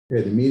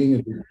Okay, the meeting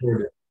is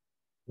recorded.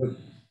 All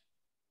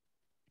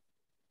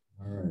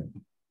right.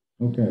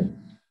 Okay.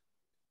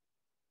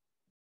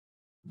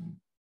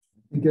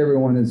 I think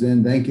everyone is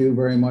in. Thank you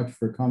very much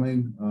for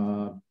coming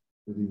to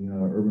the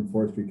Urban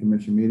Forestry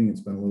Commission meeting. It's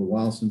been a little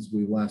while since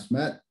we last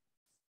met,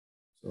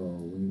 so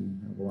we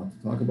have a lot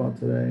to talk about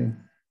today.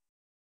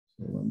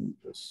 So let me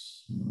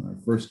just, our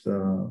first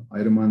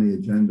item on the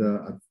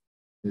agenda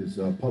is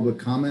public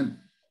comment.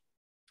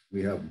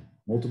 We have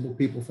multiple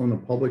people from the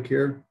public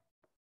here.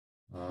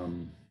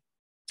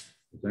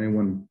 Is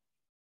anyone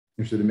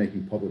interested in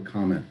making public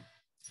comment?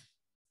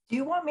 Do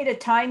you want me to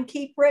time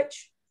keep,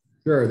 Rich?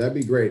 Sure, that'd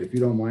be great. If you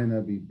don't mind,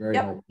 that'd be very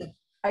helpful.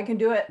 I can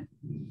do it.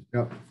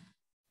 Yep.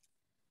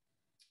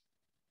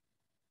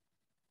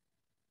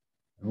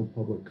 No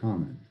public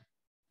comment.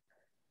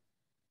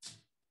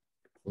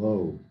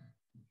 Hello.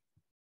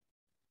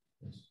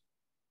 Yes.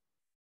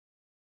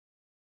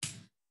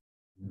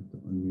 You have to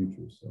unmute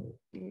yourself.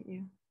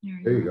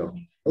 There you go.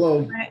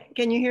 Hello.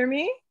 Can you hear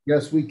me?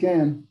 Yes, we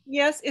can.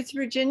 Yes, it's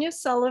Virginia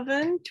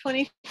Sullivan,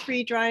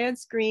 23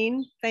 Dryads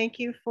Green. Thank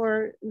you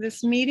for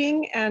this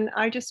meeting. And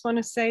I just want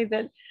to say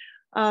that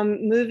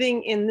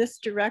moving in this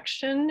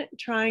direction,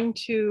 trying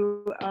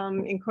to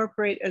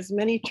incorporate as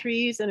many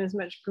trees and as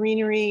much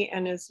greenery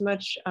and as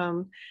much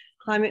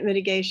climate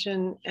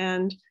mitigation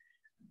and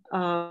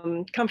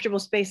comfortable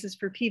spaces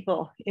for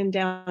people in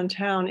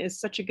downtown is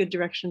such a good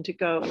direction to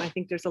go. And I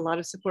think there's a lot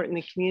of support in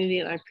the community,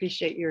 and I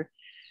appreciate your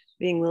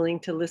being willing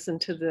to listen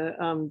to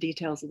the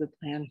details of the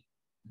plan.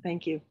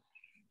 Thank you.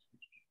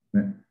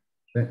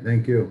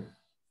 Thank you.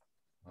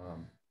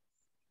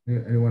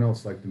 Anyone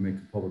else like to make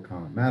a public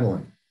comment?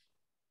 Madeline.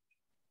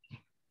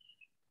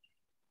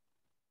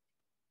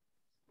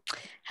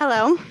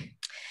 Hello,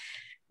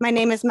 my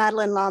name is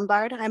Madeline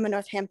Lombard. I'm a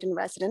Northampton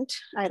resident.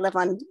 I live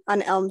on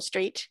Elm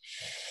Street.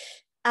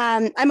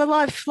 I'm a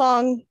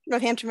lifelong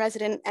Northampton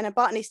resident and a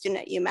botany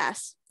student at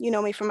UMass. You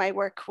know me from my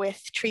work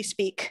with Tree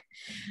Speak.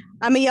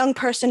 I'm a young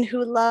person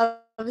who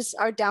loves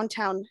our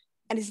downtown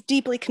and is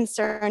deeply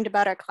concerned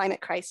about our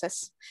climate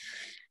crisis.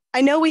 I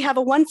know we have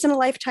a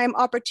once-in-a-lifetime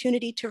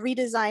opportunity to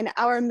redesign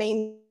our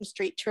Main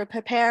Street to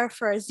prepare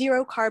for a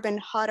zero carbon,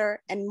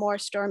 hotter, and more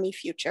stormy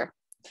future.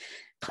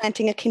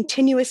 Planting a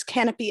continuous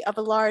canopy of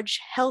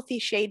large, healthy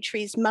shade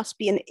trees must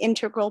be an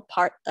integral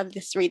part of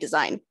this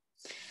redesign.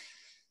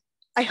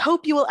 I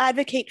hope you will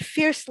advocate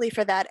fiercely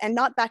for that and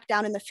not back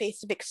down in the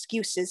face of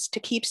excuses to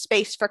keep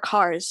space for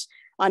cars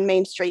on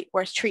Main Street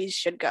where trees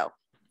should go.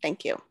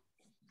 Thank you.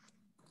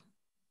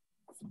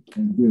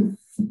 Thank you.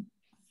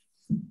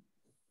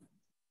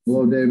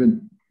 Hello,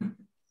 David. All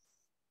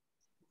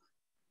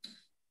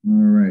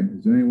right.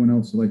 Is there anyone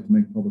else who'd like to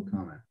make public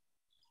comment?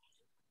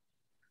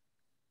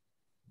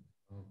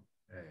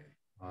 Okay.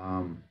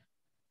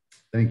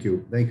 Thank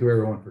you. Thank you,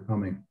 everyone, for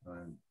coming.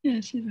 Yeah,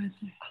 she's right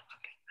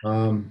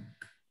there.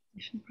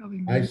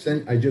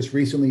 I just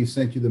recently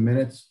sent you the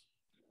minutes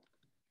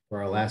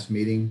for our last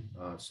meeting.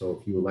 So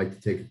if you would like to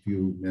take a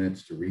few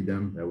minutes to read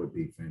them, that would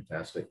be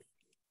fantastic.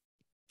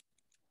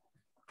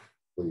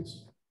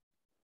 Please.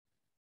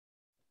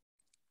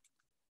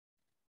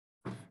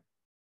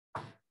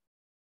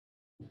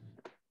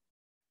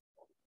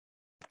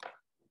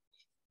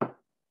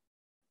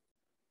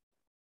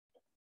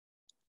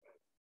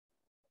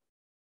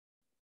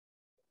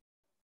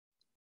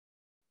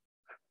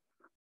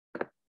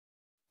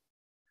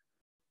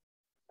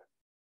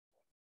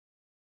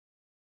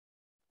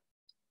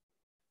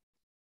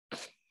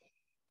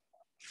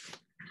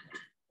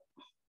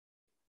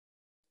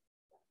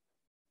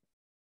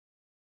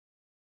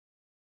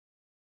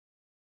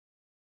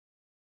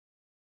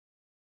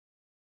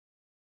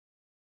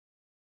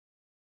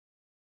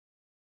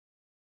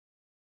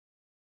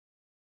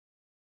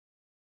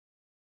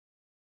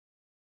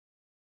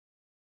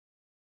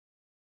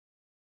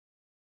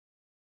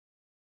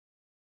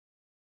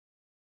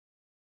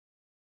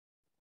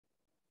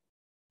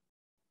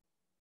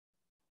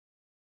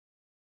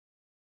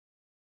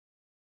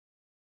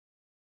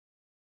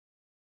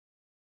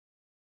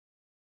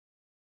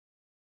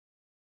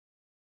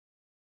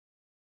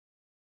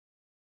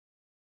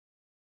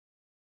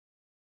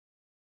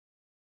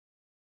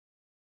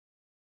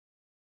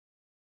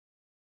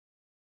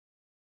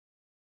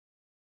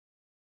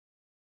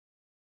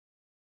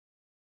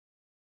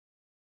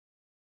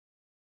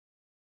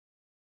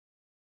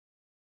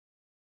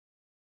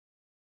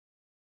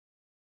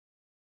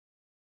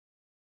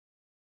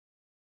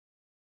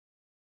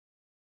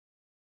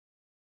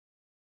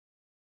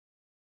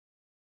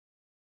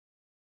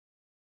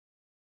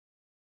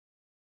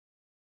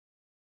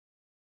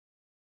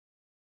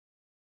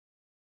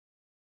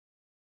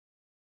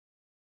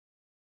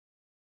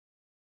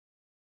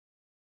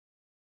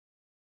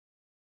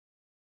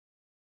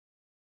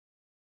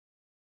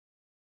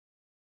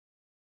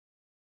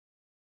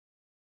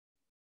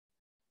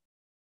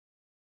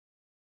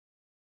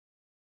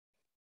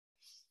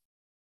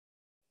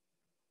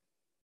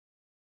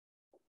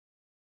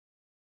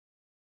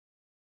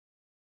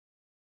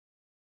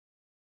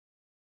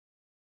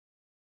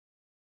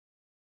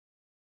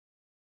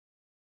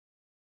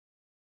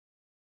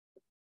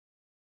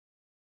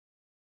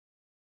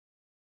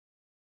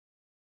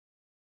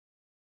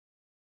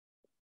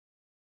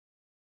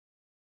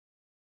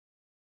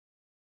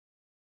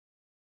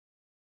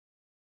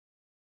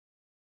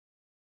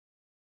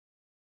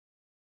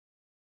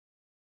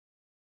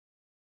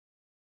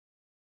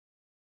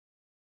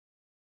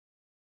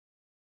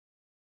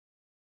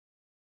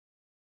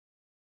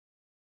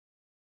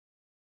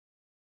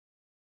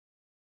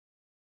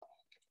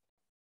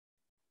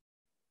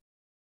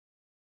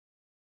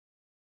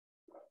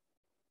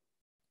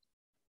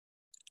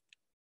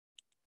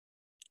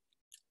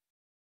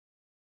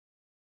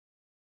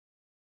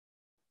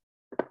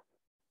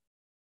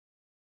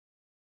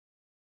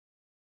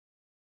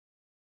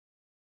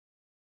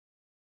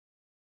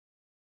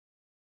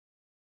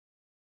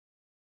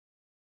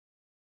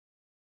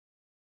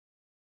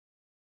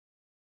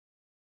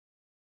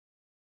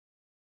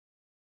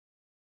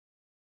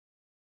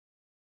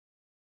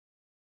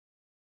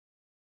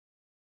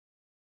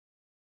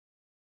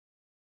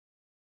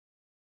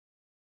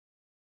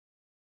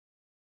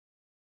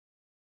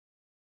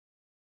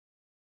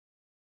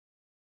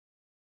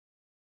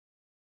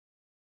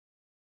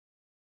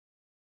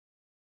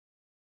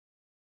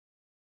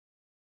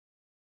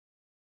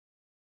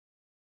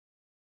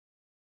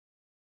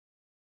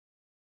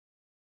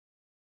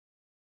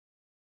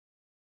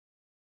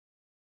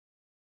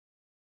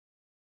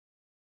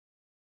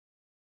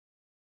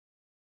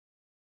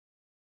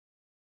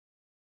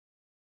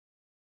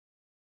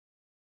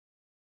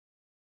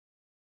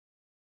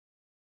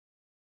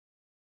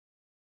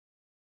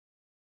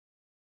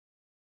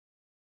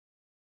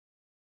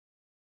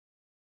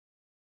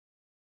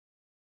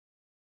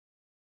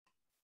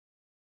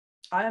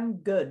 I'm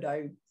good.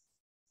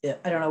 Yeah,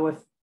 I don't know if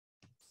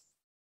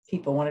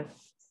people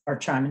are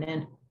chiming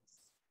in.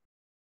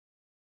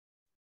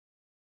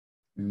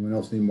 Anyone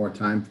else need more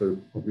time for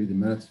read the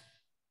minutes?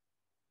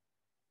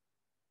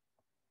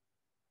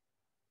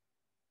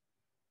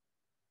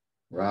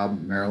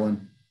 Rob,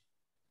 Marilyn?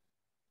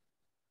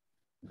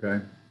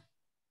 Okay.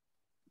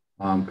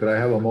 Could I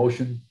have a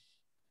motion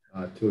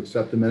to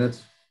accept the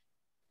minutes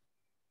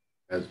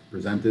as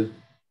presented?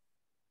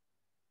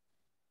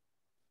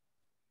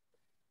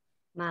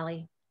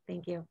 Molly,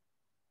 thank you.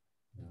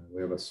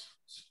 We have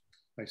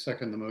I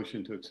second the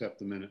motion to accept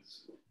the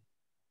minutes.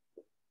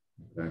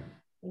 Okay.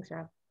 Thanks,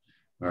 Rob.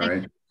 All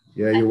right.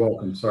 Yeah, you're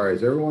welcome. Sorry.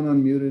 Is everyone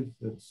unmuted?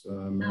 It's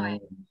Marilyn.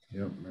 right.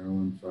 Yep,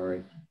 Marilyn,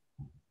 sorry.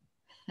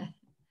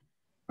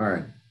 All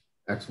right.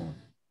 Excellent.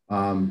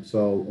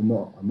 So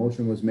a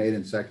motion was made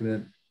and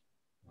seconded.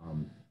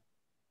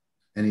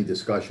 Any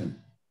discussion?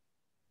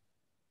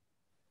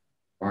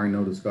 Barring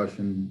no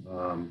discussion,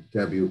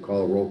 Debbie, you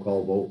call a roll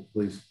call vote,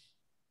 please.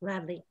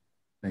 Radley.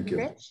 Thank you.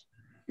 Rich?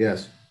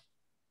 Yes.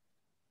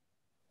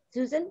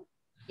 Susan?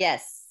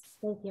 Yes.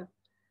 Thank you.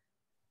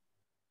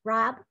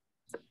 Rob?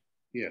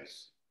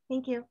 Yes.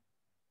 Thank you.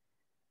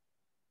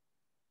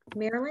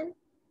 Marilyn?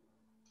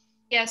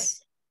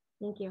 Yes.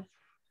 Thank you.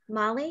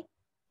 Molly?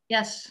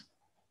 Yes.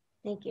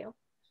 Thank you.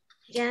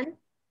 Jen?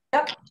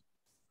 Yep.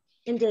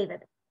 And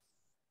David?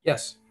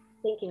 Yes.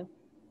 Thank you.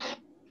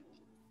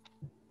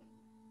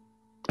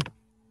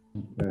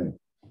 Okay.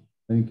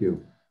 Thank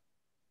you.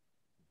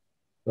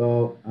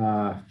 So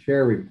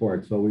chair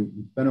report. So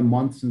it's been a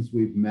month since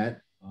we've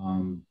met.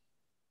 I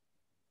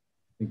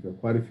think there are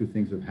quite a few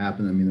things have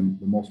happened. I mean,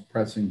 the most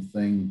pressing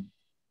thing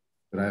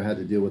that I've had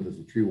to deal with as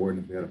a tree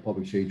warden is we had a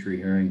public shade tree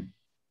hearing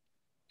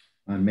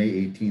on May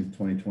 18th,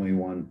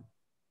 2021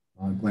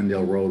 on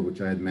Glendale Road, which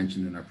I had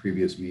mentioned in our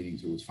previous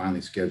meetings. It was finally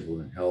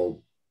scheduled and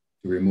held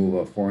to remove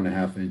a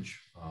 4.5-inch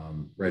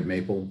red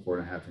maple,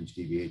 4.5-inch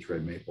DVH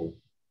red maple.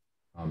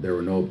 There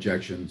were no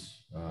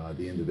objections.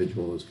 The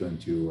individual is going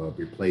to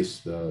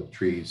replace the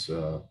trees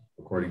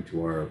according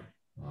to our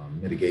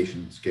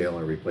mitigation scale,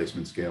 our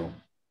replacement scale.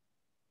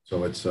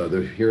 So it's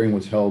the hearing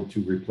was held to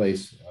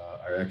replace,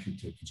 or actually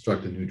to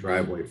construct a new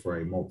driveway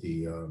for a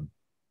multi-unit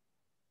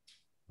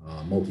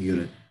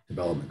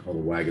development called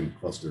the Wagon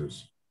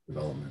Clusters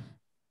development.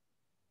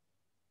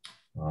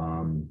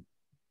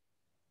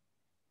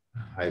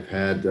 I've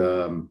had,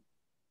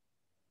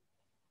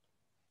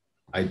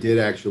 I did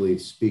actually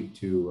speak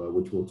to,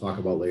 which we'll talk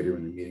about later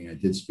in the meeting, I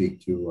did speak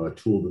to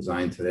Tool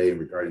Design today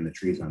regarding the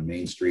trees on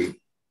Main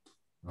Street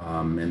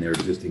and their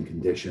existing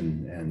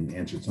condition, and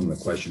answered some of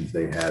the questions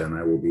they had. And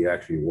I will be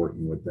actually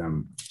working with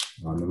them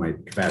in my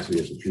capacity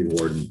as a tree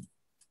warden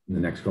in the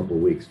next couple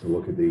of weeks to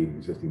look at the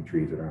existing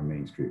trees that are on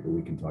Main Street, but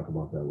we can talk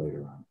about that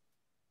later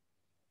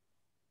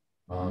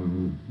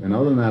on. And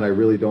other than that, I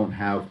really don't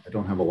have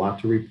a lot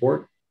to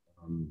report.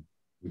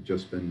 We've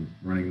just been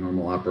running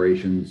normal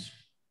operations,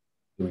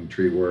 doing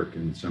tree work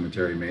and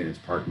cemetery maintenance,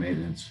 park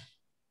maintenance.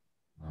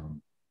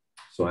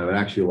 So I would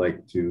actually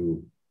like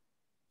to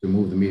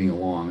move the meeting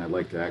along. I'd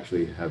like to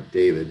actually have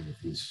David,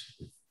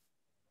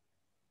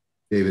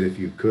 David, if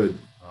you could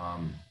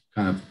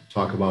kind of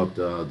talk about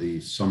the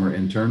summer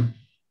intern,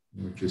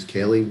 which is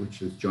Kaylee, which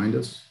has joined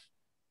us,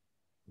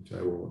 which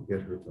I will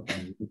get her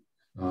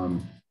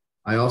to.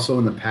 I also,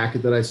 in the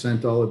packet that I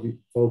sent all of you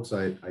folks,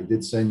 I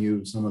did send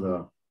you some of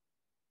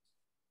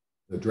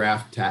the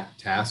draft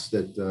tasks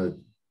that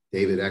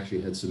David actually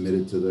had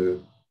submitted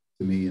to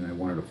me, and I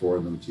wanted to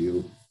forward them to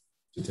you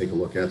to take a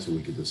look at so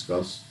we could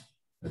discuss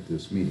at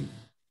this meeting.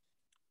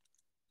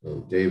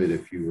 So David,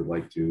 if you would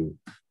like to.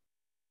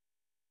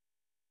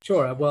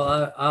 Sure.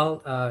 Well,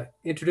 I'll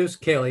introduce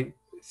Kaylee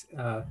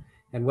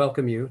and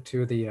welcome you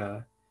to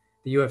the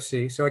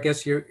UFC. So I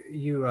guess why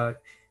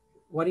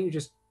don't you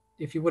just,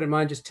 if you wouldn't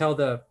mind, just tell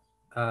the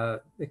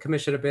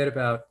commission a bit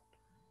about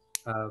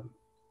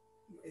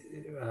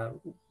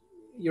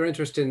your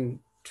interest in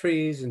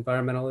trees,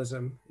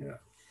 environmentalism,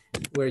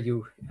 where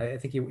I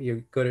think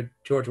you go to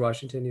George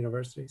Washington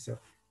University. So.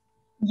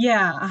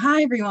 Yeah,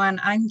 hi everyone,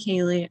 I'm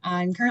Kaylee.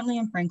 I'm currently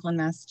in Franklin,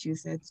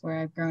 Massachusetts, where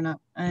I've grown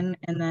up and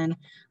then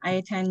I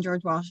attend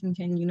George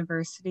Washington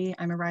University.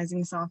 I'm a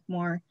rising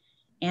sophomore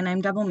and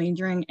I'm double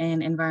majoring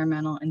in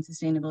environmental and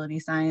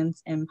sustainability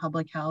science and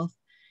public health.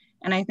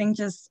 And I think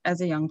just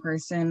as a young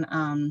person,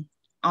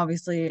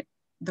 obviously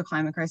the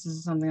climate crisis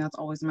is something that's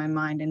always in my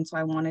mind. And so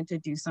I wanted to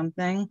do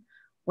something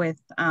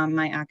with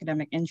my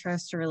academic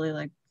interests to really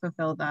like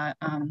fulfill that,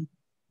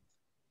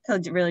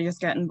 to really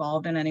just get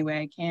involved in any way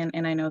I can.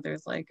 And I know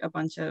there's like a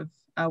bunch of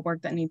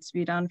work that needs to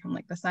be done from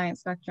like the science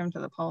spectrum to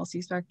the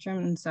policy spectrum.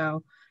 And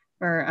so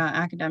for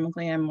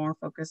academically, I'm more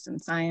focused in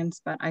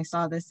science, but I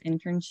saw this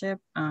internship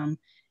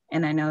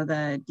and I know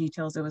the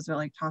details, it was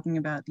really talking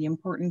about the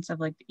importance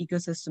of like the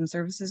ecosystem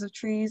services of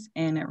trees.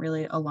 And it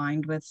really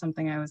aligned with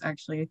something I was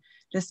actually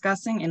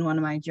discussing in one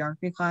of my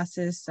geography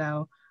classes.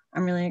 So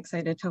I'm really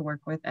excited to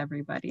work with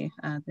everybody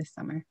this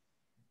summer.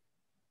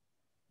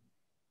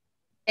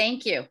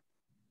 Thank you.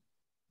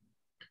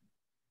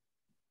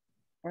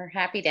 We're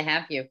happy to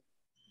have you.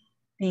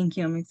 Thank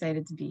you. I'm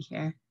excited to be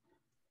here.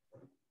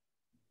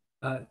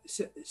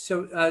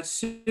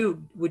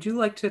 Sue, would you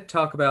like to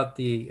talk about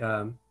Kaylee,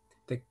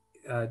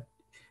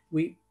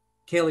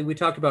 we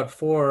talked about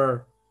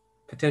 4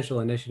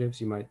 potential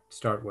initiatives you might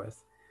start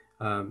with.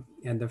 And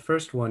the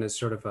first one is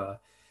sort of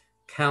a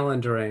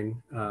calendaring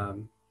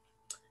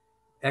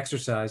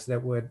exercise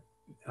that would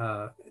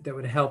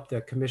help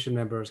the commission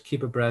members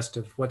keep abreast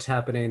of what's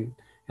happening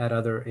at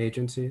other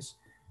agencies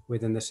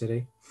within the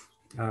city.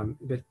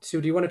 But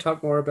Sue, do you want to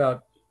talk more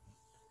about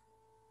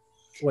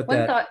what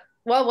One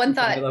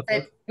thought look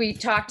that like? we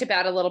talked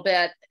about a little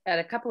bit at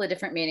a couple of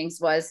different meetings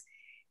was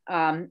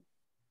at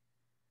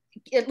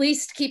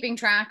least keeping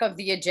track of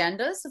the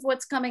agendas of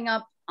what's coming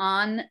up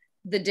on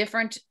the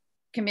different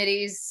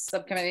committees,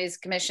 subcommittees,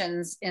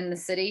 commissions in the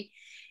city.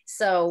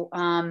 So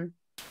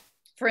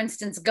for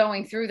instance,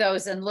 going through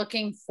those and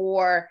looking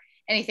for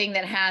anything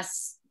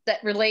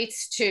that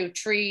relates to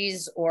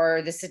trees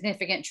or the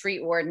significant tree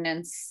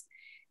ordinance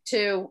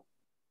to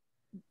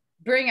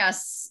bring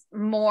us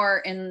more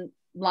in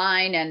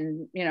line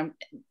and, you know,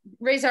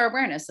 raise our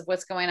awareness of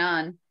what's going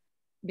on,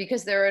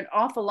 because there are an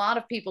awful lot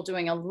of people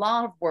doing a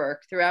lot of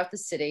work throughout the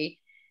city,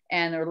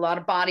 and there are a lot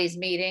of bodies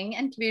meeting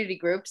and community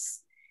groups,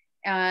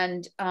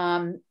 and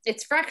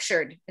it's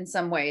fractured in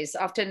some ways.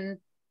 Often,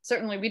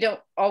 certainly we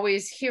don't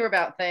always hear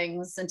about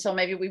things until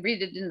maybe we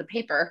read it in the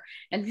paper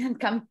and then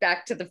come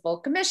back to the full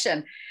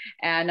commission.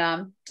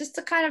 And just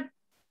to kind of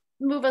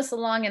move us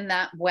along in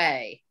that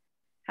way,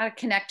 how to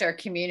connect our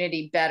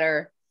community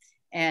better,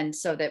 and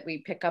so that we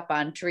pick up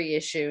on tree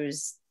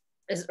issues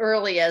as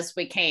early as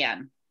we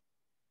can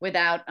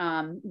without,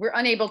 we're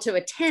unable to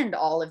attend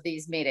all of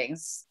these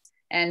meetings.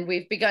 And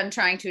we've begun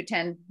trying to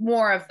attend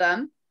more of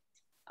them.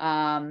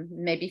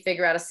 Maybe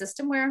figure out a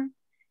system where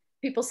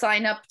people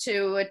sign up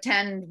to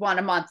attend one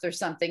a month or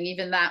something.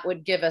 Even that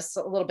would give us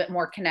a little bit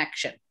more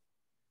connection.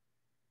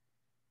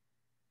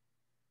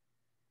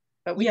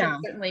 But we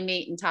can certainly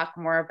meet and talk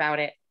more about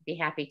it. Be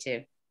happy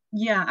to.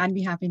 Yeah, I'd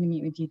be happy to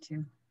meet with you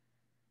too.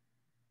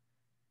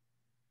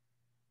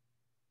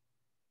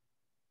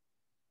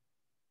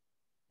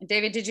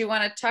 David, did you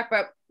want to talk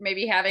about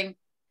maybe having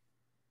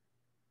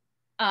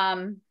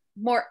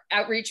more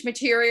outreach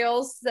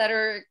materials that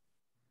are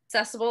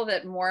accessible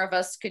that more of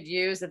us could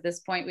use? At this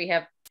point, we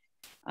have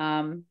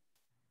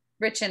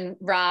Rich and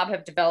Rob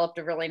have developed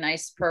a really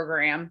nice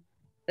program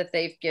that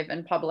they've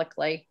given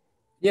publicly.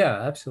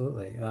 Yeah,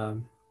 absolutely.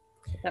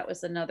 That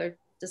was another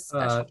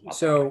discussion.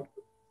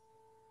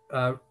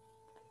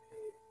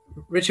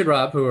 Rich and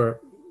Rob, who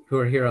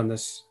are here on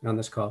this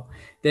call,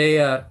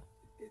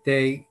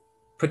 they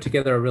put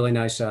together a really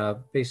nice,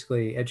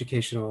 basically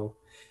educational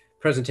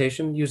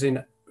presentation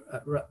using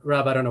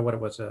Rob. I don't know what it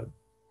was, a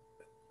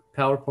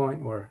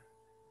PowerPoint or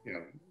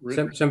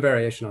some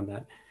variation on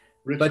that.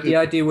 But the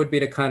idea would be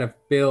to kind of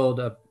build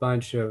a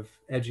bunch of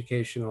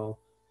educational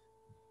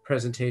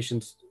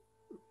presentations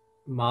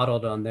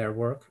modeled on their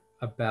work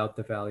about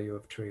the value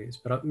of trees.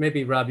 But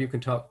maybe Rob, you can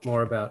talk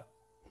more about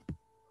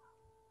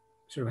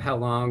sort of how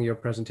long your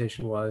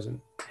presentation was and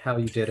how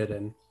you did it.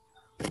 And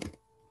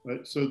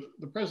so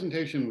the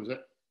presentation was,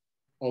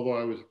 although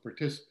I was a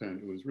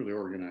participant, it was really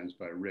organized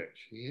by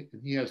Rich.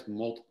 He has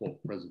multiple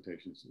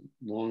presentations,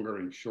 longer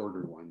and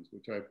shorter ones,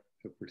 which I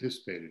have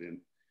participated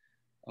in.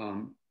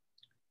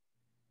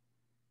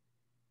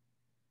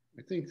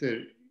 I think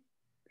that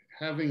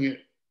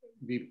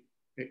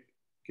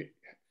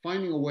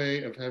finding a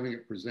way of having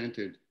it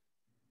presented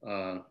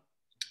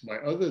by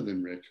other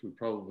than Rich would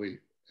probably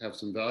have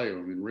some value.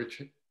 I mean,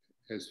 Rich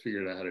has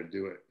figured out how to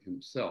do it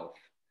himself,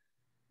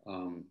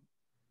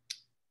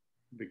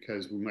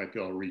 because we might be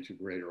able to reach a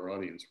greater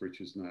audience.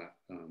 Rich is not,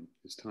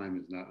 his time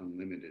is not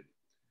unlimited.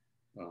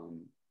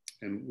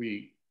 And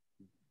we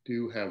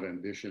do have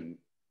ambition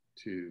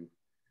to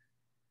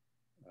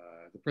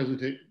the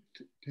presentation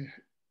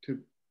to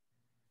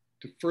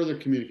further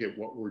communicate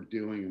what we're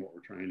doing and what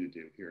we're trying to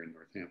do here in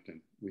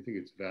Northampton. We think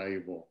it's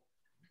valuable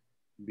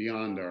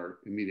beyond our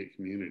immediate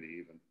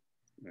community even.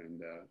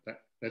 And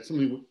that's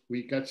something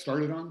we got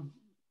started on,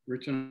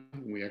 Rich and I,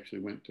 and we actually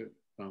went to,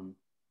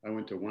 I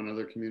went to one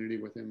other community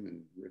with him,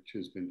 and Rich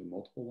has been to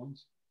multiple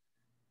ones.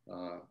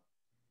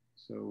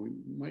 So we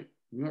might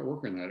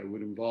work on that. It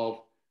would involve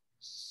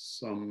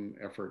some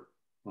effort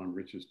on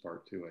Rich's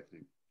part too, I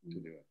think, to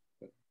do it.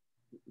 But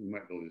we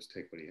might be able to just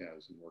take what he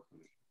has and work on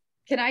it.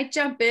 Can I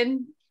jump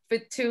in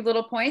with 2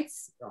 little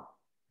points? Yeah.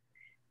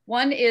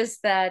 One is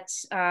that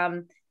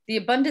the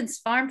Abundance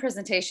Farm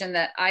presentation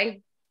that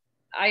I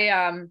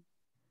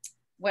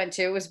went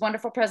to was a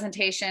wonderful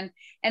presentation,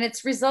 and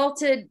it's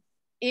resulted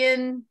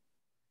in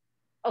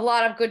a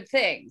lot of good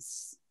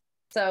things.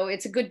 So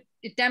it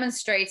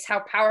demonstrates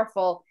how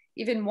powerful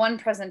even one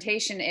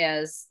presentation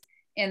is,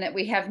 in that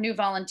we have new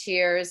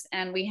volunteers,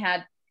 and we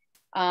had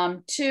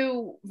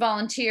 2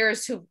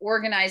 volunteers who've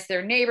organized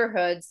their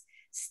neighborhoods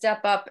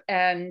step up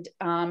and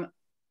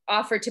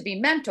offer to be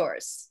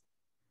mentors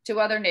to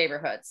other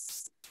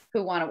neighborhoods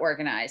who want to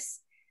organize.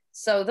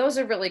 So those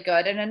are really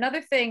good. And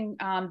another thing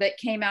that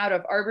came out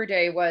of Arbor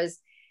Day was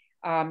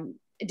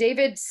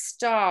David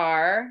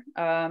Starr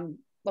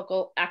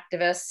local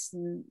activists,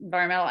 and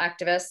environmental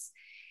activists,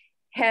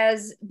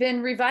 has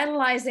been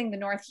revitalizing the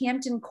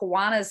Northampton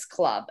Kiwanis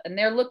Club, and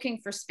they're looking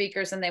for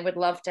speakers, and they would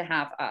love to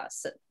have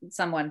us,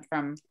 someone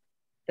from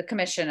the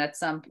commission at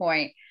some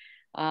point.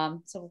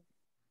 So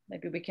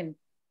maybe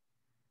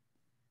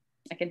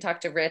I can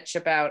talk to Rich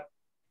about,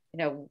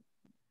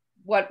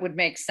 what would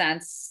make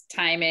sense,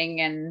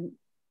 timing, and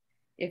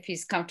if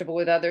he's comfortable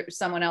with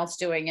someone else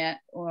doing it,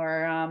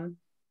 or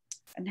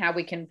and how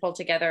we can pull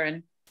together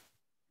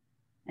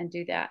and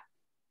do that.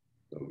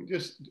 So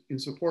just in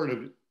support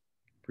of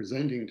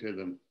presenting to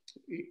them,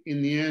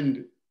 in the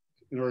end,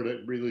 in order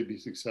to really be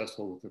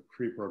successful with the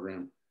tree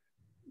program,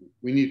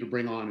 we need to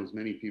bring on as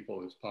many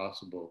people as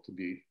possible to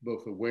be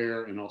both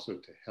aware and also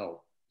to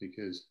help,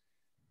 because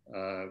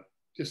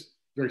just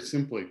very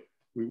simply,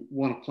 we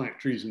want to plant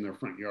trees in their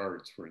front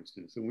yards, for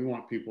instance, and we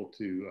want people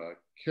to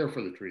care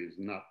for the trees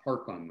and not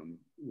park on them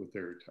with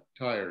their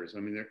tires. I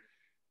mean,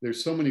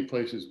 there's so many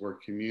places where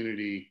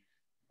community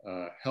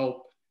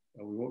help.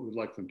 We would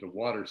like them to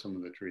water some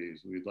of the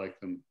trees. We would like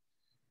them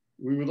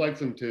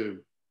to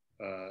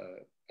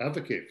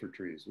advocate for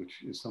trees,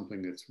 which is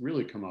something that's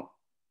really come up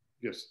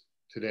just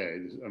today.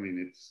 I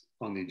mean, it's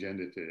on the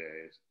agenda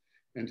today.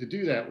 And to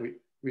do that,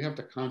 we have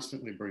to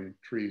constantly bring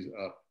trees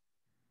up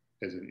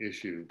as an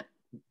issue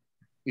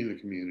in the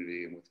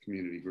community and with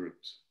community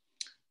groups.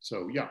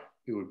 So yeah,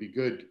 it would be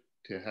good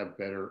to have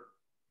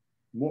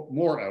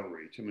more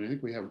outreach. I mean, I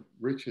think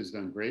Rich has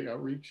done great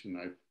outreach, and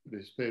I've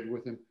participated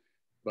with him,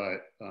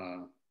 but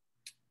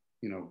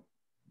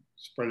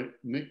spread it,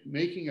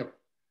 making it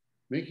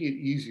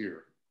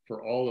easier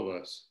for all of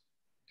us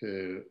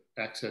to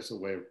access a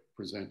way of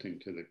presenting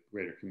to the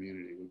greater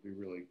community would be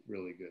really,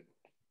 really good.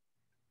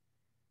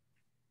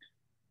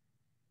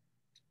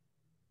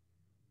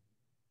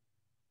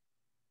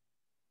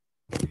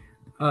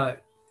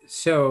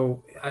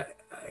 So I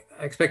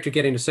expect you're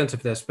getting a sense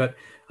of this, but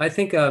I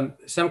think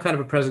some kind of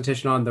a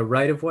presentation on the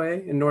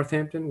right-of-way in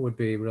Northampton would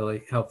be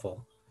really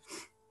helpful,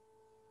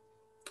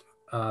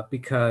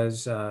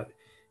 because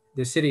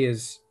the city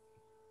is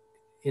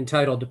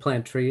entitled to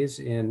plant trees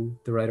in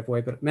the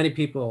right-of-way, but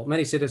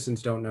many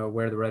citizens don't know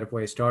where the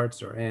right-of-way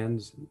starts or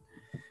ends.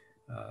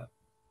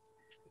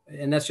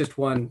 And that's just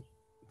one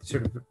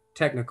sort of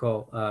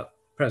technical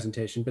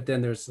presentation, but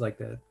then there's like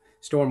the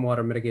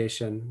stormwater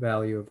mitigation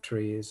value of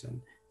trees and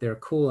their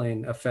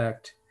cooling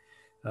effect.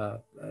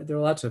 There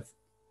are lots of,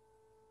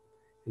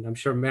 and I'm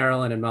sure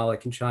Marilyn and Molly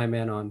can chime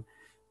in on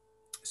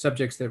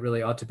subjects that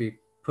really ought to be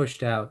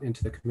pushed out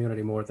into the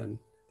community more than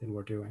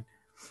we're doing.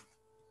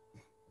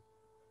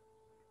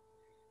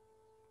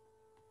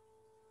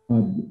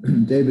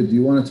 David, do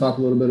you want to talk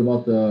a little bit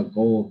about the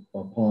goal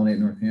of Pollinate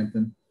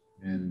Northampton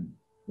and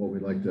what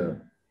we'd like to?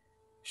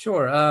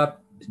 Sure.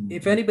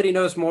 If anybody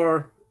knows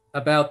more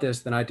about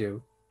this than I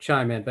do,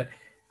 chime in. But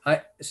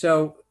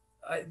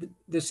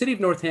the city of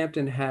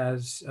Northampton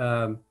has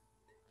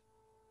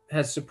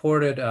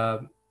supported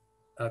a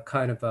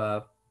kind of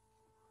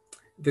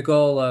the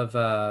goal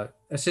of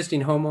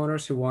assisting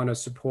homeowners who want to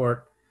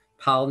support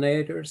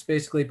pollinators,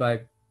 basically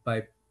by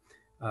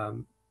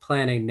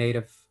planting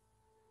native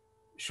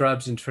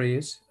shrubs and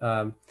trees.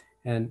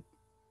 And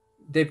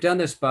they've done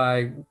this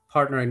by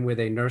partnering with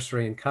a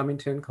nursery in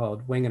Cummington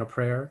called Wing and a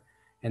Prayer.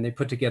 And they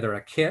put together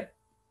a kit,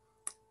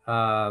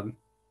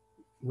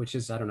 which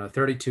is, I don't know,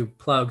 32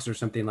 plugs or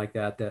something like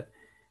that, that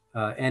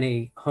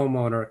any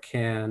homeowner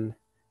can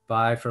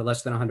buy for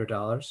less than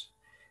 $100.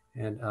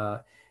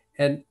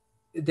 And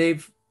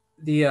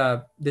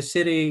the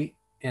city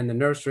and the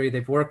nursery,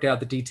 they've worked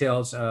out the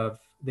details of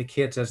the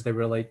kits as they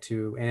relate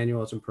to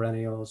annuals and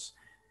perennials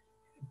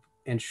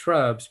and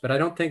shrubs, but I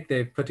don't think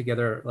they've put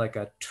together like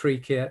a tree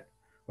kit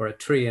or a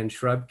tree and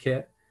shrub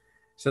kit.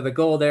 So the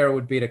goal there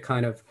would be to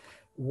kind of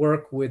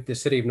work with the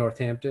city of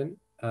Northampton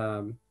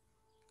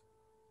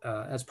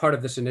as part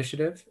of this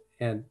initiative,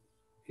 and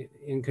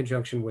in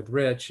conjunction with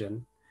Rich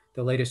and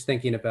the latest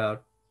thinking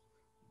about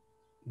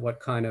what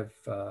kind of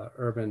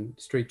urban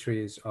street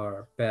trees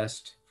are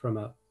best from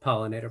a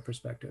pollinator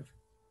perspective.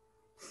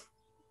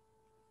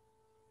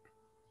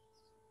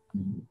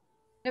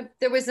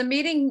 There was a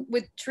meeting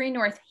with Tree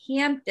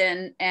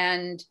Northampton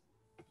and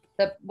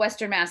the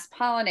Western Mass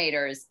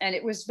pollinators, and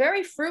it was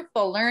very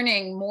fruitful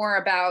learning more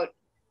about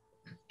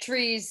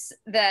trees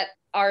that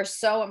are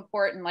so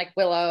important, like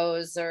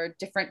willows or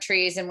different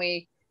trees. And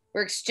we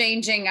were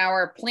exchanging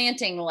our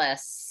planting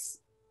lists,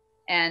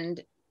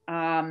 and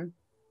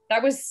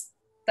that was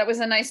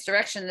a nice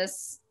direction.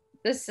 This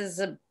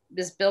is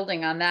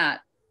building on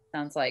that,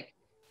 sounds like.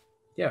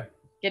 Yeah.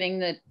 Getting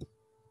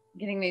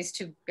these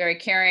two very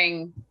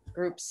caring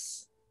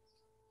groups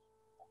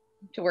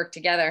to work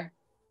together,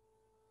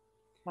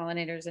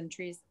 pollinators and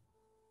trees.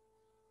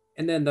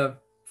 And then the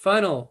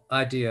final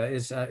idea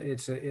is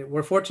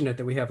we're fortunate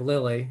that we have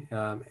Lily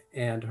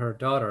and her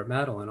daughter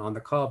Madeline on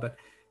the call, but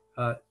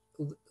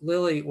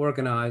Lily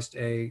organized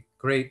a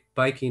great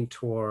biking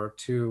tour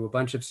to a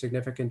bunch of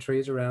significant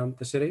trees around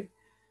the city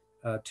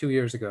 2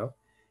 years ago.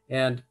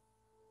 And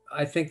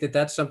I think that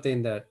that's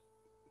something that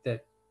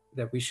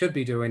we should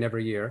be doing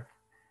every year.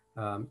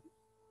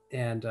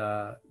 and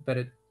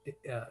but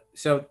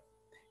so,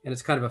 and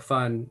it's kind of a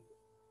fun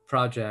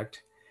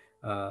project.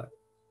 So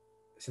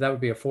that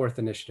would be a fourth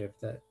initiative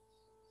that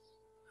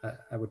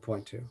I would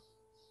point to.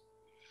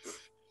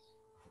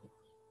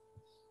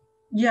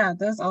 Yeah,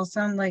 those all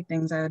sound like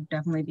things I would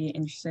definitely be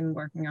interested in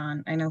working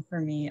on. I know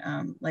for me,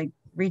 like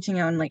reaching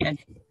out and like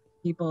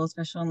people,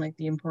 especially on like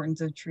the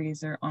importance of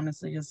trees, or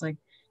honestly just like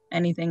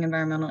anything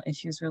environmental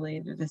issues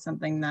related, is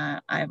something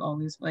that I'm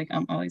always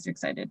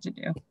excited to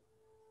do.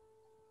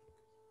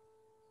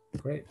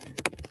 Great.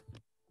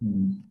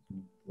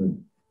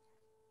 Good.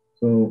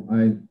 So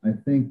I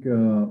think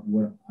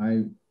what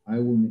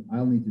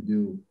I'll need to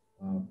do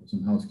for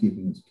some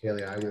housekeeping is,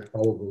 Kaylee, I will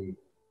probably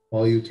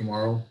call you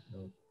tomorrow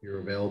if you're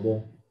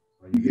available.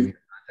 You give me your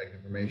contact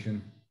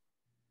information,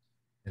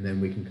 and then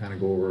we can kind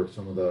of go over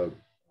some of the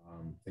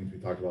things we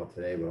talked about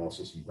today, but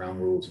also some ground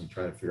rules, and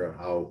try to figure out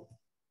how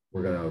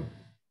we're gonna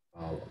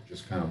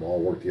just kind of all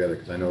work together,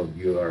 because I know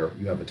you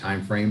have a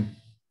time frame.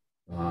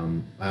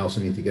 I also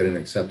need to get an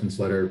acceptance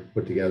letter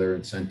put together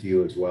and sent to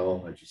you as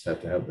well. I just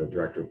have to have the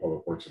Director of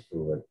Public Works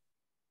approve it.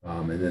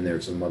 And then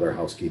there's some other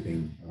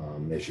housekeeping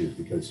issues,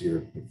 because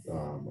you're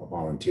a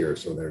volunteer.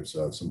 So there's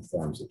some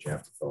forms that you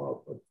have to fill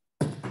out. But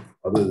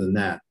other than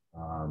that,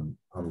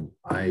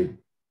 I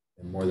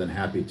am more than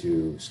happy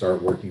to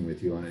start working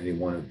with you on any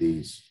one of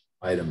these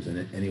items,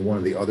 and any one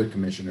of the other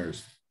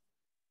commissioners,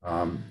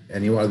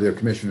 any one of the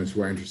commissioners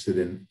who are interested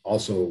in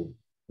also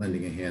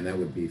lending a hand. That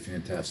would be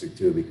fantastic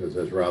too, because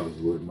as Rob has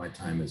alluded, my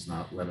time is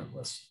not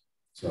limitless.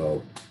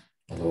 So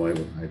although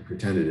I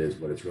pretend it is,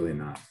 but it's really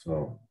not.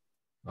 So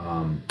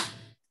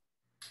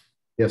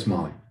yes,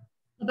 Molly.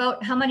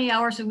 About how many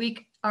hours a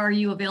week are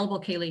you available,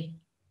 Kaylee?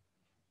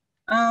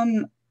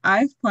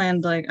 I've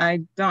planned, like, I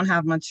don't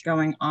have much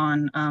going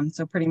on.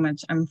 So pretty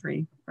much I'm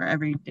free for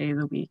every day of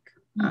the week.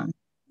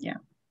 Yeah.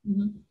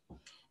 Mm-hmm.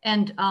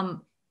 And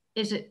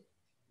is it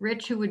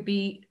Rich who would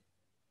be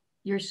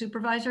your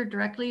supervisor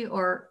directly,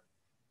 or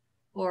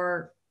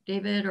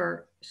David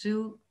or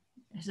Sue?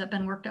 Has that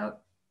been worked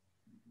out?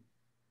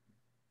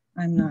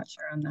 I'm not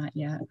sure on that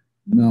yet.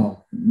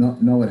 No,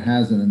 it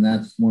hasn't. And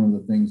that's one of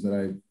the things that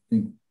I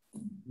think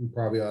we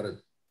probably ought to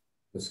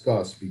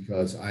discuss,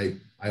 because I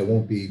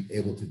won't be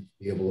able to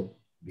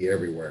be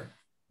everywhere,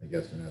 I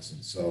guess, in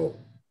essence. So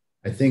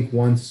I think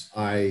once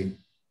Kaylee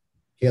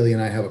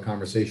and I have a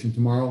conversation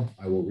tomorrow,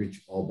 I will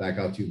reach all back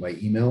out to you by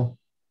email.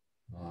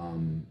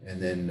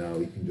 And then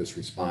we can just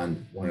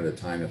respond one at a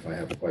time if I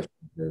have a question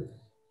or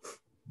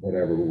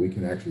whatever, but we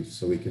can actually,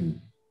 so we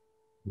can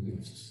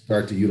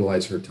start to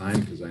utilize her time,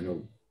 because I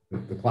know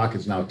the clock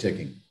is now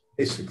ticking,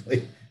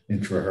 basically,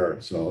 and for her,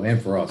 so,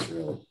 and for us,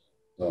 really.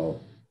 So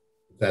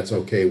if that's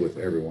okay with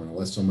everyone,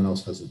 unless someone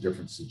else has a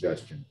different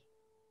suggestion.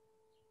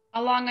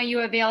 How long are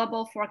you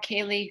available for,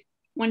 Kaylee?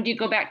 When do you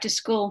go back to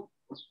school?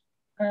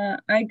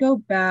 I go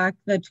back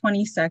the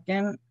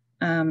 22nd,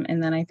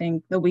 and then I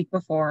think the week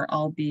before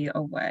I'll be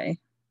away.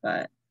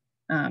 But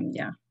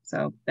yeah,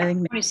 so I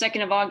think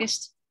 22nd of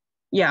August.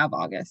 Yeah, of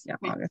August. Yeah,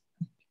 okay. August.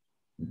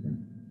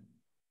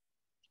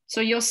 So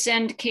you'll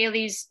send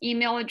Kaylee's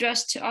email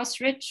address to us,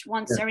 Rich,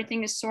 once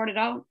everything is sorted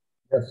out?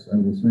 Yes, I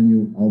will send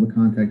you all the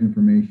contact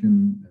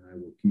information, and I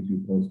will keep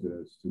you posted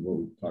as to what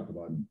we talk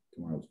about in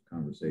tomorrow's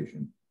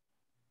conversation.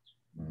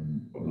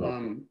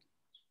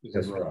 This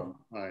is Rob.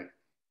 Hi.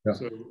 Yeah.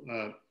 So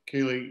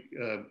Kaylee,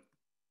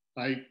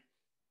 I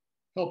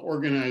help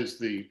organize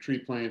the tree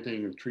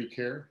planting and tree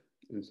care.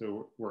 And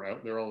so we're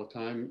out there all the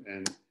time,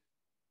 and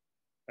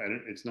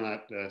it's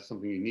not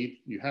something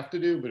you have to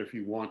do, but if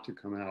you want to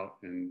come out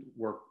and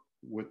work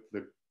with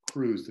the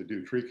crews that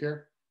do tree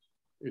care,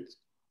 it's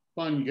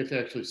fun. You get to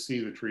actually see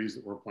the trees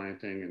that we're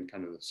planting and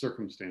kind of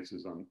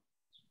the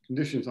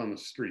conditions on the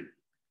street.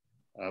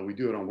 We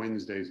do it on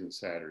Wednesdays and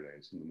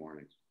Saturdays in the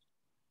morning.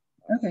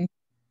 Okay.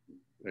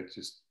 That's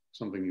just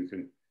something you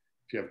can,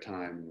 if you have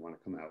time and you want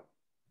to come out.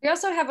 We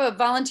also have a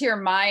volunteer,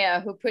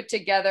 Maya, who put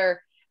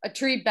together a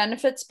tree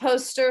benefits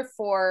poster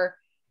for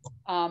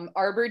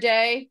Arbor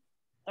Day.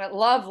 A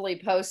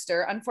lovely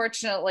poster.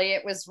 Unfortunately,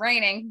 it was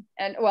raining,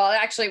 and well,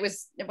 actually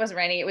it wasn't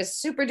raining. It was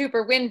super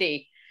duper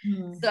windy.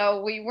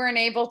 So we weren't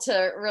able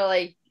to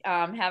really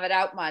have it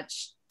out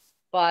much,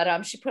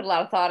 but she put a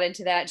lot of thought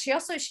into that.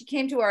 She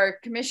came to our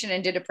commission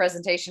and did a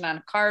presentation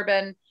on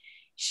carbon.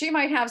 She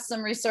might have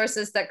some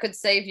resources that could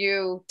save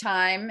you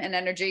time and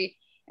energy.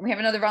 And we have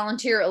another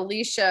volunteer,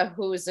 Alicia,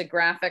 who's a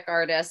graphic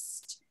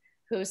artist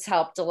who's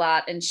helped a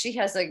lot. And she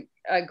has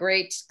a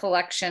great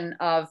collection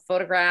of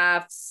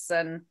photographs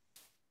and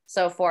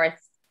so forth.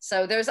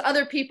 So there's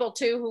other people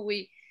too who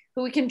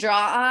we can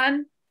draw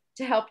on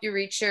to help you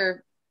reach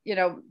your,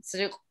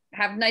 so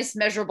have nice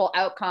measurable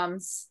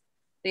outcomes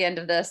at the end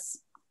of this.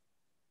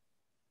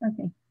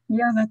 Okay.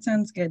 Yeah, that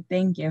sounds good.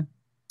 Thank you.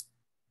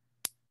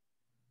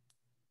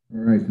 All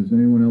right. Does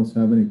anyone else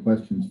have any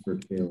questions for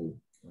Kaylee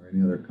or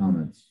any other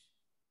comments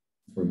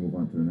before we move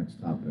on to the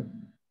next topic?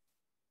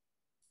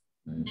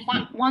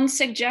 One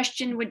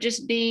suggestion would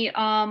just be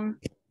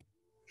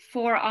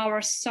for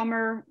our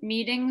summer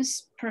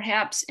meetings,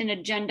 perhaps an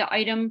agenda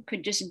item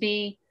could just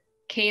be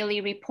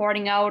Kaylee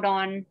reporting out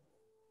on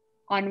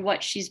on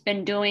what she's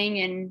been doing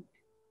and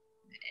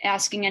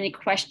asking any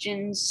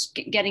questions,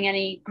 getting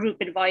any group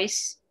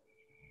advice.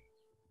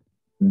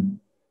 Good.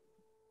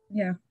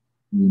 Yeah.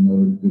 You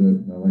noted,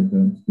 good. I like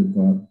that. It's a good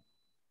thought.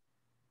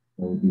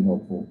 That would be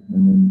helpful.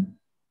 And then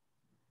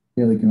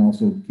Haley can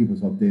also keep us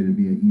updated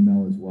via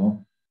email as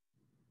well.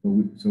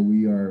 So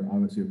we are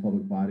obviously a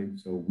public body,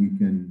 so you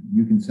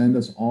can send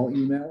us all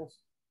emails,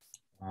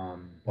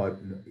 but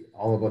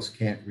all of us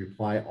can't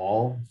reply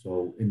all.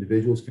 So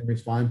individuals can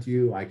respond to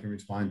you. I can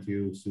respond to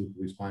you. Sue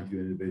can respond to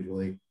you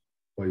individually,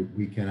 but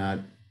we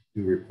cannot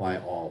do reply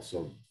all.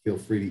 So feel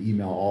free to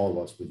email all of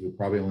us, but you'll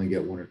probably only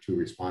get 1 or 2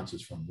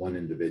 responses from one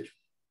individual.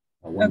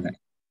 Okay.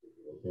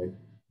 Okay.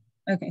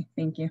 Okay.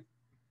 Thank you.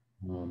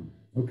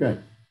 Okay.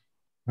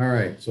 All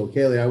right. So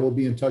Kaylee, I will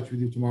be in touch with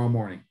you tomorrow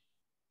morning.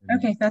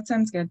 Okay. That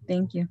sounds good.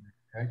 Thank you.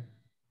 Okay.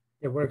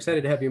 Yeah, we're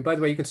excited to have you. And by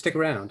the way, you can stick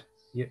around.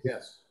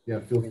 Yes. Yeah.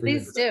 Feel free.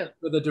 Please do.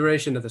 For the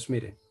duration of this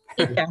meeting.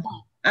 Yeah,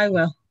 I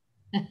will.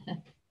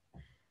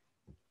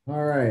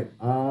 All right.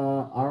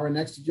 Our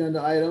next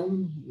agenda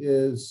item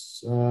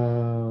is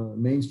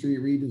Main Street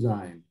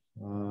redesign.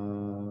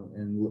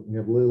 And we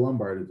have Lily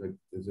Lombard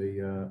as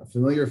a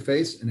familiar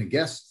face and a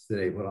guest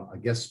today, but a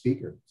guest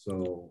speaker.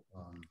 So,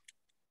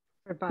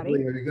 everybody.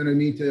 Lily, are you going to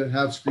need to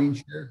have screen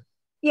share?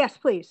 Yes,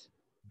 please.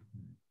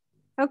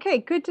 Okay,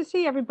 good to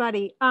see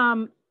everybody.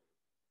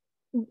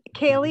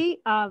 Kaylee,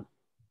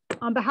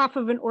 on behalf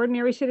of an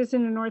ordinary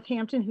citizen in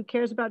Northampton who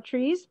cares about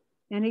trees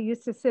and who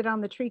used to sit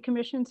on the tree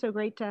commission, so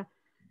great to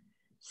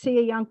see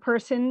a young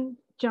person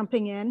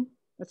jumping in.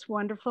 That's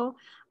wonderful.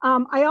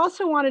 I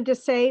also wanted to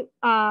say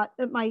that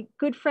my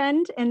good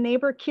friend and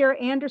neighbor,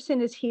 Kira Anderson,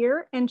 is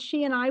here, and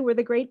she and I were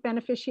the great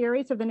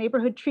beneficiaries of the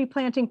neighborhood tree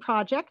planting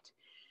project.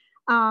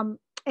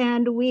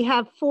 And we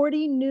have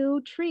 40 new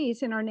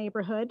trees in our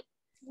neighborhood.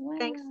 Wow.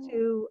 Thanks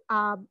to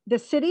the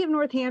city of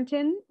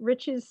Northampton,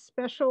 Rich's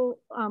special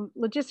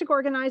logistic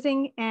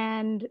organizing,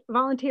 and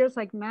volunteers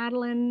like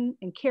Madeline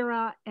and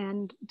Kira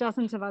and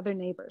dozens of other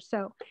neighbors.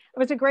 So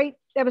that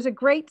was a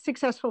great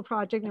successful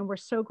project, and we're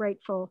so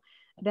grateful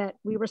that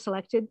we were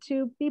selected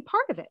to be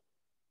part of it.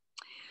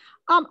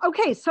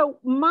 Okay, so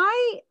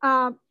my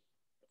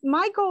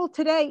goal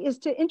today is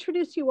to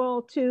introduce you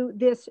all to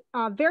this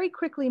very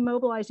quickly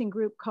mobilizing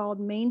group called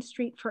Main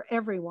Street for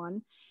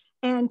Everyone,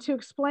 and to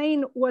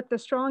explain what the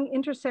strong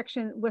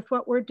intersection with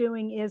what we're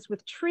doing is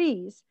with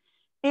trees,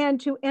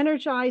 and to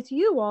energize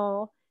you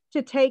all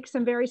to take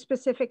some very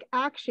specific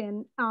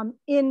action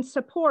in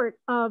support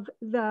of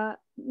the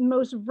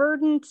most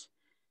verdant,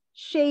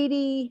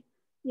 shady,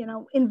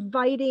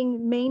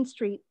 inviting Main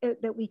Street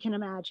that we can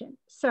imagine.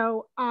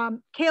 So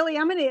Kaylee,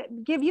 I'm gonna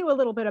give you a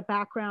little bit of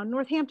background.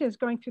 Northampton is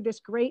going through this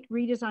great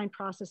redesign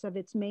process of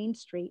its Main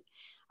Street.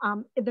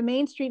 The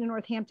Main Street in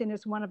Northampton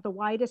is one of the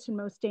widest and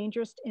most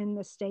dangerous in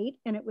the state,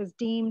 and it was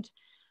deemed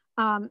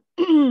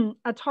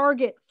a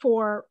target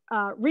for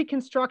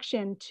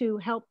reconstruction to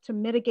help to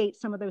mitigate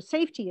some of those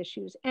safety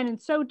issues. And in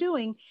so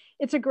doing,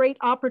 it's a great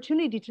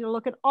opportunity to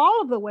look at all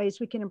of the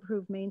ways we can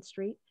improve Main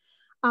Street,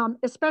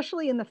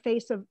 especially in the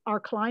face of our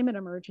climate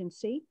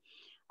emergency,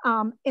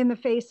 in the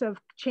face of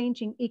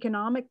changing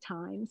economic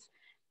times,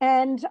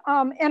 and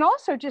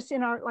also just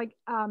in our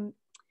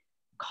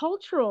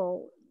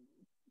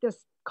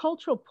this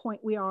cultural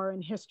point we are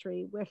in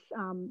history with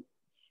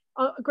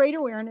a great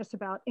awareness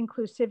about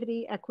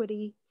inclusivity,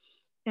 equity,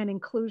 and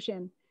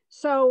inclusion.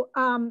 So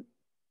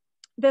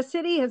the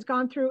city has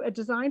gone through a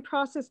design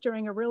process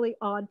during a really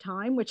odd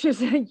time, which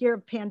is a year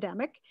of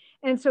pandemic.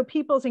 And so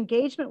people's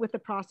engagement with the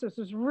process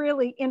was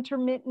really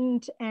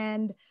intermittent,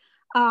 and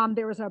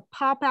there was a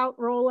pop-out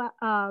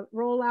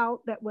rollout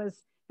that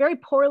was very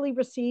poorly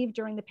received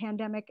during the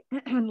pandemic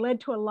and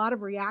led to a lot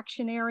of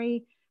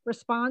reactionary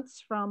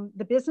response from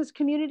the business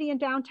community in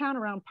downtown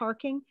around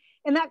parking.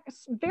 And that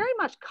very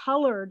much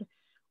colored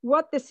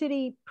what the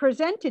city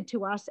presented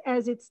to us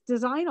as its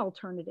design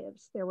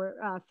alternatives. There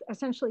were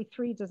essentially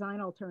 3 design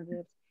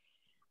alternatives.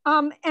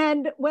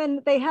 And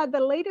when they had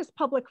the latest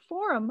public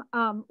forum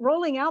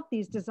rolling out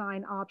these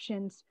design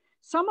options,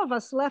 some of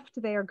us left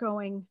there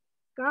going,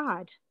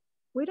 God,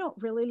 we don't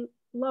really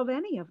love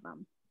any of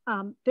them.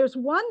 There's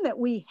one that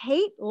we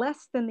hate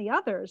less than the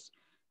others,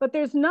 but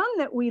there's none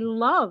that we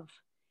love.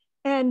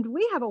 And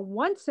we have a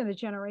once in a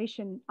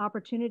generation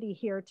opportunity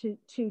here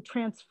to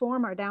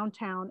transform our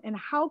downtown. And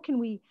how can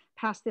we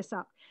pass this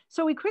up?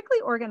 So we quickly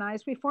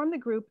organized, we formed the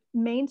group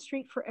Main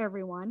Street for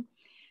Everyone.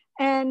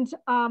 And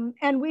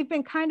we've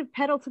been kind of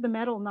pedal to the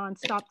metal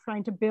nonstop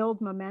trying to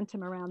build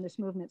momentum around this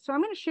movement. So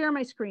I'm going to share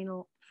my screen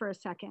for a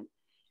second.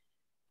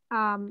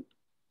 By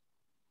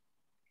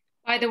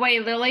the way,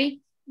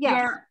 Lily,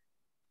 yes.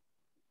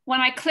 When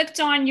I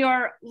clicked on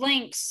your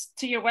links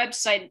to your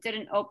website, it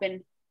didn't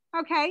open.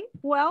 Okay,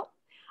 well,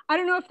 I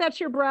don't know if that's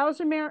your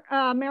browser,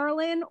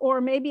 Marilyn, or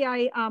maybe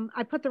I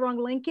put the wrong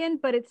link in,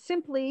 but it's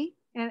simply,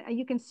 and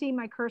you can see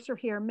my cursor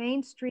here,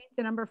 Main Street,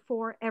 the number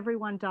 4,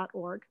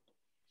 everyone.org.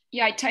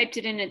 Yeah, I typed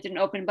it in, it didn't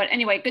open, but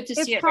anyway, good to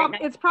see it right now.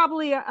 It's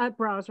probably a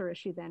browser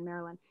issue then,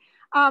 Marilyn.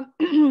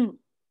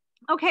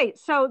 Okay,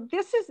 so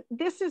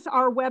this is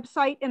our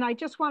website, and I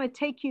just want to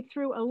take you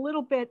through a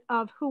little bit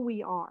of who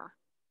we are.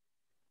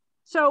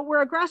 So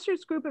we're a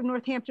grassroots group of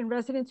Northampton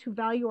residents who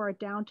value our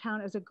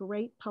downtown as a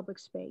great public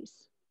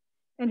space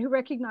and who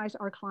recognize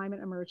our climate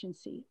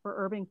emergency.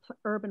 We're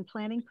urban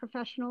planning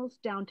professionals,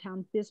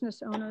 downtown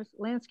business owners,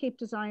 landscape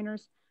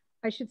designers,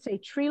 I should say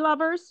tree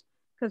lovers,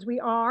 because we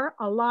are,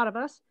 a lot of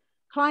us,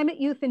 climate,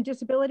 youth, and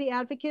disability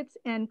advocates,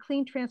 and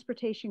clean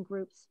transportation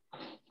groups,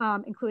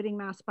 including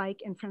Mass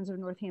Bike and Friends of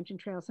Northampton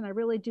Trails. And I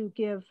really do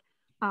give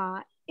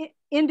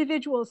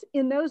individuals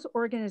in those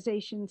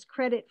organizations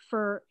credit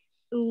for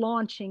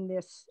launching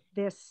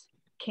this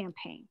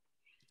campaign.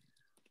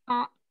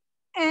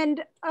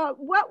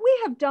 What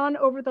we have done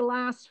over the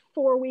last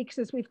 4 weeks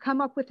is we've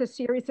come up with a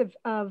series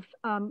of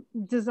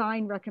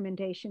design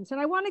recommendations.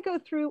 And I want to go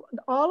through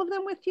all of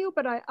them with you,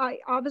 but I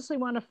obviously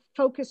want to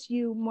focus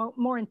you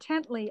more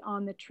intently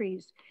on the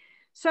trees.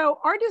 So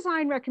our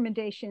design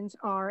recommendations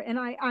are, and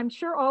I'm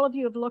sure all of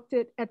you have looked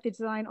at the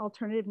design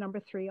alternative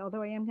number 3,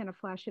 although I am going to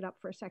flash it up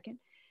for a second.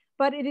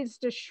 But it is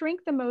to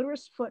shrink the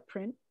motorist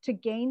footprint to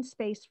gain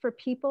space for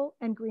people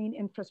and green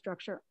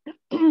infrastructure.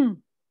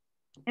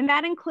 And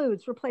that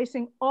includes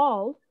replacing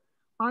all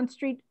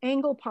on-street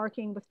angle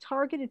parking with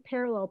targeted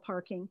parallel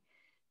parking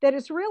that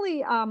is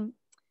really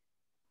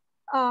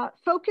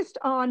focused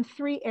on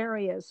 3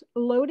 areas: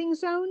 loading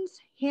zones,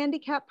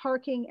 handicap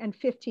parking, and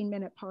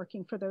 15-minute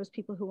parking for those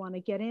people who want to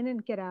get in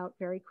and get out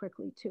very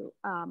quickly to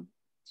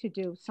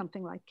do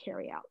something like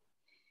carry out.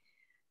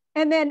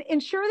 And then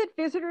ensure that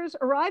visitors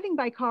arriving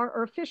by car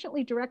are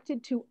efficiently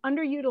directed to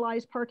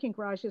underutilized parking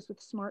garages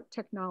with smart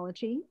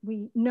technology.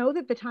 We know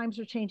that the times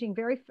are changing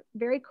very,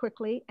 very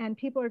quickly, and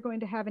people are going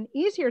to have an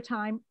easier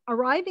time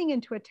arriving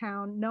into a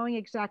town knowing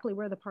exactly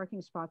where the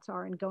parking spots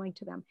are and going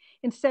to them,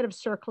 instead of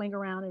circling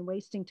around and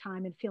wasting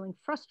time and feeling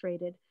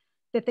frustrated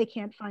that they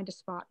can't find a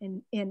spot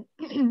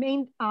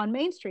on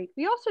Main Street.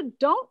 We also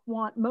don't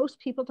want most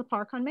people to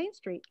park on Main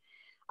Street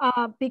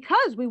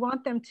because we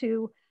want them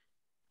to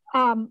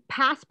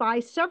pass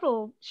by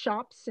several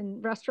shops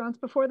and restaurants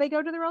before they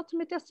go to their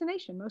ultimate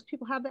destination. Most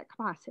people have that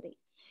capacity.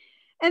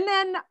 And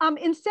then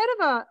instead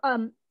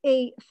of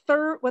a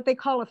third, what they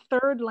call a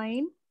third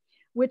lane,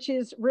 which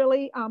is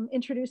really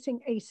introducing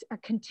a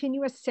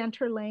continuous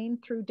center lane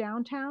through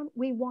downtown,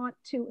 we want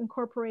to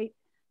incorporate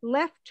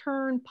left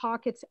turn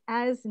pockets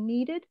as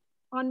needed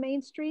on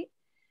Main Street,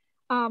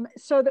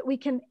 so that we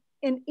can,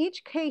 in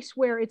each case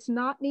where it's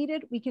not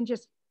needed, we can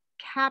just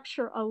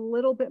capture a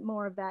little bit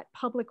more of that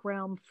public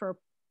realm for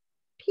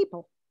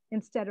people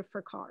instead of for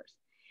cars.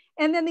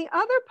 And then the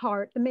other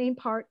part, the main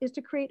part, is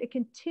to create a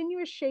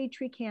continuous shade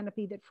tree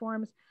canopy that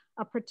forms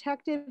a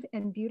protective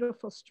and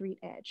beautiful street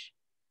edge.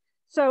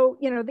 So,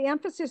 you know, the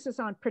emphasis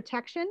is on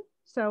protection.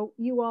 So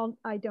you all,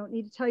 I don't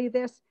need to tell you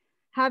this,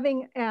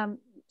 having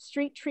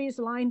street trees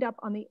lined up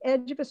on the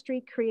edge of a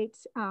street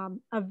creates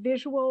a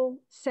visual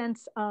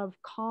sense of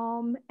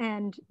calm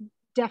and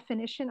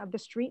definition of the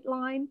street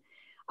line.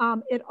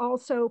 It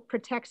also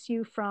protects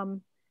you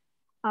from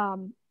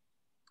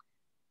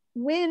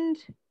wind,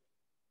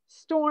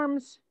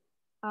 storms,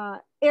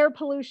 air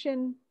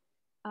pollution,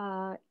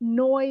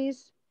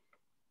 noise,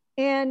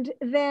 and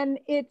then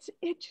it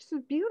just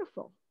is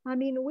beautiful. I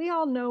mean, we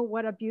all know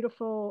what a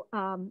beautiful,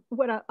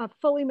 what a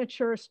fully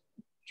mature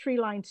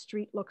tree-lined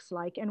street looks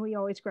like, and we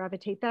always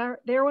gravitate there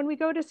when we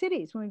go to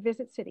cities, when we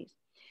visit cities.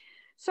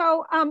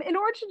 So in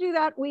order to do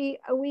that, we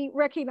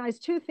recognize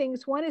 2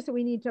 things. One is that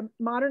we need to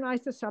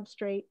modernize the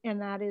substrate, and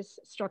that is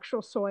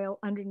structural soil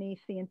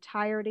underneath the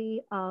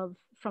entirety of,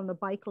 from the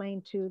bike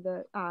lane to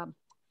the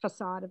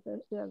facade of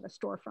the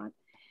storefront.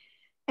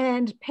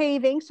 And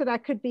paving, so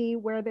that could be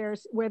where there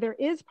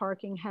is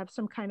parking, have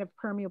some kind of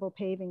permeable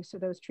paving so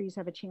those trees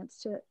have a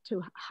chance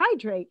to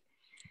hydrate.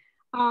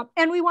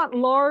 And we want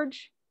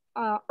large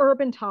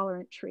urban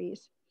tolerant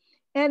trees.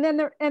 And then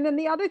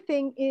the other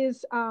thing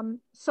is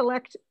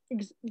select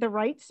the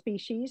right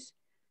species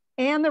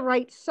and the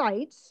right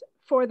sites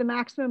for the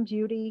maximum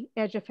beauty,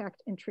 edge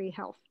effect, and tree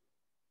health.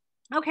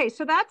 Okay,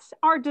 so that's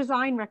our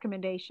design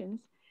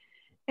recommendations.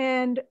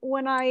 And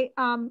when I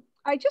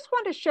just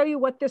want to show you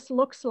what this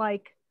looks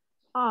like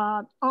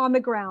on the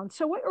ground.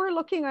 So what we're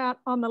looking at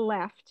on the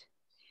left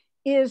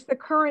is the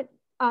current,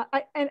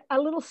 a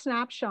little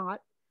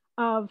snapshot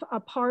of a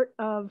part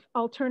of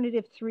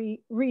Alternative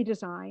 3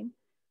 redesign.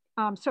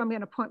 So I'm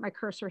going to point my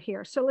cursor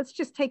here. So let's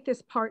just take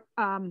this part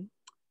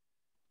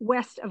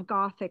west of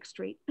Gothic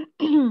Street,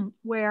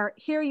 where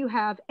here you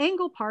have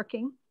angle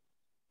parking,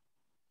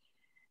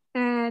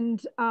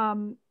 and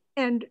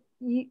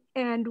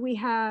we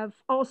have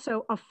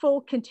also a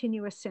full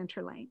continuous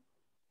center lane.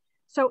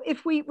 So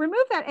if we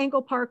remove that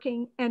angle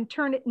parking and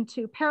turn it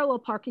into parallel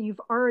parking,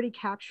 you've already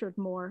captured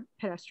more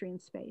pedestrian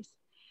space.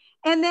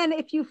 And then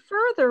if you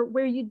further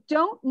where you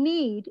don't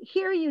need,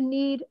 here you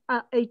need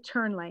a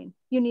turn lane.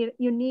 You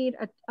need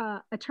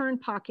a turn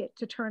pocket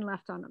to turn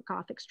left on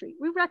Gothic Street.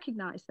 We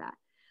recognize that.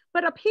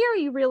 But up here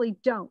you really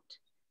don't.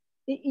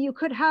 you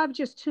could have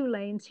just 2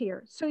 lanes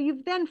here. So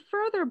you've then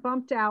further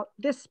bumped out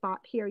this spot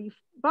here. You've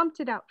bumped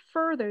it out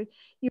further.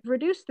 You've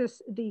reduced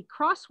the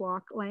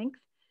crosswalk length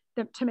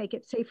to make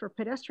it safe for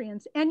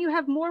pedestrians, and you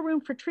have more room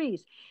for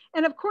trees.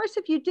 And of course,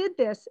 if you did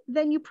this,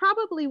 then you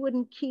probably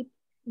wouldn't keep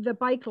the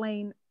bike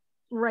lane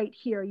right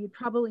here. You'd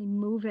probably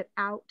move it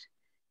out,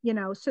 you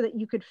know, so that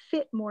you could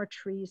fit more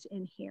trees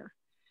in here.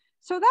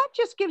 So that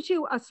just gives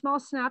you a small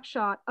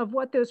snapshot of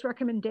what those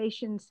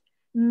recommendations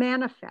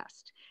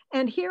manifest.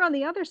 And here on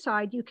the other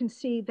side, you can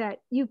see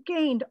that you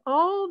gained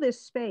all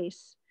this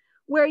space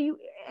where you,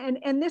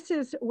 and this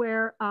is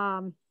where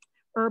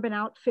Urban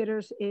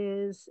Outfitters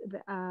is,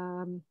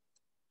 the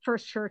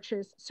First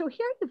Churches. So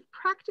here you've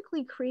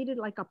practically created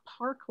like a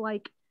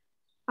park-like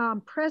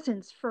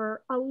presence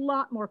for a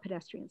lot more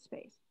pedestrian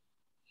space.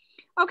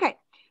 Okay,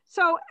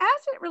 so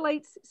as it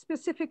relates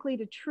specifically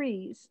to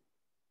trees,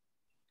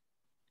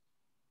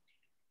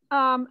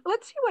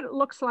 let's see what it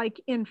looks like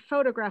in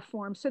photograph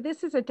form. So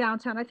this is a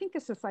downtown, I think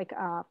this is like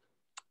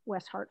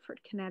West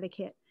Hartford,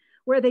 Connecticut,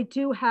 where they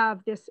do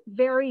have this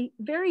very,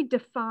 very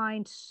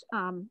defined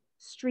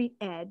street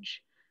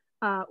edge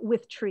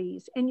with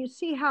trees. And you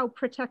see how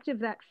protective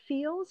that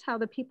feels, how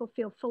the people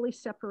feel fully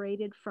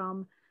separated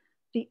from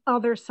the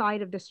other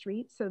side of the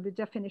street. So the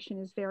definition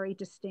is very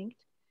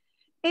distinct.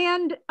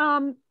 And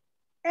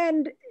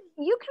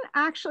you can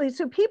actually,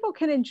 so people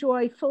can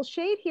enjoy full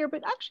shade here,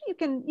 but actually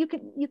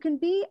you can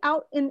be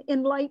out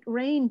in light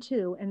rain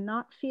too and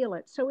not feel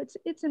it. So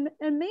it's an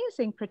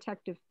amazing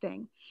protective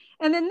thing.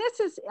 And then this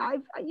is,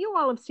 you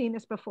all have seen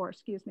this before,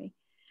 excuse me.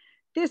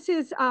 This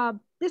is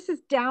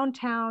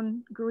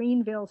downtown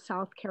Greenville,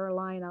 South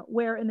Carolina,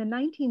 where in the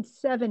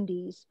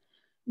 1970s,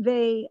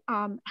 they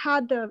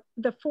had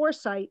the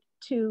foresight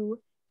to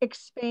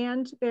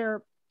expand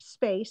their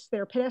space,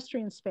 their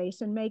pedestrian space,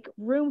 and make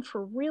room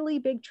for really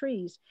big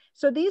trees.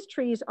 So these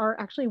trees are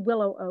actually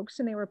willow oaks,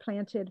 and they were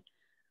planted,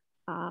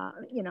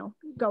 you know,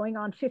 going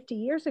on 50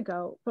 years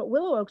ago. But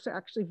willow oaks are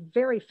actually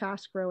very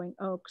fast-growing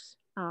oaks.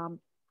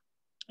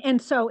 And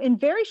so in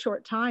very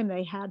short time,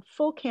 they had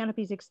full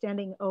canopies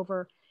extending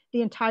over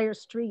the entire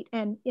street.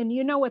 And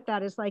you know what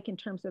that is like in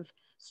terms of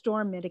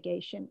storm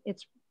mitigation.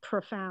 It's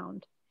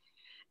profound.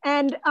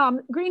 And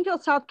Greenville,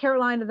 South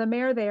Carolina, the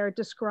mayor there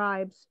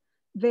describes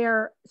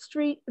their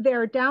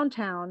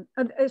downtown,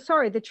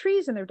 the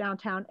trees in their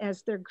downtown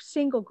as their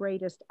single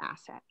greatest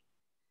asset.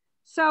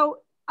 So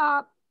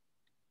to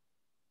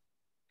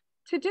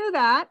do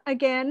that,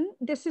 again,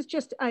 this is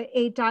just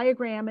a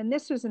diagram, and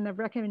this was in the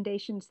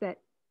recommendations that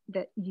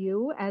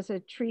you as a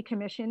tree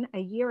commission a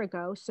year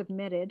ago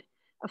submitted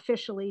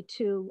officially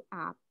to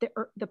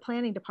the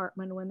planning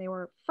department when they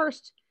were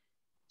first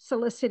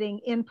soliciting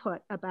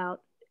input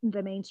about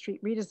the Main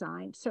Street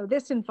redesign. So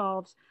this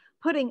involves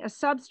putting a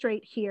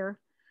substrate here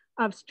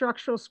of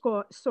structural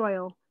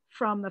soil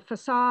from the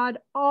facade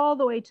all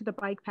the way to the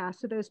bike path.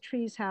 So those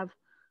trees have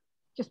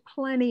just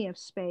plenty of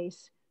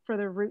space for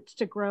the roots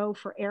to grow,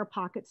 for air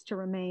pockets to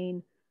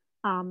remain,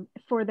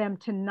 for them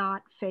to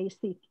not face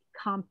the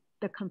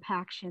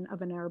compaction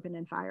of an urban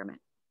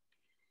environment.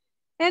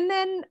 And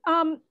then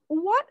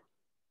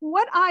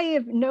what I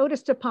have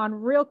noticed upon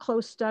real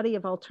close study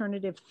of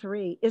alternative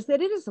 3 is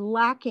that it is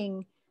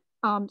lacking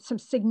some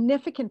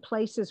significant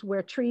places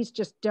where trees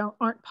just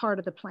aren't part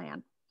of the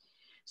plan.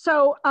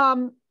 So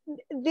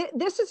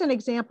this is an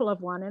example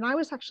of one, and I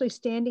was actually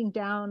standing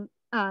down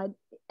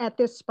at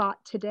this spot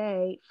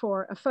today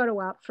for a photo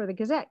op for the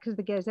Gazette, because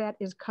the Gazette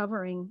is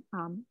covering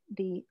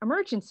the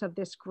emergence of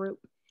this group.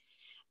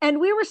 And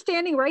we were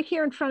standing right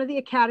here in front of the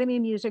Academy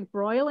of Music,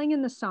 broiling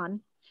in the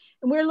sun,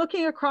 and we're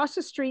looking across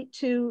the street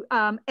to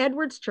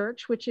Edwards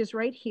Church, which is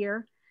right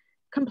here,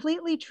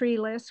 completely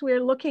treeless.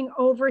 We're looking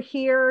over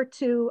here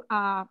to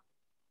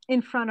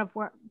in front of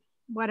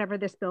whatever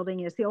this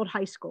building is, the old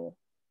high school.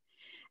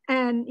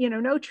 And, you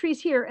know, no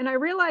trees here. And I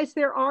realized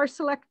there are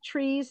select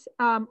trees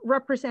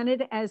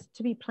represented as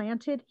to be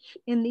planted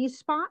in these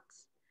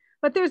spots,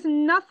 but there's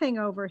nothing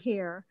over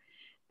here.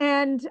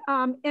 And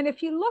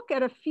if you look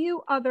at a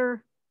few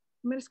other,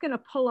 I'm just going to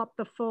pull up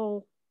the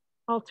full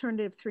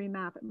alternative 3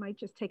 map. It might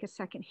just take a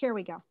second. Here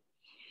we go.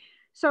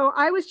 So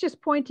I was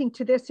just pointing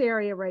to this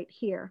area right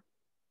here.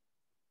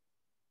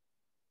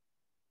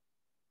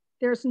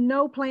 There's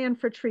no plan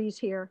for trees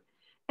here.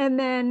 And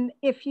then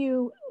if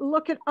you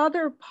look at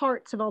other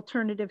parts of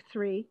alternative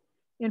 3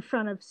 in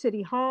front of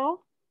City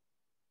Hall,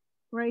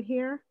 right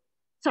here.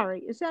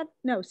 Sorry, is that,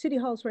 no, City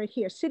Hall's right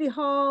here. City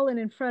Hall and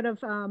in front of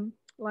the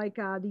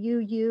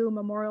UU,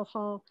 Memorial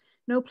Hall,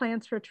 no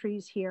plans for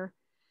trees here.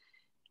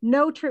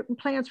 No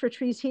plans for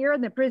trees here,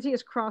 and the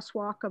busiest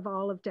crosswalk of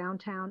all of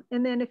downtown.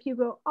 And then if you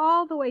go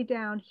all the way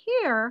down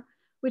here,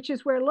 which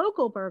is where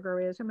Local Burger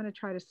is, I'm going to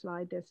try to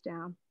slide this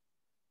down.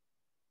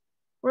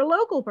 Where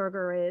Local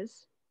Burger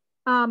is,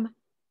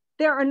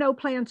 there are no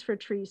plans for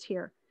trees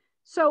here.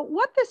 So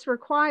what this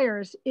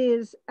requires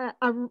is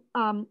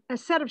a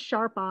set of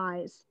sharp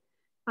eyes,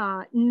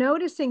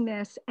 noticing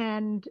this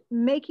and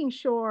making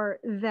sure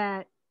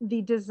that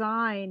the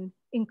design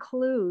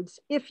includes,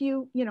 if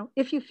you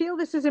feel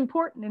this is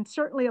important, and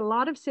certainly a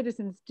lot of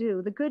citizens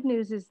do. The good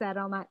news is that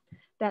on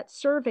that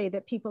survey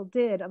that people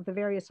did of the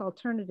various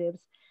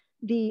alternatives,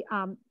 the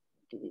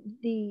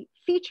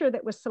feature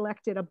that was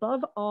selected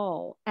above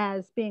all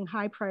as being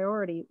high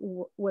priority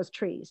was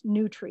trees,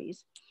 new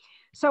trees.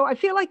 So I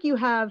feel like you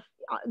have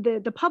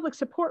the public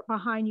support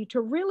behind you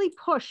to really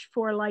push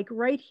for, like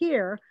right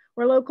here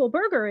where Local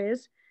Burger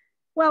is.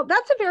 Well,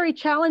 that's a very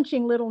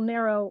challenging little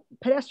narrow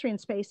pedestrian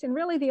space. And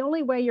really the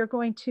only way you're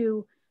going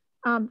to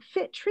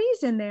fit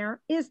trees in there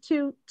is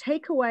to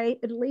take away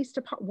at least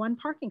one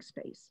parking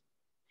space.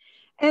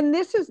 And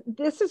this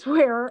is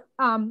where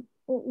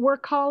we're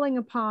calling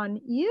upon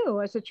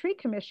you as a tree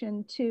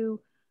commission to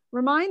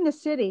remind the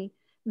city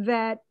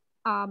that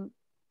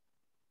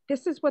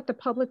this is what the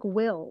public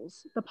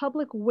wills. The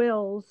public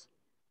wills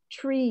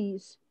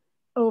trees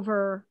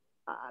over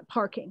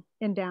parking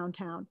in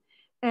downtown,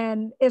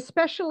 and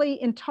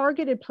especially in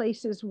targeted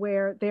places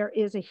where there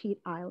is a heat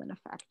island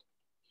effect.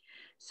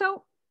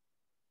 So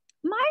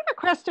my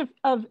request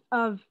of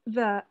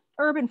the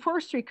Urban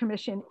Forestry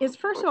Commission is,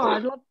 first of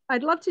all,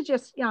 I'd love to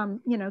just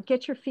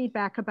get your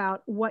feedback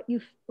about what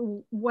you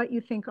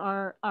think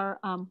are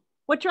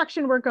what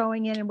direction we're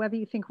going in, and whether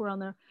you think we're on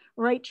the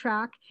right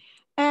track,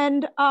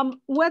 and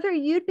whether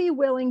you'd be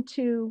willing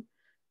to,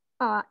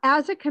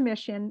 as a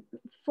commission,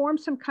 form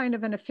some kind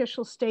of an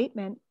official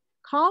statement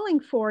calling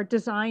for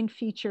design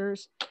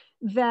features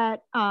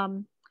that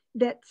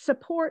that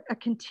support a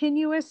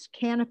continuous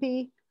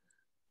canopy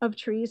of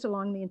trees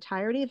along the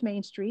entirety of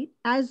Main Street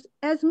as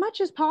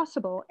much as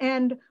possible.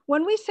 And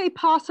when we say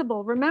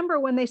possible, remember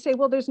when they say,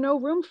 well, there's no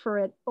room for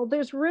it, well,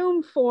 there's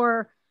room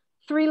for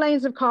 3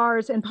 lanes of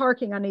cars and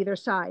parking on either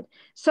side.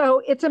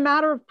 So it's a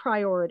matter of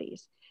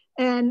priorities.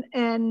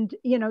 And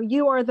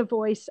you are the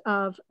voice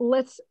of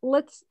let's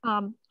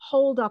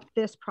hold up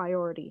this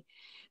priority.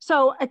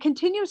 So a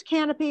continuous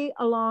canopy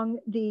along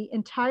the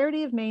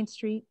entirety of Main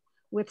Street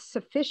with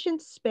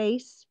sufficient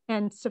space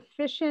and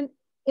sufficient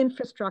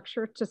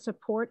infrastructure to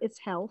support its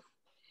health.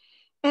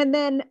 And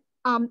then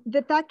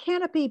that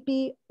canopy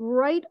be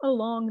right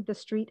along the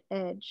street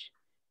edge,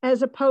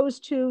 as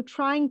opposed to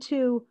trying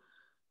to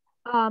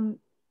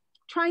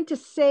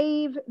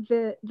save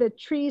the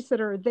trees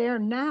that are there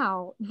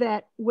now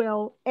that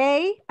will,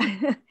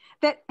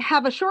 that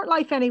have a short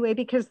life anyway,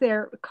 because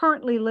they're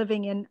currently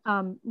living in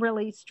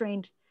really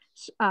strained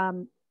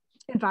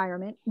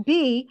environment.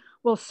 B,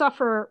 will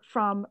suffer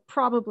from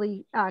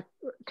probably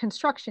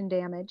construction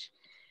damage.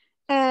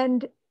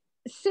 And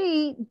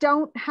C,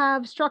 don't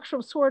have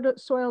structural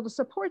soil to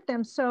support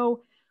them.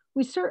 So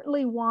we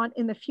certainly want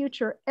in the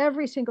future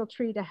every single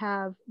tree to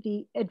have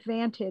the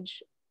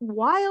advantage,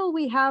 while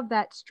we have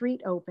that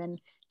street open,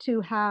 to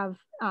have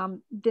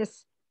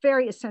this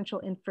very essential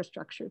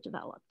infrastructure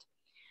developed.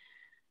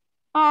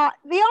 The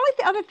only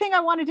other thing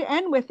I wanted to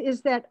end with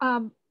is that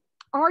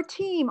our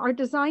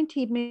design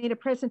team made a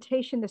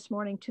presentation this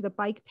morning to the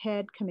Bike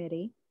Ped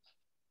Committee.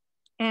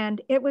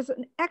 And it was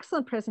an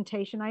excellent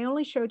presentation. I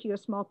only showed you a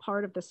small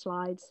part of the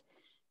slides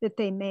that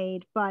they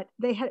made, but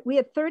we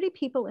had 30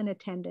 people in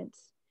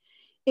attendance,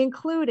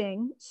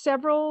 including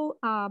several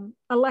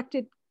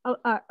elected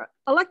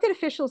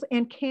officials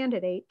and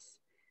candidates.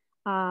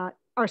 Our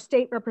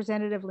state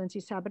representative,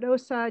 Lindsay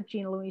Sabadosa,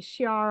 Gina Louise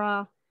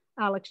Sciarra,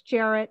 Alex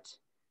Jarrett,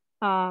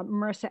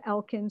 Marissa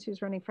Elkins,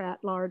 who's running for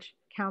at-large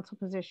council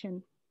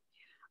position.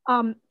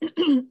 And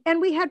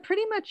we had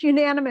pretty much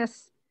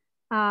unanimous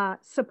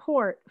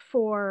support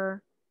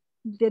for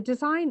the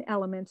design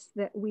elements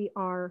that we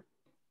are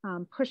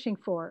pushing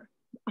for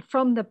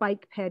from the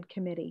Bike Ped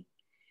Committee.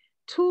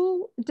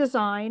 Tool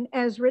Design,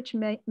 as Rich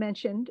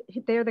mentioned,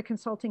 they're the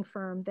consulting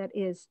firm that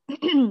is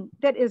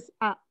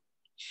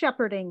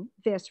shepherding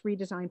this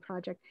redesign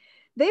project.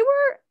 They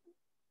were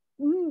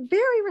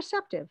very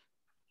receptive,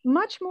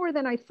 much more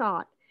than I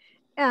thought.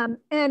 I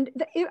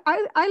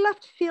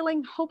left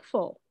feeling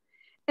hopeful.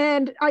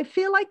 And I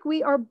feel like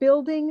we are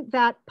building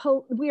that,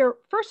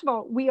 first of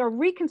all, we are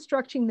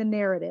reconstructing the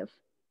narrative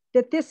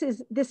that this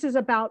is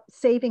about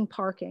saving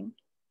parking.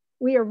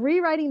 We are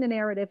rewriting the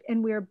narrative,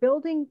 and we are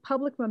building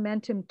public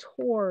momentum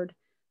toward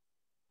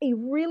a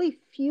really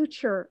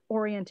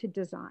future-oriented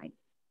design.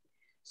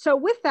 So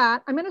with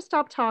that, I'm going to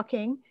stop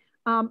talking.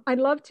 I'd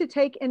love to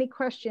take any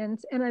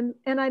questions, and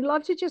I'd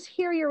love to just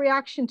hear your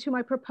reaction to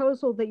my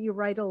proposal that you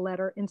write a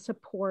letter in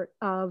support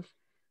of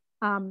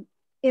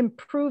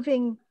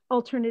improving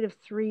Alternative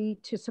 3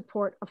 to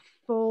support a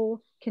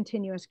full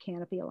continuous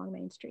canopy along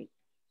Main Street.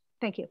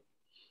 Thank you.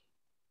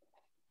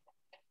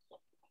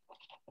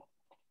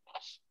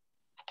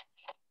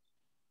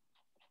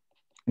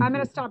 I'm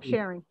going to stop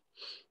sharing.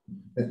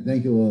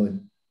 Thank you, Lily.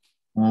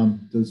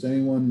 Does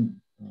anyone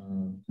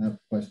have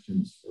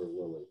questions for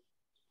Lily?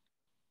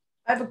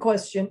 I have a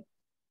question.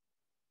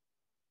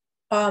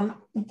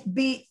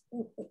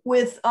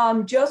 With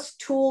just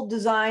Tool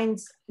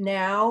Designs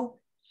now,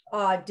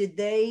 are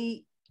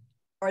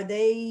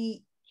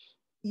they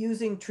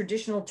using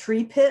traditional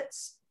tree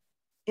pits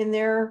in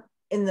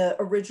the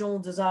original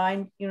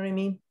design? You know what I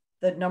mean?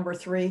 The number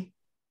 3.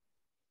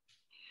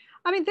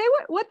 I mean,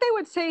 what they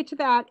would say to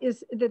that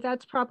is that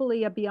that's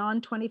probably a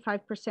beyond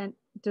 25%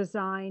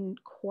 design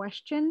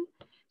question.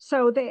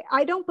 So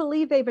I don't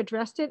believe they've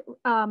addressed it.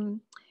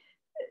 And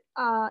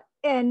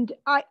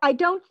I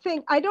don't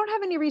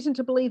have any reason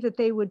to believe that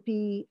they would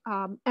be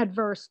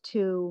adverse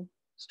to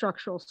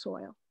structural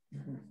soil.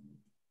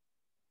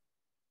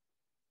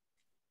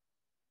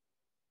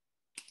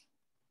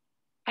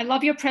 I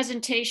love your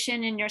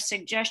presentation and your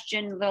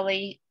suggestion,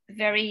 Lily.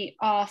 Very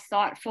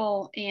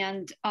thoughtful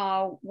and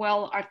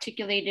well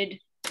articulated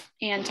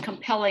and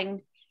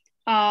compelling.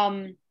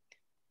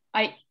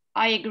 I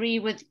agree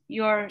with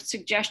your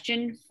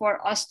suggestion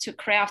for us to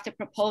craft a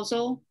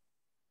proposal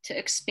to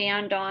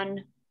expand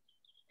on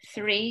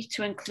 3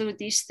 to include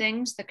these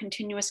things, the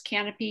continuous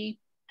canopy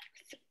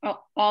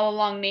all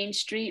along Main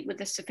Street with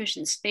the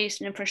sufficient space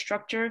and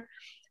infrastructure.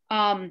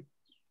 I'm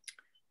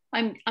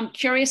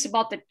curious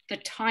about the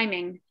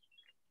timing.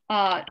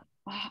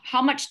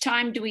 How much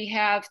time do we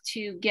have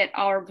to get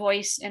our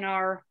voice and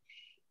our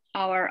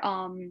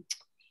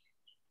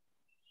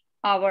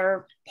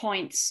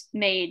points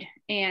made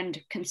and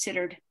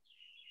considered?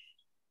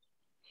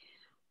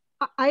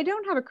 I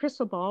don't have a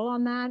crystal ball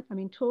on that. I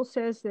mean, Tool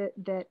says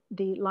that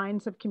the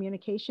lines of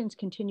communications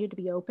continue to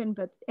be open,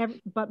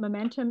 but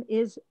momentum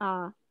is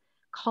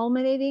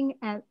culminating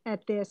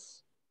at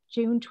this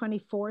June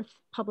 24th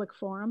public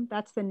forum.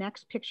 That's the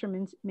next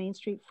Picture Main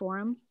Street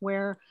forum,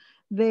 where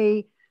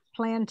they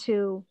plan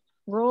to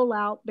roll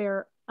out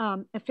their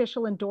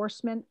official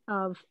endorsement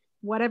of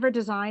whatever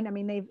design. I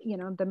mean,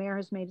 the mayor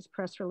has made his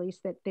press release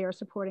that they are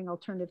supporting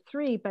alternative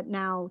 3, but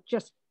now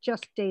just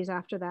days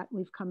after that,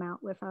 we've come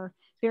out with our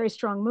very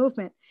strong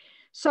movement.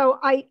 So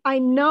I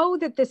know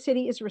that the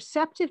city is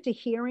receptive to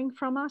hearing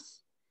from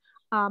us.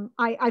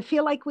 I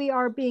feel like we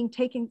are being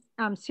taken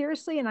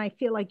seriously, and I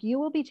feel like you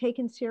will be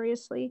taken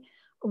seriously.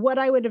 What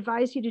I would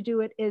advise you to do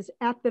it is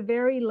at the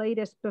very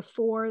latest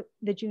before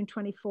the June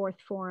 24th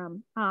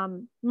forum.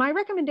 My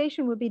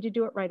recommendation would be to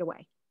do it right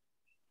away.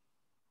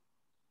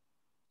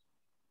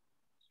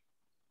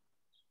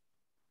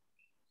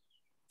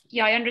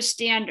 Yeah, I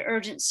understand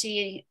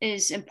urgency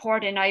is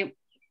important. I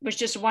was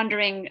just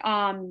wondering,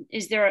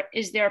 is there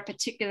a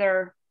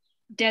particular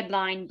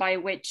deadline by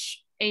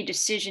which a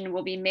decision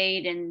will be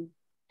made and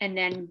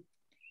then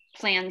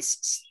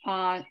plans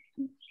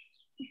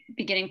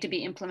beginning to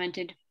be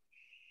implemented?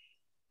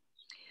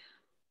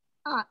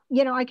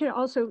 I could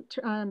also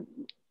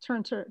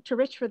turn to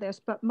Rich for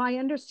this, but my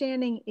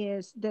understanding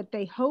is that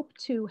they hope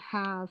to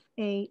have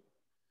a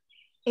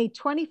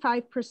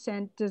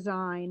 25%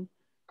 design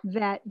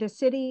that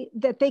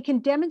they can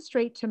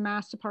demonstrate to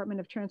Mass Department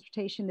of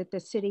Transportation that the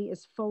city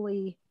is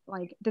fully,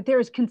 that there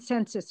is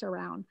consensus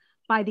around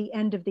by the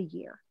end of the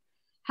year.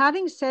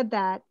 Having said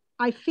that,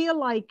 I feel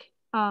like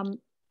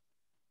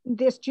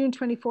this June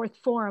 24th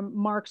forum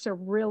marks a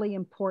really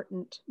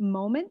important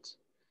moment.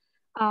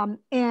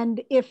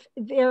 And if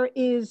there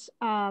is,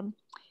 and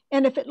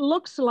if it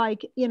looks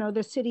like,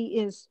 the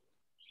city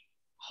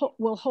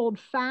will hold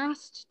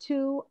fast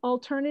to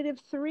alternative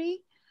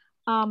 3,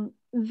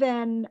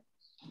 then,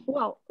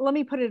 well, let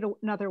me put it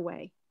another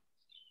way.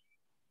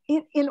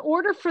 In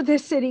order for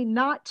this city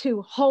not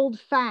to hold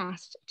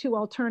fast to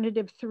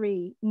alternative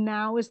 3,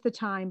 now is the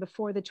time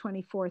before the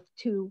 24th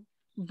to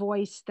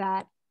voice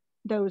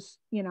those,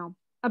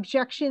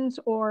 objections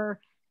or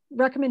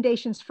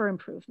recommendations for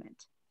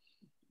improvement.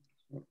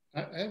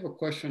 I have a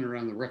question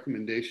around the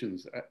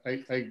recommendations.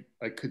 I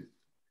could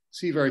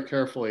see very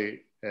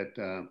carefully at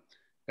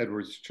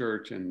Edwards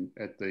Church and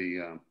at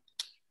the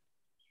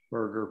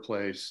burger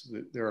place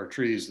that there are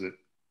trees that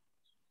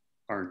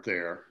aren't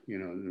there,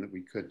 and that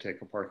we could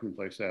take a parking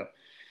place out.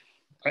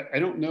 I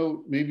don't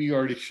know, maybe you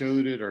already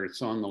showed it or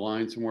it's on the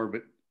line somewhere,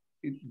 but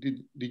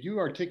did you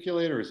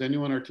articulate, or has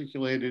anyone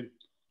articulated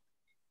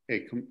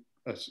a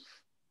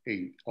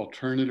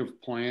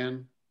alternative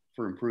plan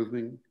for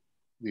improving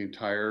the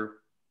entire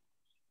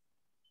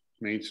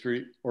Main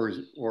Street, or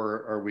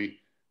are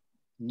we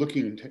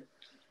looking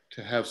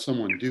to have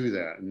someone do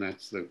that, and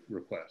that's the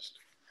request?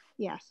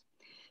 Yes,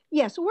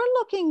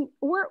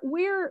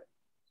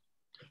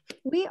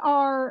 we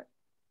are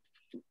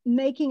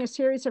making a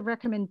series of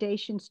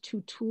recommendations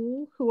to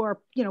Tool, who are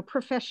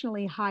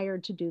professionally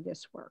hired to do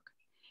this work,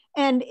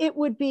 and it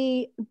would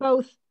be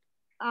both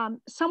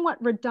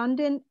somewhat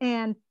redundant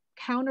and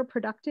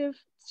counterproductive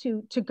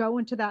to go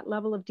into that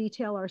level of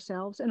detail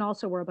ourselves. And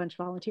also, we're a bunch of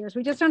volunteers.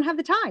 We just don't have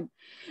the time.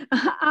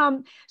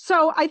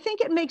 So I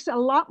think it makes a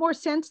lot more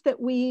sense that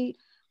we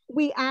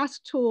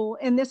ask Tool,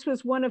 and this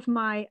was one of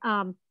my,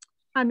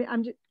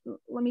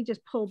 let me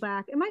just pull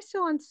back. Am I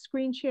still on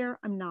screen share?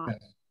 I'm not.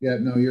 Yeah,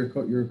 no, you're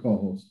a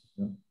co-host.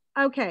 Yeah.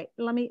 Okay,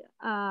 let me,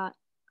 I'll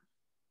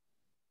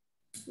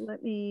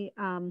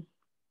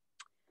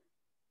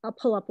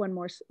pull up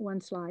one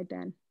slide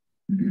then.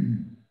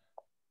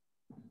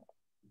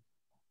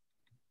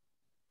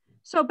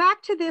 So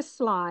back to this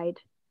slide,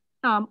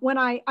 when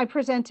I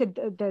presented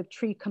the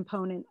tree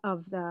component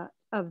of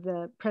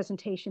the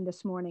presentation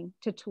this morning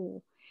to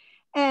Tool,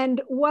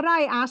 And what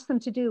I asked them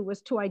to do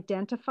was to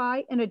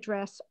identify and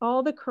address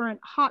all the current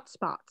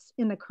hotspots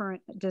in the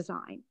current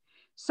design.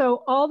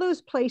 So all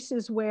those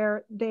places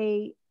where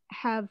they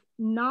have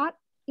not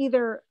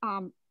either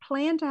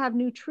planned to have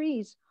new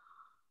trees,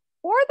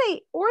 or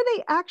they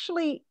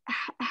actually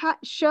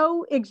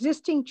show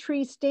existing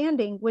trees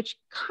standing, which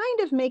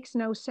kind of makes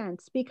no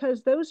sense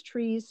because those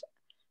trees,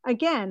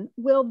 again,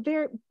 will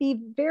be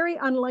very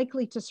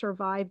unlikely to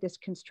survive this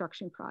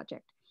construction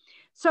project.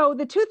 So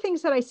the two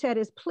things that I said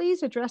is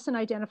please address and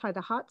identify the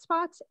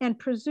hotspots and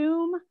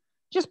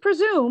just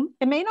presume,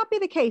 it may not be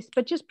the case,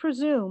 but just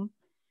presume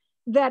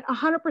that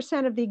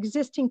 100% of the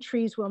existing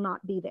trees will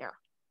not be there.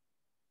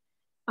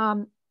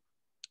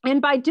 And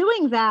by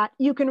doing that,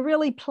 you can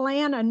really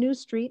plan a new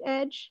street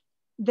edge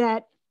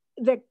that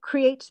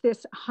creates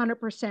this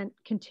 100%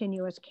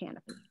 continuous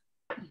canopy.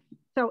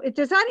 So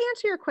does that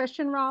answer your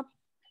question, Rob?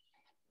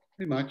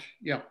 Pretty much,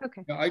 yeah.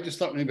 Okay. I just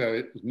thought maybe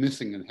it was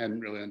missing and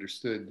hadn't really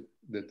understood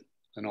that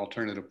an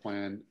alternative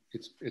plan,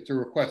 it's a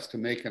request to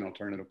make an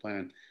alternative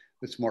plan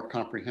that's more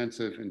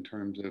comprehensive in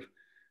terms of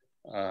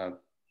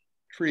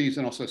trees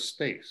and also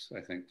space,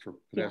 I think, for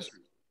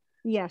pedestrians.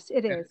 Yes,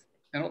 it is.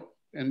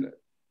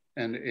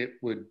 And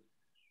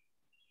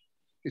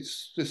it's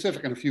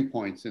specific on a few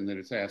points in that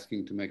it's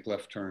asking to make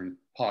left turn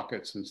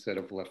pockets instead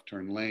of left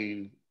turn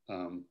lane.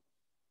 The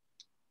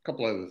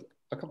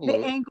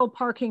angle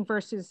parking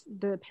versus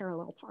the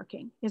parallel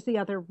parking is the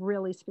other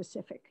really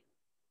specific.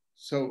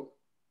 So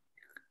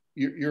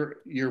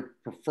you're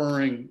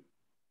preferring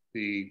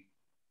the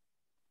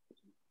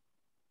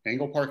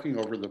angle parking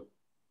over the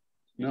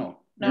no,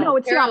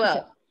 it's parallel. The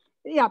opposite.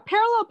 Yeah,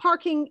 parallel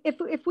parking,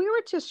 if we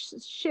were to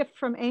shift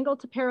from angle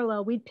to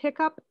parallel, we'd pick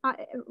up,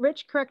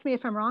 Rich, correct me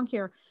if I'm wrong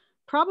here,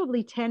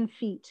 probably 10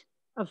 feet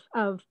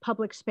of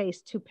public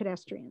space to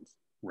pedestrians.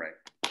 Right.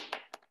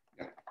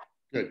 Yeah.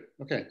 Good.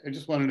 Okay.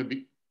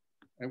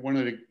 I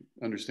wanted to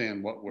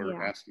understand what we're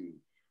asking.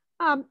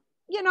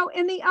 You know,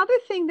 and the other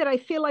thing that I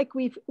feel like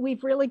we've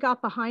really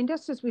got behind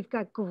us is we've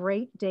got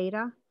great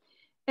data.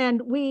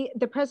 And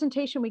the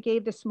presentation we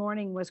gave this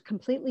morning was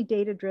completely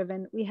data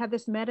driven. We had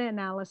this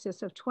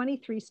meta-analysis of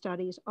 23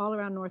 studies all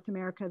around North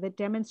America that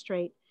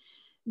demonstrate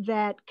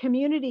that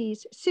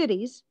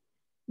cities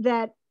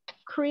that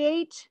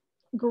create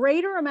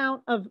greater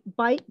amount of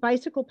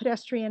bicycle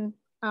pedestrian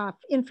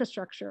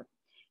infrastructure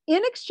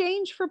in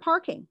exchange for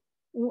parking,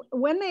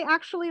 when they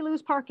actually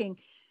lose parking,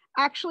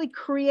 actually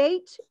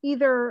create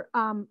either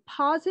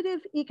positive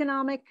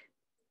economic,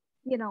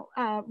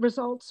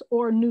 results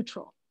or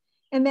neutral.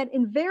 And that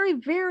in very,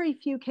 very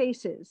few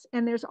cases,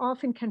 and there's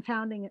often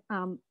confounding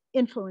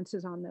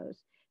influences on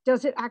those,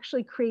 does it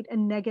actually create a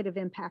negative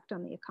impact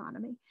on the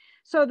economy?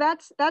 So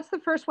that's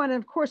the first one.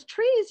 And of course,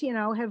 trees,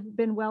 have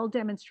been well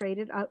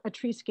demonstrated. A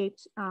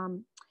treescapes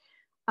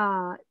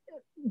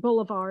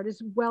boulevard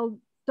is well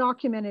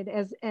documented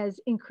as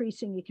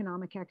increasing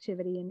economic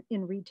activity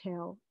in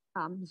retail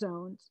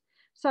zones.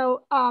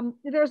 So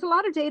there's a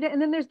lot of data, and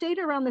then there's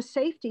data around the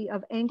safety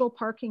of angle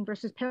parking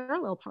versus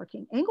parallel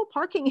parking. Angle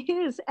parking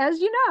is, as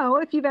you know,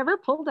 if you've ever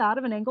pulled out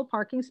of an angle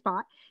parking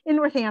spot in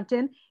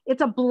Northampton,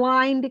 it's a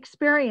blind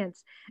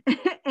experience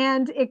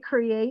and it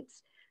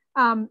creates,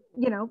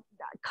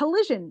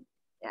 collision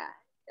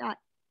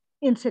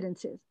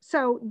incidences.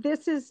 So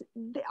this is,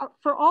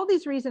 for all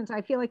these reasons,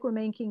 I feel like we're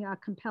making a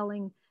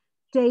compelling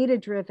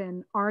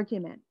data-driven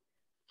argument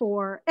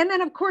for, and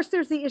then of course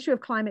there's the issue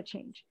of climate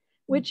change,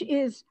 which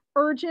is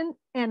urgent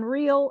and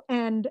real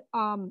and,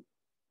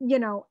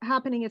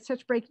 happening at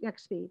such breakneck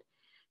speed.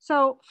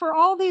 So for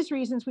all these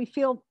reasons, we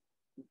feel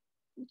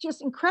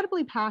just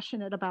incredibly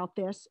passionate about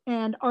this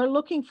and are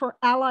looking for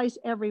allies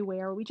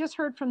everywhere. We just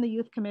heard from the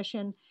Youth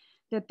Commission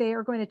that they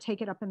are going to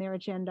take it up in their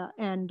agenda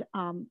and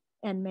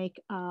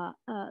make a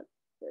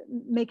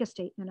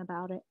statement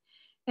about it.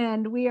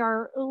 And we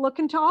are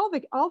looking to all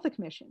the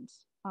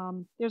commissions.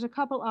 There's a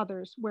couple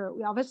others where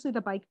obviously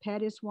the bike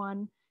ped is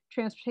one.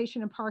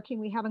 Transportation and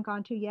parking we haven't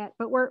gone to yet,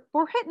 but we're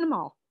hitting them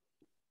all.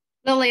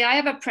 Lily, I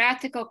have a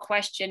practical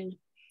question.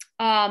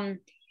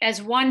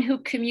 As one who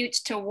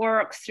commutes to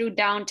work through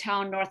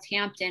downtown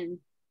Northampton,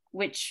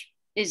 which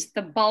is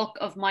the bulk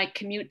of my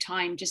commute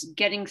time, just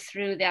getting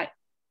through that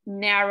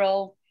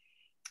narrow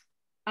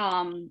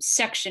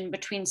section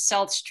between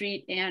South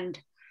Street and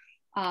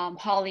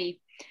Holly.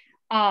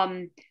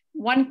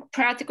 One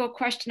practical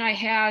question I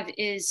have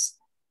is,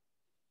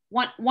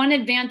 one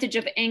advantage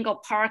of angle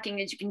parking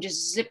is you can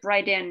just zip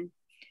right in.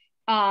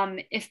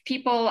 If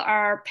people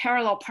are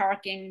parallel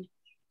parking,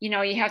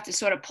 you have to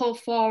sort of pull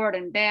forward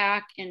and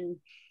back. And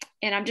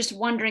I'm just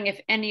wondering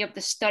if any of the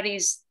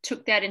studies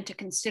took that into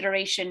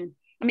consideration.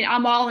 I mean,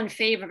 I'm all in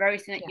favor of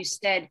everything that you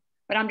said,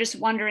 but I'm just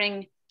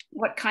wondering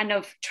what kind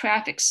of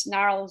traffic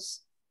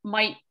snarls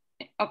might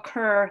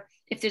occur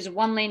if there's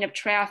one lane of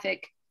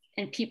traffic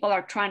and people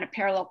are trying to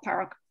parallel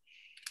park.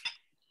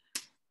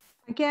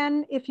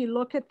 Again, if you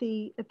look at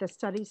the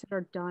studies that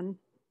are done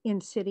in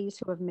cities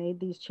who have made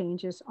these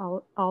changes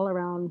all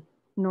around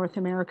North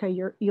America,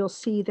 you'll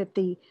see that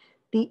the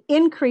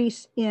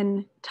increase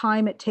in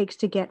time it takes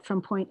to get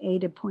from point A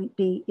to point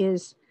B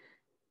is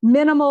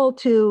minimal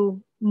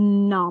to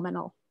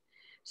nominal.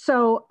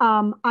 So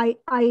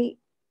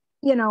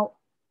you know,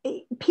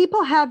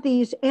 people have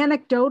these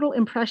anecdotal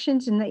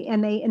impressions and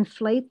they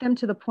inflate them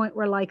to the point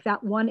where like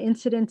that one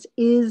incident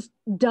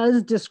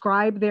does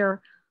describe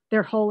their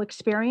whole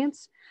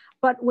experience.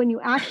 But when you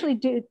actually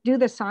do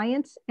the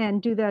science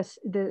and do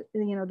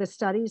the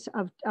studies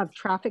of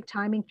traffic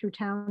timing through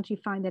towns, you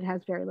find that it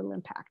has very little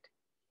impact.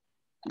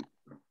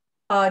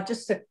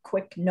 Just a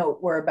quick note,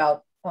 we're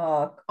about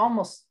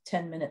almost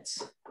 10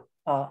 minutes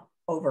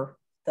over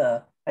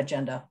the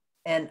agenda.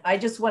 And I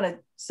just want to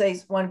say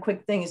one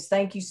quick thing is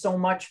thank you so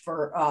much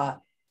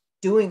for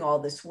doing all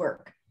this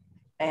work.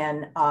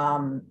 And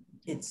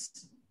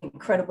it's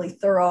incredibly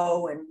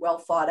thorough and well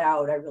thought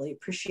out. I really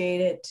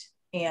appreciate it.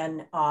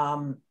 And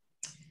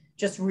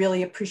just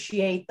really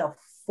appreciate the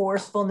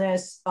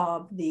forcefulness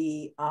of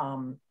the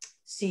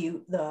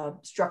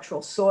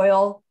structural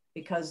soil,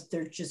 because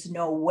there's just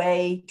no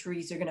way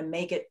trees are going to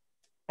make it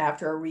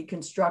after a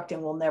reconstruct,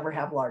 and we'll never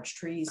have large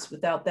trees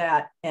without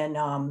that. And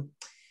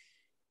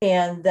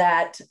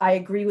that I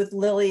agree with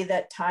Lily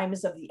that time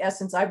is of the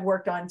essence. I've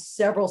worked on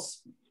several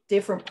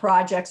different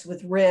projects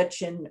with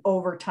Rich and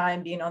over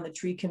time being on the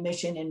tree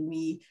commission, and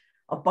we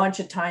a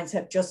bunch of times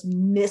have just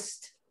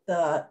missed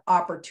the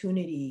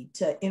opportunity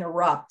to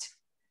interrupt,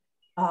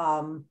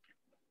 to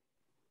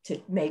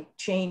make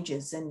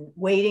changes, and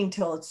waiting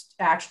till it's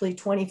actually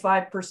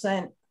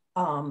 25%.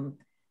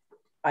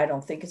 I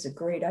don't think it's a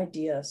great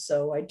idea.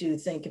 So I do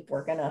think if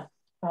we're gonna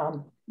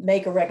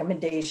make a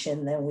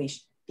recommendation, then we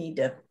need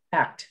to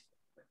act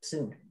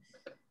soon.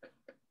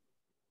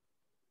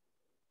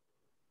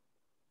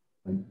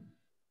 You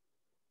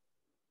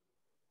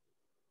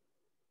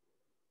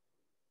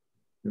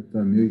have to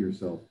unmute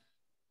yourself.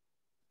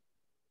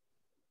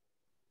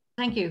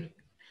 Thank you.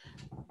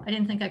 I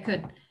didn't think I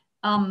could.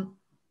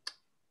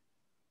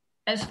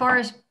 As far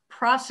as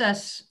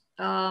process,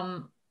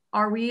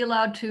 are we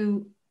allowed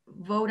to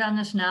vote on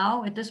this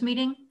now at this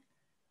meeting?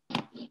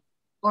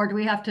 Or do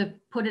we have to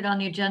put it on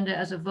the agenda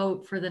as a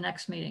vote for the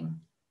next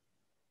meeting?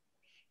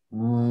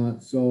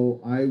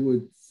 So I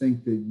would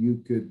think that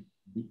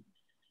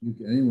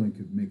anyone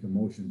could make a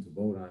motion to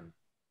vote on,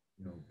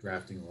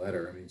 drafting a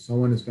letter. I mean,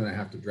 someone is going to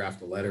have to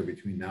draft a letter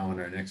between now and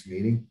our next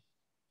meeting,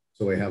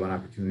 so we have an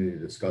opportunity to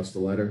discuss the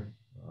letter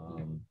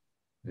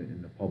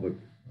in a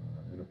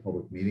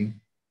public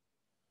meeting.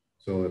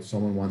 So if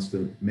someone wants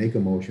to make a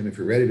motion, if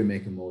you're ready to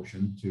make a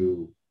motion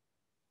to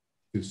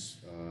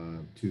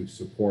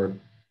support,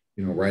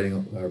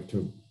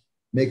 to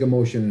make a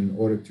motion in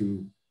order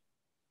to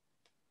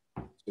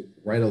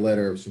write a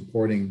letter of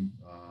supporting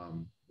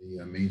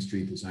the Main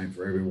Street Design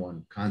for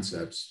Everyone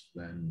concepts,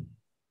 then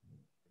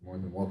you're more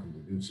than welcome to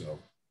do so.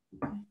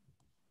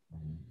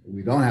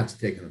 We don't have to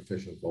take an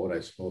official vote, I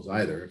suppose,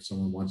 either. If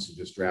someone wants to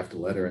just draft a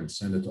letter and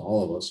send it to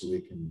all of us so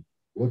we can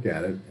look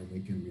at it and we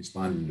can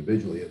respond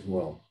individually as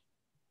well.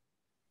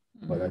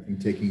 But I think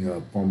taking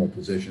a formal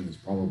position is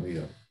probably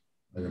an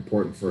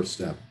important first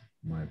step,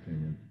 in my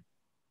opinion.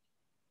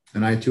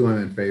 And I too am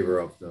in favor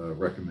of the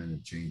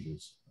recommended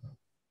changes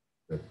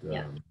that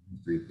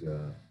Street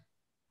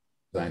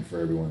Design for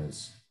Everyone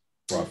is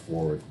brought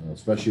forward,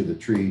 especially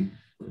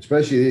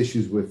the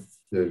issues with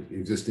the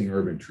existing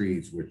urban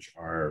trees, which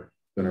are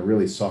going to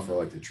really suffer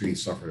like the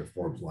trees suffered at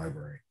Forbes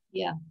Library.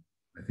 Yeah.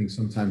 I think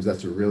sometimes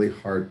that's a really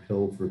hard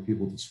pill for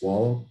people to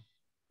swallow,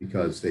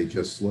 because they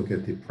just look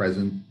at the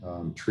present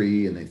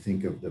tree and they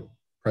think of the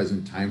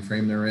present time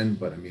frame they're in.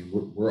 But I mean,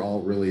 we're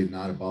all really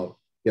not about,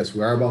 yes,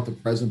 we are about the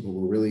present, but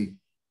we're really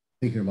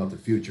thinking about the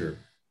future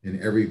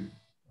in every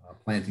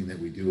planting that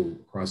we do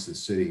across the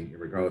city,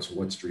 regardless of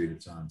what street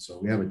it's on. So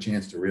we have a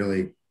chance to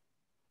really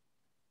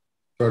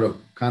sort of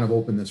kind of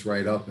open this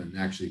right up and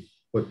actually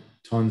put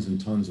tons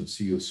and tons of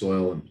CU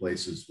soil in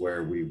places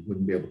where we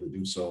wouldn't be able to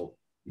do so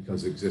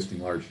because existing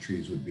large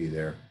trees would be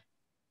there.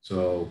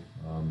 So,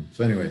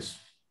 anyways,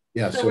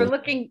 yeah. So we're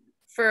looking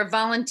for a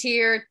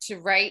volunteer to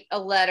write a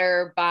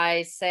letter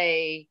by,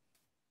 say,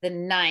 the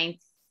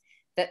 9th,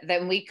 that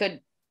then we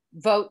could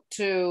vote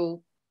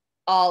to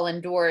all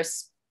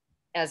endorse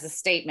as a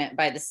statement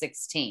by the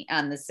 16th,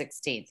 on the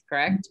 16th,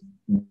 correct?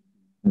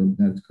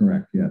 That's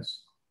correct,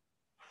 yes.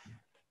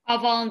 I'll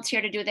volunteer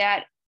to do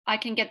that. I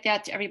can get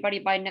that to everybody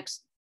by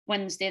next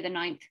Wednesday, the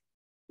 9th.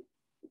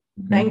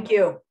 Thank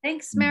you.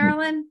 Thanks,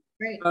 Marilyn.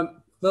 Great.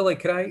 Lily,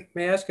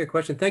 may I ask a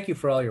question? Thank you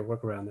for all your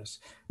work around this.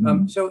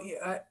 So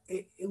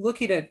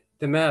looking at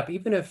the map,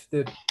 even if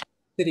the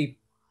city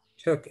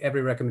took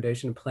every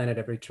recommendation and planted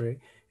every tree,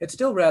 it's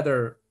still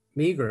rather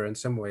meager in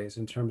some ways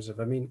in terms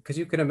of, I mean, because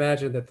you can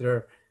imagine that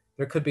there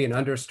could be an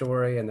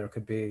understory and there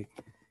could be,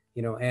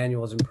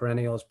 annuals and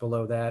perennials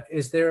below that.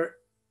 Is there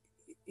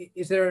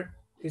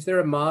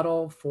a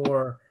model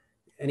for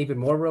an even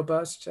more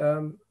robust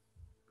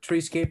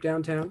treescape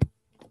downtown?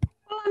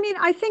 Well, I mean,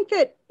 I think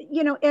that,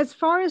 as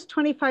far as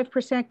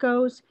 25%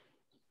 goes,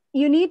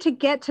 you need to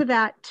get to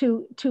that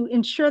to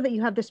ensure that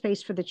you have the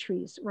space for the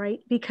trees, right?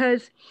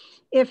 Because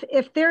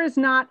if there is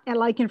not,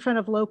 like in front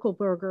of Local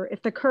Burger,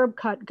 if the curb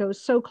cut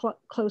goes so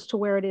close to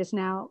where it is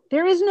now,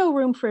 there is no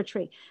room for a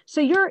tree.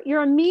 So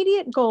your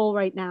immediate goal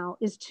right now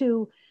is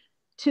to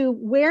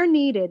where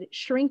needed,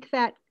 shrink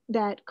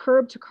that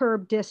curb to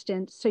curb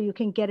distance so you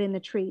can get in the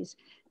trees.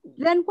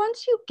 Then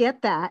once you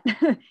get that,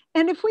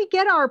 and if we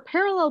get our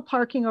parallel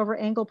parking over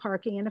angle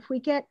parking, and if we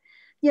get,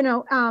 you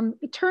know,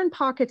 turn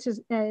pockets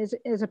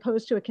as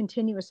opposed to a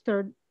continuous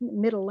third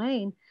middle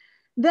lane,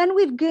 then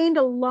we've gained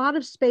a lot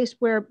of space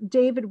where,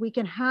 David, we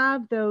can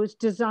have those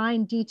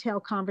design detail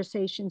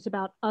conversations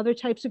about other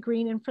types of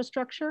green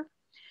infrastructure.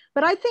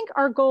 But I think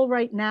our goal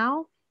right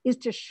now is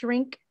to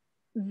shrink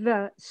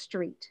the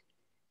street,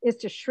 is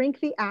to shrink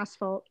the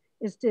asphalt,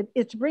 is to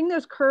bring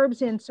those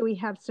curbs in so we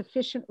have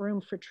sufficient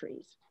room for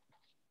trees.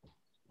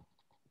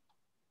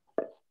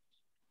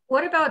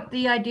 What about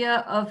the idea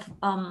of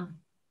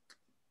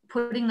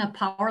putting the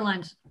power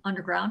lines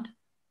underground?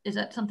 Is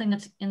that something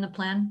that's in the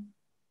plan?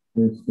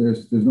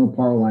 There's no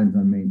power lines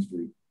on Main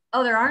Street.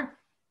 Oh, there aren't?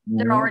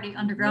 They're already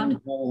underground? The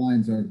power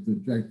lines are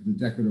the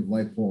decorative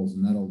light poles,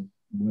 and that'll,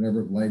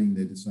 whatever lighting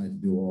they decide to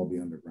do will all be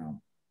underground.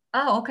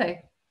 Oh,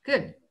 okay,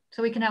 good.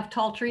 So we can have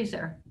tall trees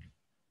there.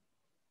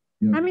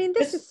 I mean,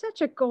 this is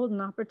such a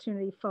golden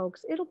opportunity,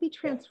 folks. It'll be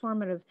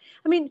transformative.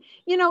 I mean,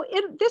 you know,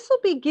 this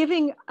will be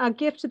giving a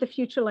gift to the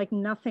future like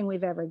nothing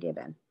we've ever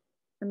given.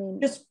 I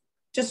mean,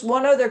 just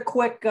one other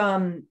quick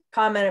comment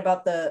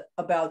about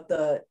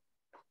the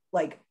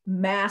like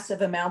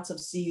massive amounts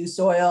of CU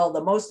soil.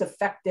 The most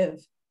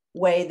effective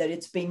way that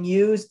it's being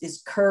used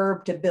is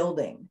curb to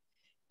building.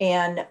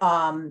 And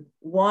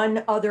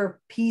one other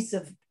piece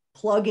of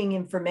plugging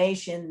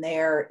information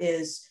there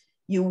is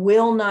you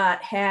will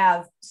not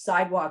have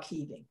sidewalk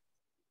heaving.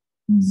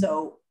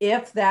 So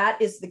if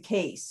that is the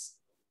case,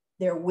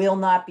 there will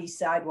not be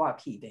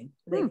sidewalk heaving.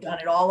 They've done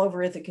it all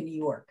over Ithaca, New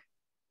York.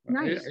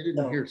 Nice. I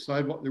didn't hear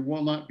sidewalk. There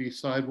will not be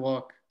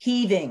sidewalk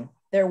heaving.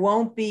 There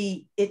won't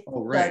be it.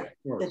 Oh, right. Of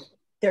course.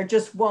 There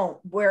just won't.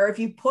 Where if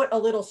you put a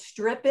little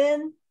strip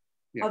in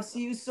of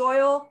CU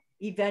soil,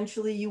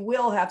 eventually you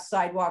will have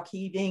sidewalk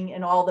heaving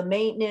and all the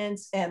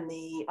maintenance and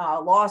the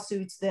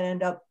lawsuits that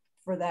end up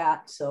for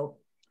that. So.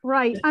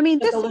 Right. I mean,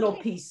 this is a little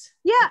piece.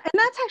 Yeah. And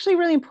that's actually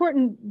really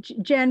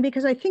important, Jen,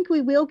 because I think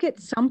we will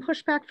get some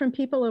pushback from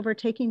people over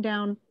taking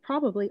down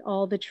probably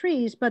all the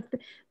trees, but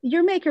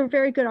you make a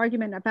very good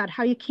argument about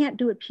how you can't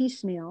do it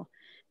piecemeal,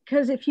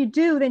 because if you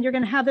do, then you're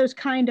going to have those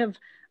kind of,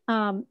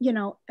 you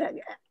know,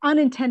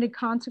 unintended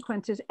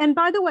consequences. And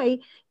by the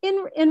way,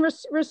 in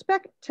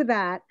respect to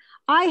that,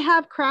 I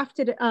have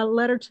crafted a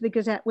letter to the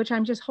Gazette, which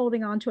I'm just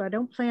holding on to. I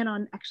don't plan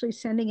on actually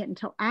sending it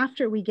until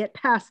after we get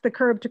past the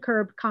curb to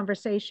curb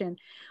conversation,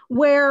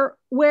 where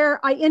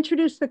I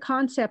introduce the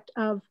concept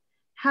of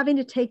having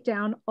to take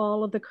down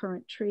all of the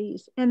current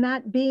trees and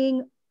that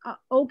being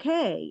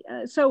okay.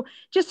 So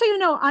just so you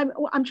know,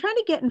 I'm trying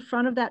to get in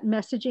front of that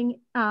messaging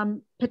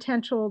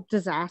potential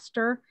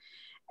disaster.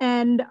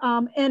 And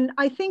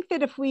I think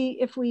that if we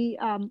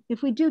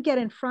do get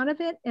in front of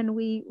it and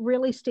we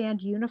really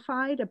stand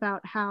unified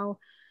about how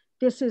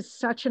this is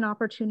such an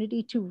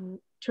opportunity to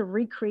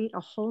recreate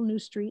a whole new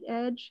street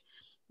edge,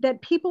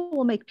 that people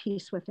will make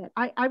peace with it.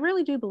 I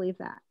really do believe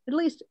that. At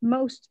least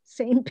most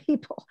sane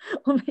people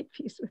will make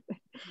peace with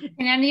it.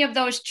 And any of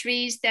those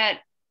trees that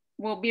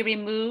will be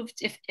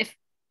removed, if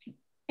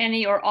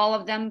any or all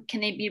of them,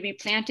 can they be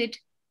replanted?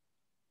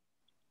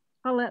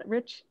 I'll let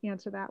Rich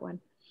answer that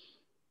one.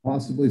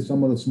 Possibly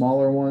some of the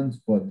smaller ones,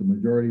 but the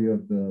majority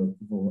of the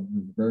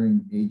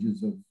varying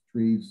ages of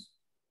trees.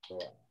 So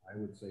I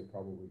would say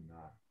probably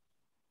not.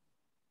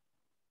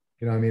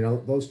 You know, I mean,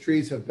 those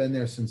trees have been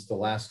there since the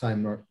last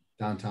time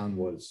downtown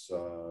was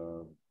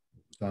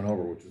done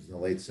over, which was in the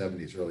late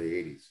 70s, early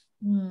 80s.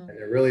 And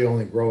they're really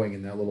only growing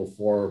in that little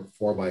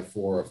 4x4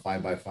 or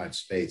 5x5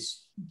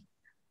 space.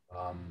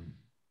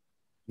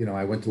 You know,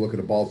 I went to look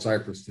at a bald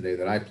cypress today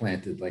that I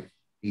planted like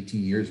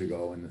 18 years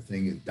ago, and the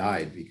thing had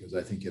died because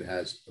I think it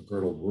has a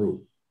girdled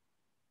root.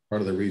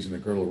 Part of the reason a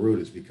girdled root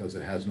is because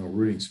it has no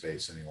rooting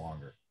space any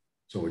longer.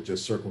 So it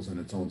just circles in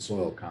its own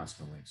soil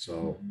constantly.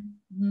 So,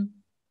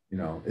 you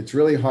know, it's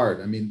really hard.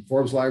 I mean,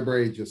 Forbes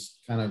Library just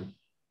kind of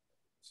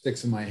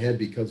sticks in my head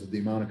because of the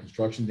amount of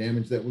construction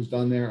damage that was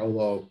done there.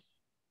 Although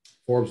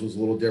Forbes was a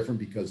little different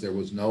because there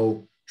was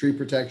no tree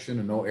protection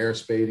and no air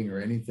spading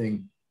or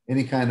anything,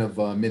 any kind of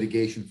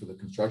mitigation for the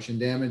construction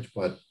damage.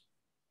 But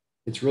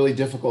it's really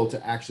difficult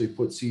to actually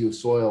put CU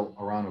soil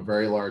around a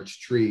very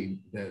large tree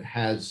that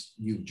has,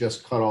 you've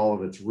just cut all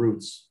of its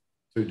roots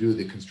to do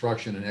the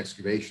construction and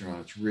excavation on.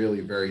 It's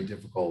really very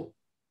difficult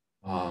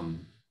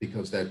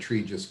because that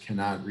tree just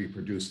cannot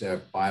reproduce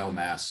that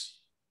biomass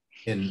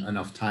in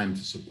enough time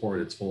to support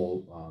its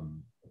whole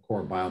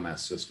core biomass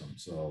system.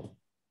 So,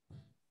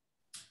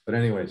 but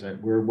anyways,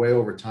 we're way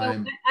over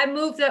time. So I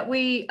move that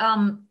we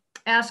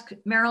ask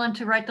Marilyn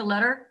to write the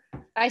letter.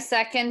 I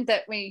second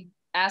that we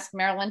ask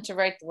Marilyn to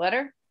write the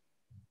letter.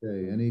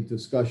 Okay, any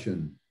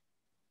discussion?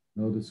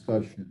 No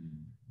discussion.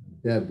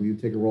 Deb, will you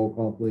take a roll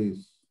call,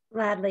 please?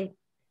 Gladly.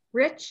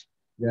 Rich,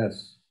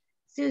 Yes.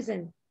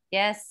 Susan,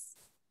 Yes.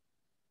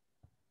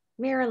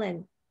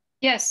 Marilyn,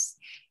 Yes.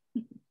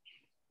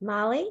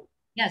 Molly,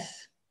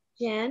 Yes.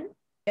 Jen,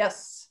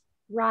 Yes.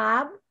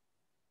 Rob,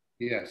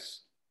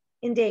 Yes.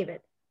 and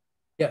David.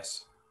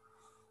 Yes.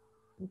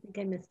 I don't think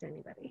I missed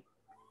anybody.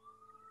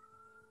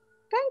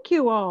 Thank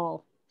you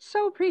all.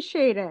 So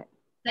appreciate it.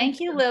 Thank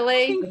you,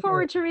 Lily. Looking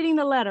forward to reading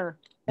the letter.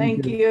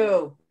 Thank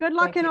you. Good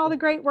luck in all the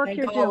great work Thank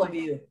you're all of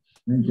doing. you.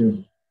 Thank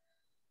you.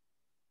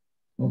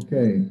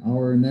 Okay,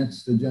 our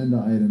next agenda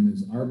item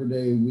is Arbor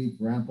Day week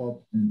wrap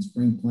up and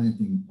spring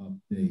planting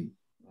update.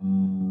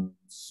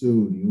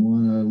 Sue, do you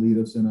want to lead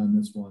us in on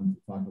this one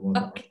to talk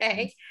about?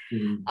 Okay.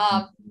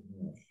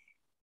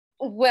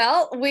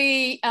 Well,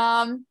 we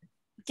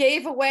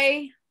gave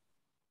away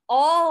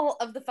all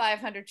of the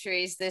 500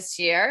 trees this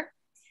year.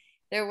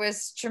 There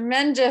was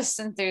tremendous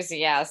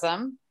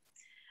enthusiasm.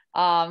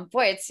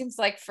 Boy, it seems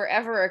like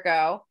forever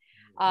ago.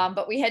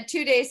 But we had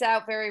 2 days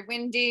out, very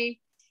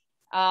windy.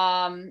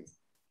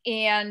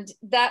 And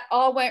that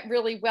all went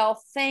really well.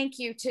 Thank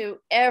you to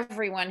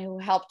everyone who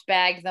helped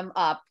bag them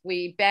up.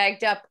 We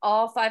bagged up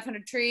all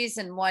 500 trees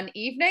in one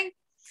evening.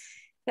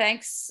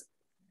 Thanks.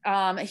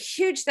 A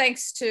huge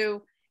thanks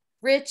to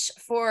Rich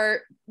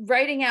for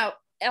writing out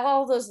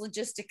all those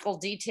logistical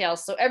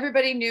details so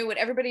everybody knew what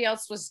everybody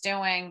else was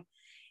doing.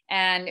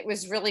 And it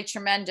was really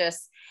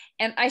tremendous.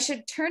 And I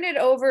should turn it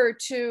over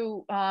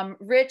to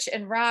Rich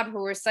and Rob, who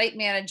were site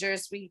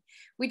managers. We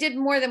did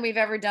more than we've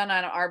ever done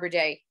on Arbor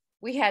Day.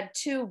 We had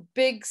 2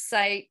 big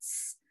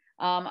sites.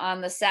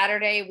 On the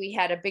Saturday, we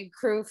had a big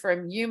crew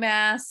from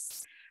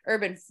UMass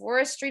Urban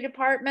Forestry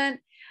Department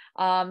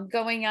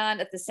going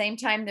on. At the same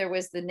time, there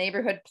was the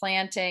neighborhood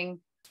planting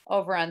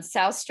over on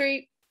South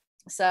Street.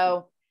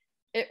 So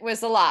it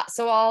was a lot.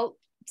 So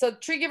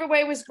tree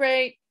giveaway was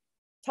great,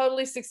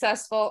 totally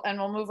successful. And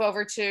we'll move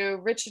over to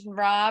Richard and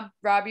Rob.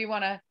 Rob, you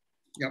want to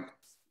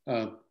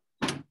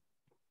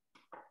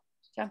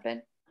jump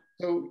in?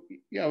 So,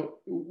 yeah,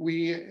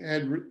 we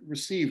had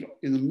received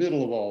in the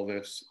middle of all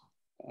this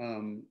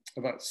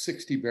about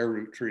 60 bare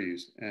root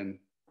trees and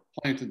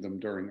planted them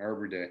during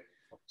Arbor Day.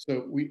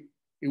 So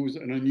it was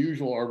an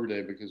unusual Arbor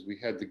Day because we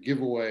had the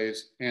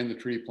giveaways and the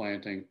tree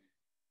planting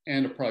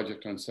and a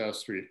project on South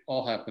Street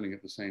all happening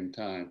at the same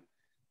time.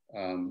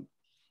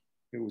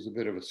 It was a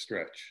bit of a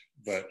stretch,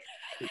 but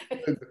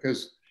it's good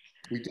because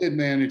we did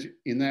manage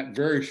in that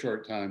very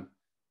short time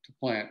to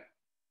plant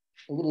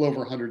a little over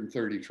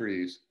 130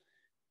 trees.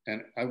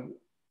 And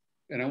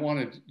I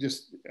wanted to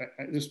just,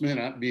 this may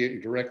not be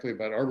directly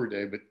about Arbor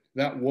Day, but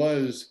that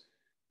was,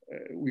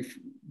 we've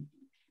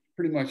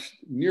pretty much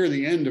near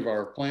the end of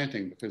our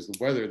planting because the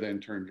weather then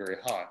turned very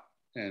hot,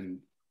 and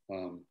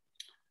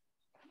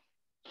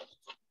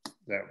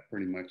that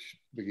pretty much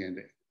began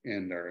to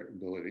end our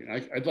ability.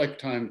 And I'd like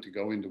time to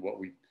go into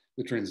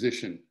the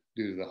transition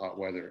due to the hot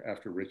weather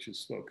after Rich has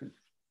spoken.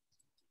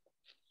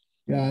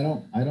 Yeah,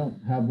 I don't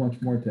have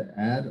much more to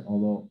add,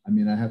 although, I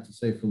mean, I have to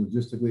say for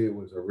logistically, it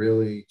was a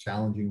really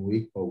challenging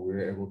week, but we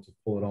were able to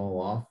pull it all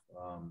off.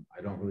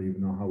 I don't really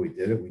even know how we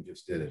did it. We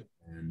just did it.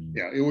 And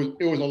yeah, it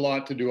was a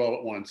lot to do all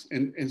at once.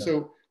 And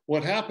so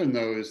what happened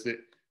though, is that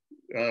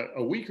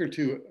a week or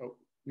two,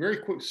 very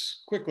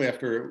quickly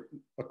after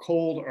a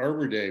cold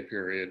Arbor Day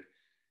period,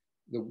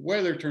 the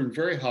weather turned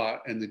very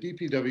hot and the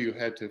DPW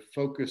had to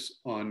focus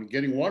on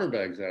getting water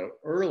bags out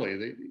early.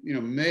 They,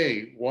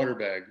 May water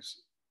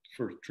bags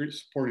for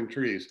supporting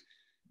trees,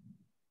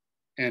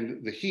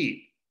 and the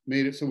heat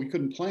made it so we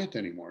couldn't plant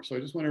anymore. So I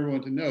just want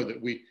everyone to know that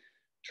we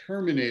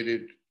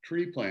terminated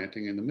tree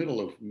planting in the middle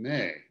of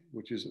May,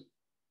 which is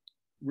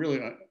really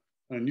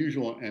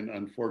unusual and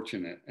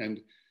unfortunate. And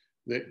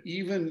that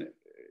even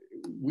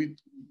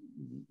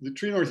the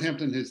Tree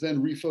Northampton has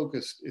then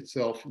refocused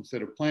itself,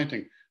 instead of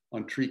planting,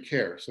 on tree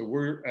care. So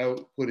we're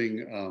out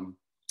putting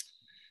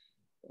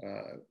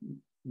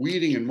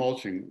weeding and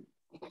mulching,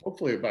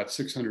 hopefully about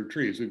 600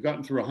 trees. We've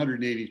gotten through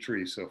 180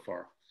 trees so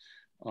far.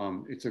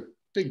 It's a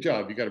big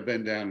job. You got to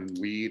bend down and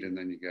weed, and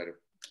then you got to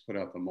put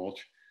out the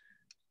mulch.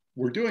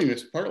 We're doing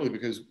this partly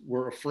because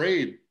we're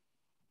afraid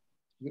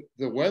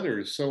the weather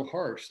is so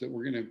harsh that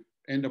we're going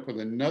to end up with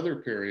another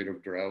period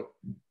of drought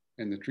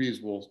and the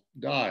trees will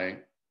die.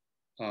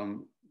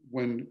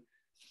 When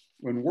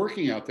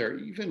working out there,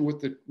 even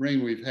with the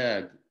rain we've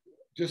had,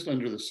 just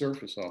under the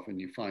surface often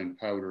you find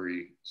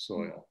powdery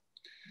soil.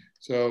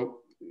 So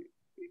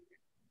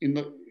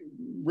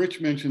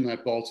Rich mentioned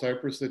that bald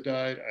cypress that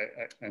died.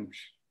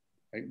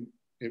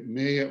 It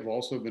may have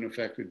also been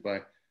affected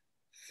by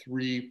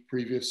two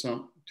previous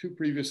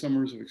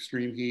summers of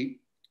extreme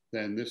heat,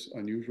 then this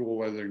unusual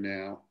weather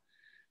now.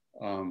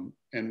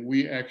 And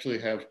we actually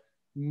have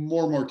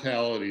more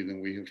mortality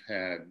than we have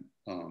had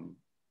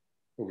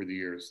over the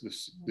years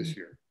this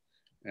year.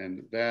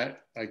 And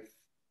that,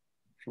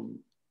 from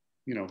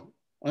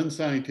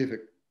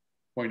unscientific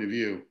point of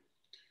view,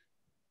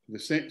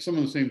 some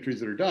of the same trees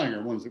that are dying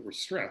are ones that were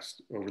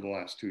stressed over the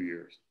last 2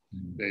 years.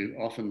 They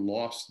often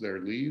lost their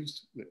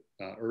leaves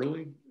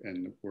early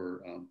and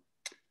were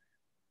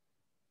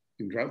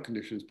in drought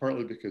conditions,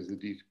 partly because the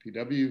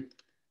DPW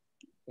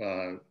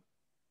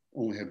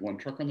only had one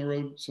truck on the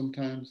road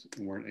sometimes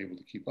and weren't able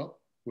to keep up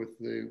with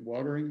the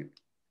watering.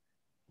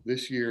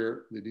 This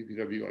year, the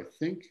DPW, I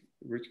think,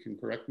 Rich can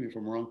correct me if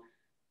I'm wrong,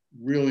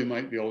 really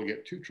might be able to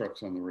get 2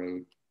 trucks on the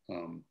road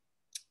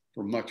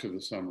for much of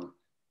the summer.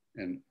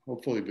 And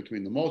hopefully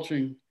between the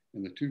mulching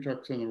and the 2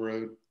 trucks on the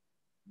road,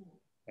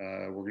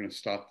 we're going to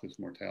stop this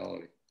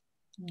mortality.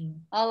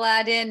 I'll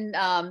add in,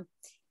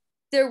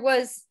 there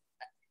was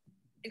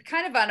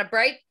kind of on a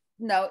bright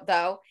note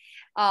though,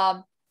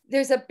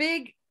 there's a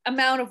big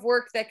amount of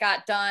work that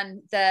got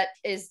done that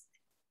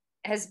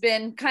has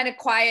been kind of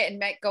quiet and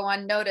might go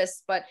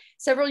unnoticed, but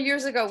several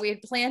years ago we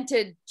had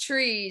planted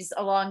trees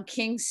along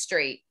King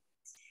Street,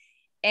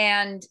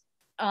 and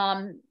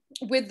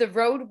with the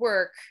road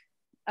work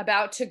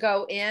about to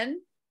go in,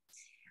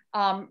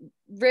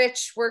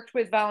 Rich worked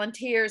with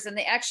volunteers and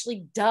they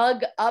actually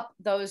dug up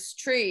those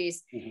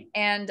trees.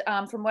 And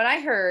from what I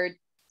heard,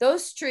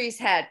 those trees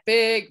had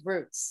big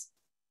roots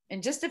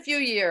in just a few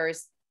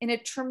years in a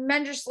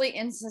tremendously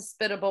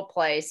inhospitable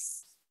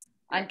place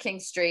on King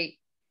Street.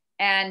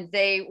 And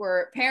they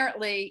were,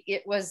 apparently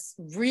it was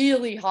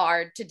really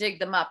hard to dig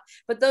them up,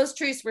 but those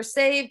trees were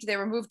saved. They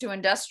were moved to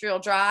Industrial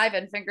Drive,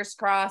 and fingers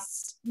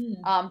crossed,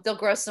 they'll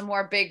grow some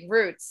more big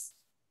roots.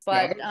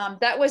 But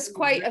that was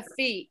quite a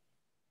feat.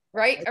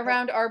 Right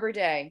around Arbor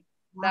Day,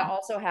 that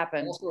also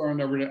happened. Also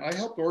around Arbor Day, I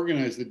helped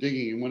organize the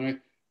digging, and when I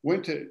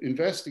went to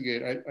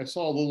investigate, I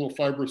saw the little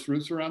fibrous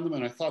roots around them,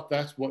 and I thought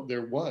that's what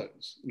there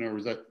was. In other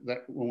words,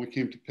 that when we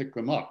came to pick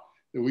them up,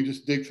 that we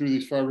just dig through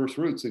these fibrous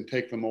roots and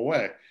take them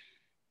away.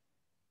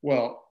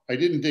 Well, I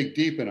didn't dig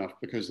deep enough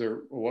because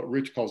they're what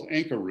Rich calls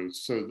anchor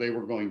roots, so they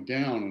were going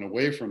down and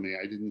away from me.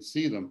 I didn't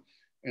see them,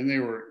 and they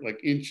were like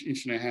inch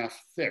and a half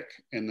thick,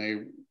 and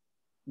they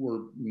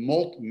were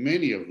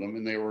many of them,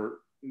 and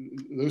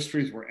those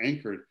trees were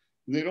anchored,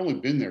 and they'd only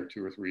been there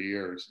 2 or 3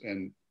 years,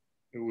 and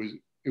it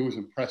was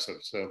impressive.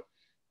 So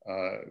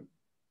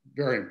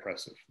very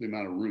impressive, the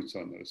amount of roots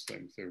on those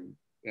things.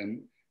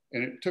 And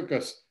it took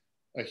us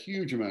a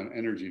huge amount of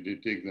energy to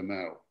dig them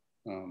out.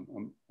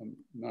 I'm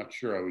not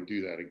sure I would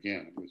do that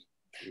again. It was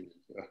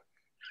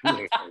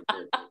really hard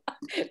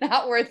work.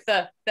 Not worth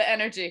the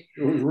energy.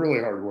 It was really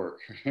hard work.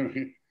 I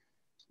mean,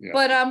 yeah.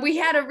 But we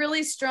had a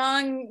really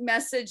strong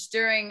message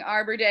during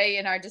Arbor Day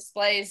in our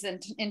displays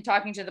and in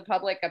talking to the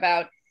public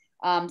about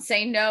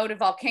saying no to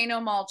volcano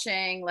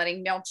mulching,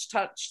 letting mulch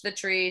touch the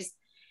trees.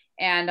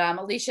 And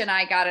Alicia and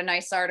I got a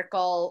nice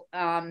article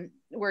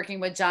working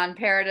with John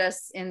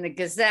Paradis in the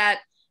Gazette.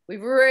 We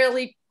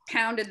really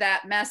pounded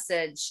that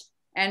message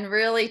and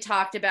really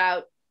talked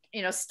about,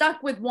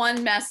 stuck with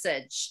one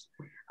message.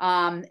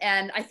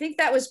 And I think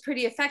that was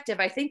pretty effective.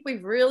 I think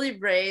we've really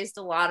raised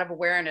a lot of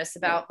awareness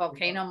about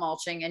volcano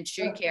mulching and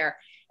tree care.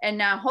 And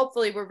now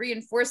hopefully we're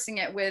reinforcing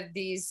it with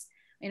these,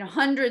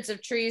 hundreds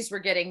of trees we're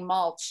getting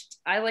mulched.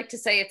 I like to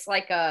say it's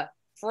like a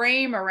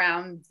frame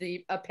around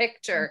a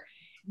picture.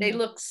 They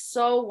look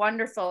so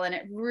wonderful, and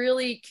it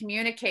really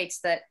communicates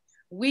that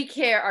we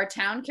care, our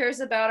town cares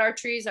about our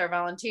trees, our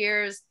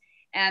volunteers,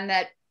 and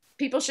that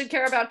people should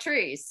care about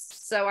trees.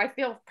 So I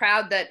feel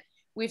proud that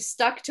we've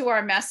stuck to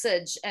our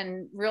message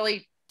and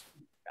really,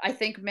 I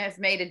think, have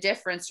made a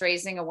difference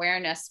raising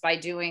awareness by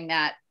doing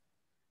that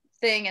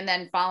thing and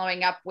then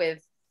following up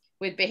with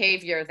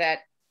behavior that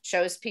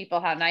shows people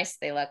how nice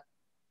they look.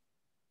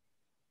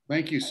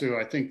 Thank you, Sue.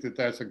 I think that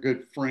that's a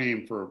good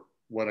frame for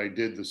what I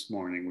did this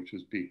morning, which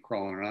was be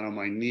crawling around on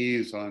my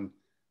knees on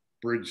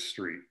Bridge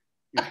Street.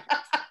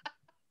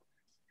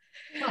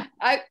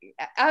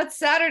 Out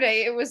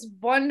Saturday, it was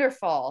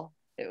wonderful.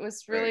 It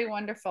was really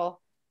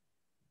wonderful.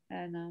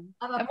 And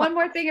one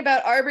more thing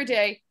about Arbor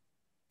Day,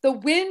 the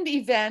wind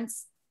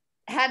events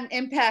had an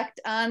impact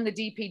on the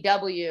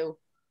DPW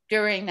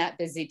during that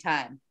busy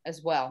time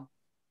as well.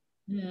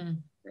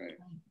 Right.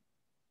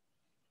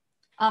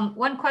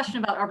 One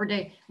question about Arbor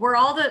Day.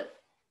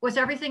 Was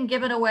everything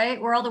given away?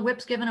 Were all the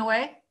whips given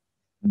away?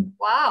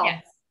 Wow.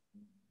 Yes.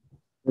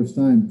 First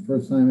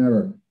time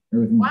ever.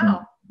 Everything.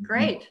 Wow.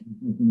 Great.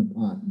 In the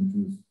pot, which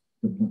was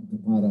the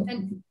pot up.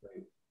 And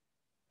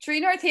Tree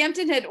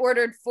Northampton had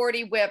ordered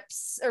 40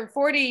 whips, or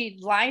 40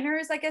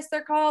 liners, I guess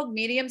they're called,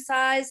 medium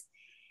size.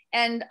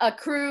 And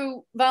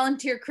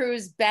volunteer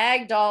crews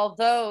bagged all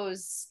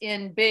those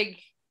in big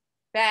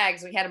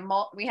bags. We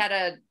had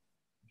a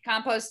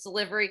compost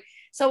delivery.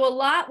 So a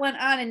lot went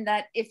on in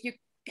that. If you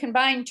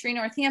combine Tree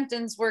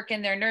Northampton's work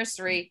in their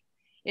nursery,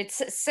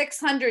 it's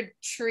 600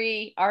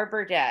 tree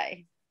Arbor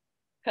Day,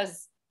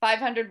 because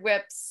 500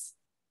 whips.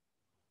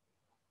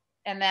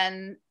 And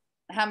then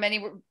how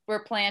many were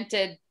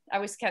planted? I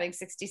was counting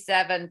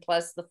 67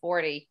 plus the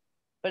 40,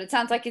 but it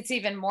sounds like it's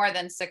even more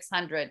than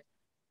 600.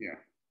 Yeah.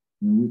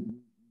 We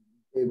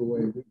gave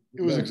away.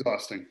 It was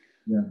exhausting.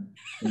 Yeah.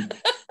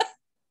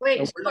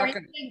 Wait, we're not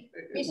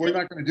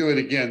going to do it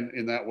again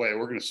in that way.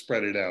 We're going to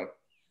spread it out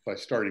by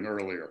starting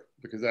earlier,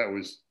 because that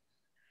was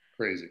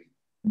crazy.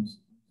 I'm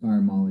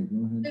sorry, Molly,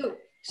 go ahead.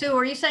 Sue,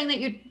 are you saying that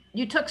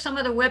you took some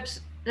of the whips,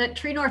 that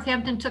Tree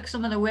Northampton took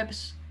some of the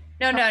whips?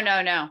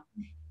 No.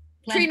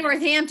 Tree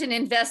Northampton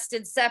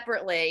invested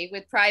separately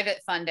with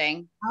private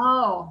funding.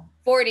 Oh.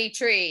 40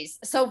 trees.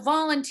 So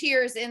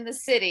volunteers in the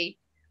city,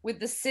 with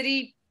the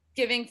city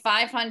giving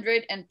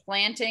 500 and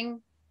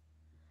planting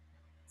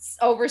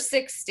over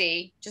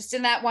 60 just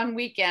in that one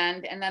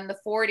weekend, and then the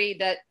 40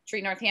 that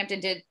Tree Northampton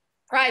did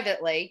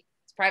privately,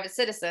 it's private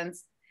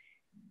citizens,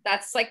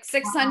 that's like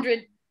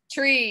 600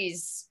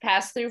 trees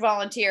passed through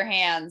volunteer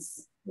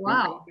hands.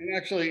 Wow. And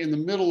actually, in the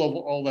middle of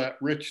all that,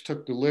 Rich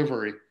took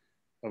delivery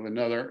of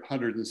another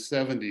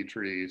 170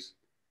 trees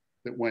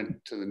that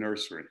went to the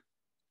nursery.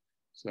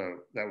 So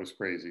that was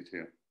crazy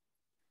too.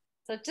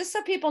 So just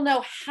so people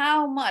know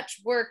how much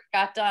work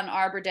got done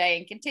Arbor Day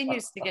and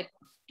continues to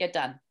get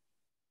done.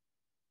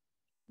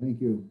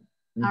 Thank you.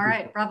 All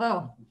right,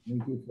 bravo.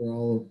 Thank you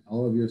for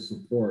all of your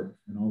support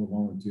and all the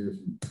volunteers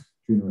from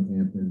Tree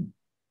Northampton.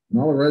 And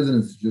all the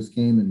residents just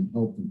came and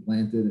helped and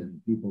planted, and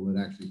people that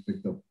actually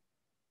picked up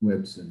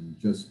whips and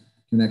just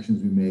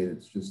connections we made.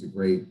 It's just a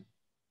great,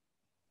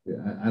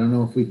 I don't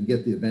know if we can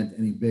get the event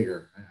any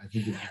bigger. I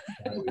think if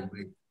we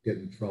might get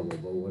in trouble,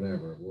 but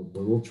whatever.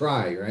 We'll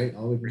try, right?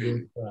 All we can do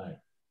is try.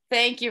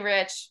 Thank you,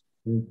 Rich.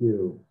 Thank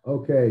you.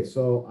 Okay,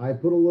 so I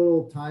put a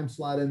little time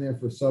slot in there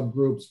for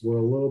subgroups. We're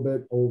a little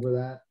bit over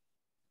that.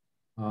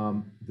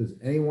 Does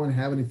anyone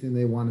have anything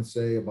they want to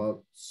say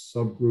about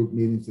subgroup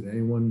meetings? Did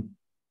anyone,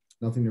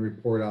 nothing to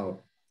report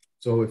out?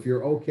 So if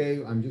you're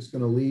okay, I'm just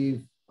going to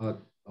leave a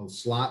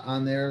slot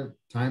on there,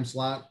 time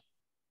slot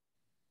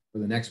for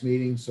the next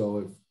meeting. So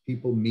if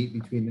people meet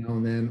between now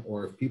and then,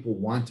 or if people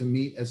want to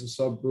meet as a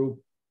subgroup,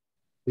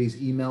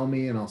 please email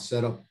me and I'll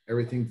set up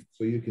everything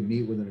so you can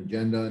meet with an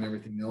agenda and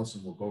everything else,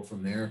 and we'll go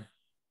from there.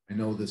 I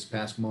know this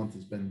past month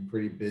has been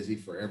pretty busy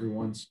for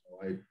everyone, so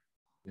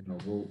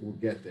we'll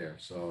get there.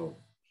 So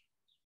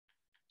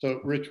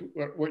Rich,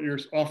 what you're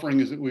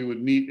offering is that we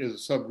would meet as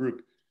a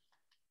subgroup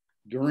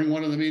during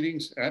one of the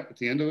meetings, at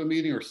the end of a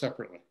meeting, or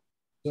separately?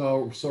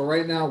 So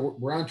right now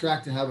we're on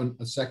track to have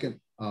a second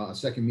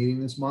meeting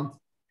this month.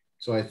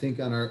 So I think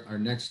on our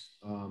next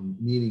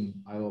meeting,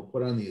 I will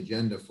put on the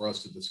agenda for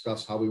us to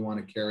discuss how we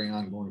want to carry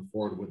on going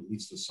forward with at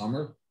least the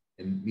summer,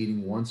 and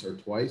meeting once or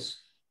twice.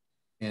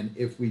 And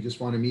if we just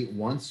want to meet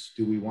once,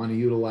 do we want to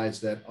utilize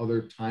that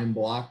other time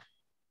block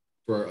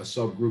for a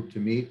subgroup to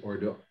meet, or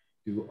do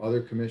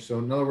other commissions? So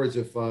in other words,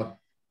 if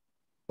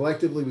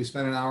collectively we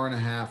spend an hour and a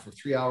half or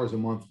 3 hours a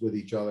month with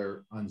each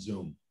other on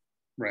Zoom,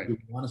 right? Do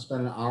we want to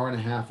spend an hour and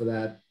a half of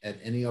that at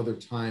any other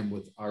time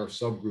with our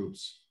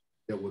subgroups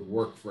that would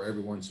work for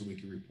everyone, so we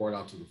can report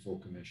out to the full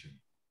commission?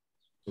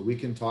 So we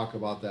can talk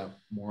about that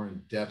more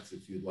in depth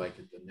if you'd like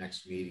at the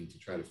next meeting to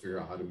try to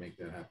figure out how to make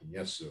that happen.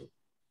 Yes, Sue?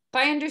 If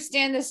I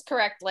understand this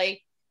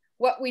correctly,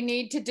 what we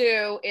need to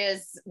do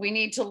is we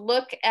need to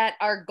look at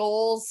our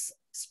goals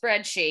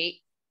spreadsheet,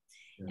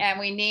 and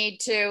we need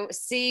to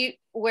see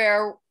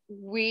where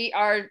we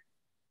are,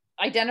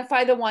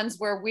 identify the ones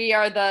where we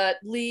are the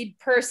lead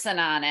person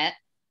on it.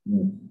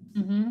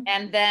 Mm-hmm.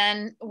 And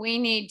then we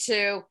need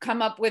to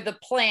come up with a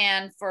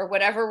plan for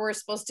whatever we're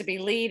supposed to be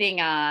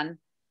leading on,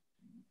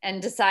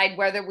 and decide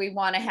whether we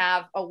want to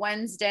have a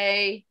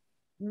Wednesday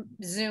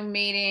Zoom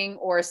meeting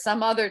or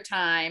some other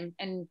time,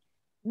 and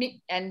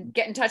meet and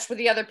get in touch with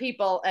the other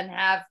people and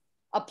have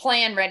a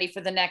plan ready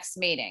for the next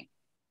meeting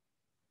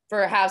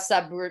for how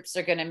subgroups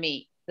are going to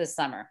meet this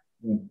summer.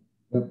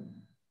 Yep.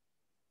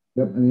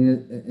 I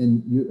mean,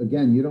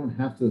 and you don't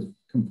have to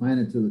confine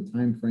it to the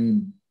time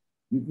frame.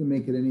 You can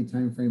make it any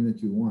time frame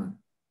that you want.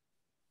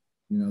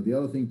 The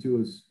other thing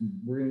too is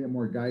we're going to get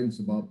more guidance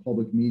about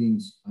public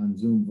meetings on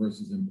Zoom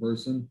versus in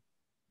person.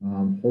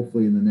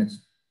 Hopefully in the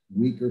next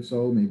week or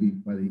so, maybe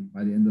by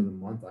the end of the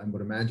month. I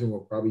would imagine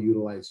we'll probably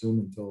utilize Zoom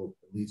until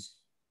at least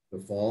the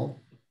fall,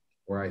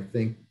 where I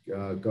think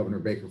Governor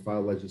Baker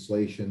filed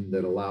legislation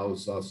that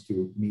allows us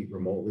to meet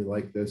remotely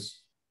like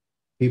this.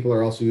 People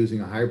are also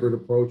using a hybrid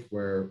approach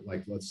where,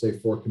 like, let's say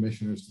 4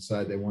 commissioners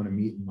decide they want to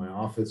meet in my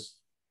office.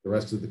 The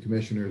rest of the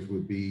commissioners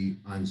would be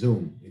on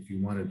Zoom if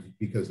you wanted to,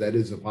 because that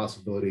is a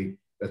possibility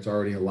that's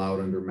already allowed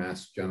under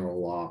Mass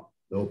General Law.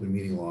 The open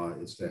meeting law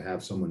is to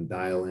have someone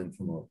dial in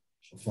from a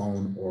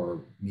phone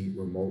or meet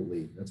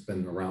remotely. That's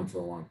been around for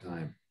a long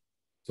time.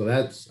 So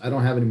I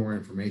don't have any more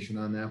information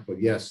on that,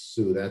 but yes,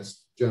 Sue,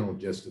 that's general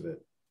gist of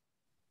it.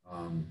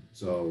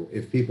 So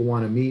if people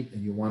want to meet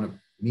and you want to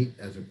meet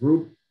as a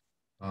group,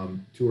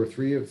 2 or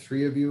 3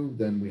 of you,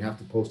 then we have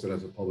to post it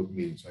as a public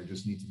meeting. So I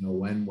just need to know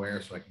when,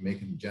 where, so I can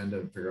make an agenda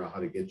and figure out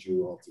how to get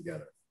you all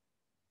together.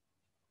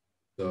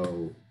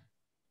 So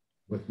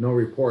with no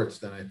reports,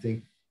 then I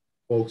think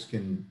folks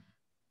can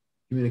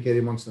communicate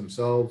amongst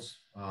themselves.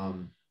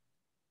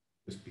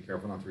 Just be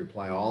careful not to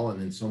reply all,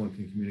 and then someone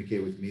can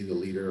communicate with me, the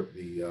leader,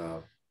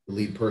 the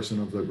lead person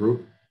of the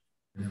group,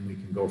 and then we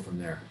can go from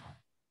there.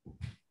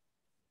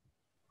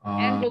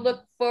 And we'll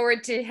look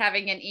forward to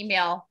having an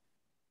email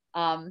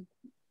from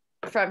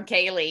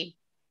Kaylee,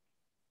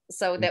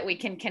 so that we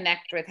can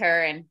connect with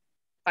her and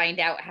find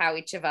out how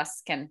each of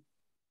us can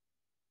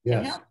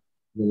help.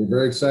 We're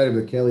very excited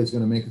that Kaylee's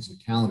going to make us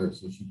a calendar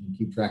so she can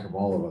keep track of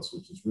all of us,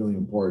 which is really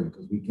important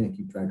because we can't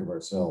keep track of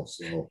ourselves.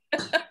 So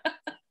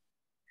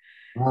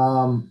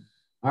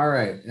All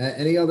right.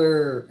 Any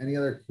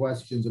other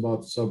questions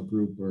about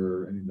subgroup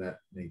or any of that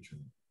nature?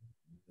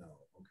 No.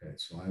 Okay.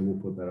 So I will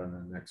put that on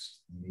the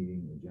next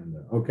meeting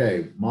agenda.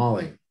 Okay,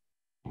 Molly.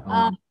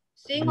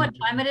 Seeing what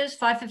time it is,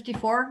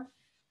 5:54.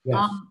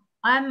 Yes.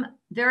 I'm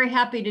very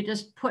happy to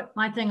just put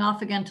my thing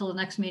off again till the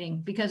next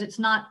meeting because it's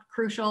not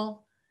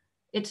crucial.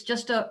 It's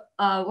just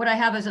what I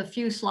have is a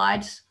few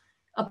slides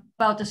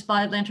about the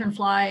spotted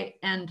lanternfly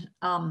and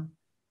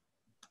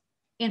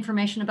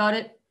information about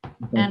it,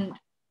 and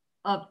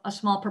a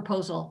small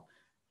proposal.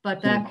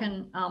 But that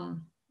can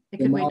it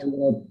can wait. What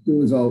I'll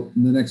do is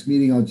in the next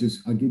meeting I'll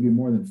give you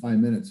more than 5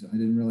 minutes. I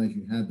didn't realize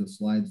you had the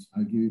slides.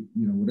 I'll give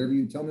you, whatever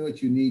you tell me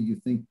what you need, you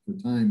think for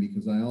time,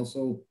 because I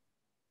also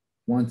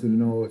wanted to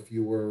know if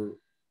you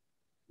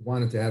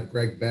wanted to have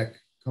Greg Beck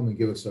come and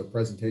give us a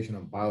presentation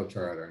on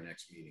biochar at our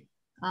next meeting.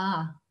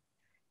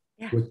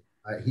 Yeah. Which,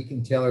 he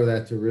can tailor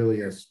that to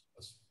really a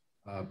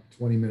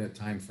 20-minute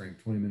time frame,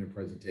 20-minute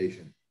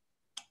presentation.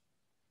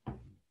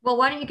 Well,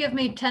 why don't you give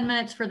me 10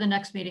 minutes for the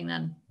next meeting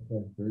then?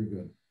 Okay, very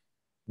good.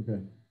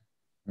 Okay,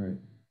 all right.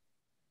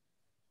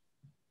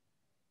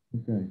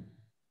 Okay.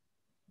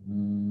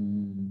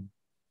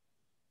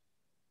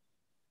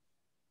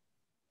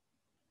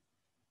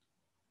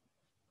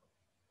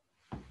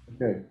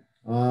 Okay.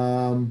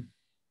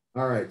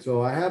 All right,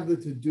 so I have the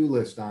to-do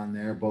list on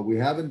there, but we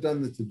haven't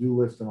done the to-do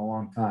list in a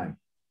long time.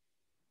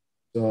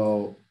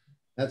 So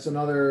that's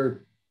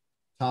another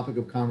topic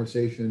of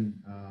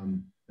conversation.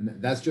 And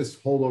that's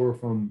just holdover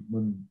from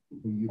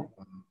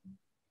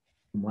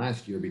from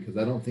last year, because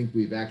I don't think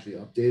we've actually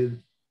updated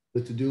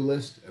the to-do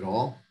list at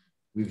all.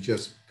 We've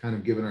just kind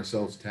of given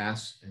ourselves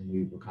tasks and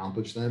we've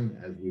accomplished them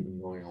as we've been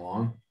going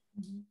along.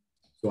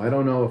 So I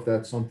don't know if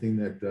that's something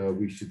that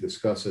we should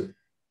discuss it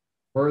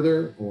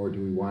further, or do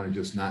we want to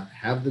just not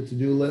have the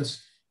to-do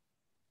list?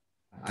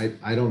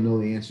 I don't know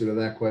the answer to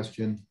that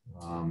question.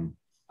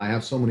 I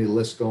have so many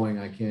lists going,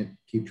 I can't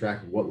keep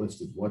track of what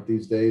list is what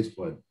these days,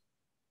 but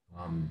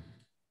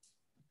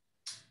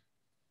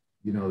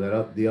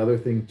that the other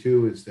thing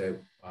too is that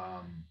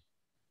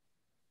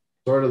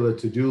sort of the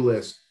to-do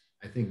list,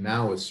 I think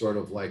now is sort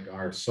of like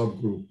our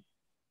subgroup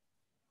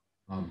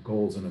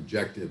goals and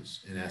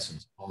objectives in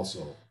essence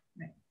also.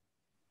 Right.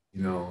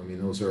 I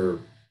mean, those are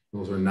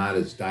not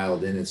as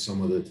dialed in as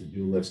some of the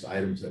to-do list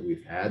items that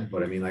we've had.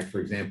 But I mean, like, for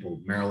example,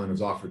 Marilyn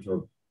has offered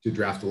to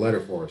draft a letter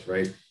for us,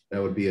 right?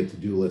 That would be a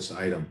to-do list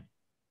item.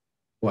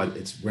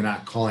 But we're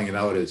not calling it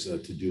out as a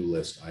to-do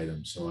list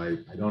item. So I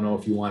don't know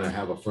if you want to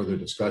have a further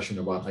discussion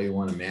about how you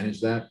want to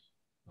manage that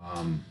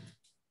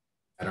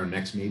at our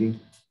next meeting.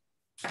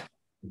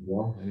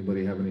 Well,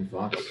 anybody have any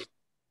thoughts?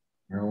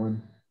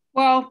 Marilyn?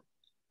 Well,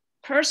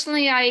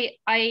 personally, I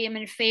am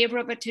in favor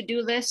of a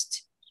to-do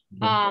list.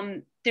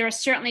 There are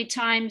certainly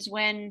times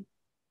when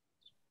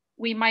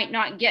we might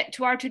not get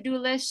to our to-do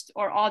list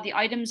or all the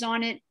items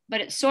on it, but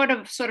it's sort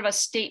of a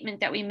statement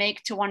that we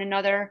make to one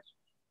another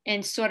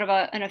and sort of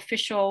an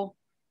official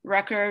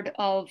record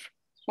of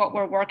what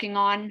we're working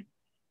on.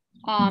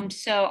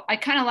 So I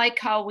kind of like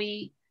how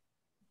we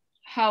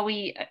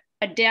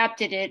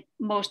adapted it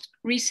most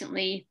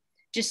recently,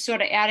 just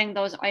sort of adding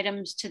those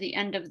items to the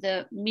end of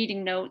the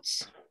meeting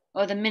notes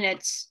or the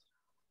minutes.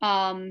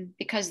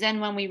 Because then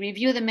when we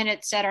review the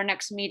minutes at our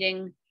next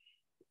meeting,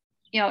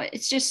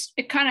 it's just,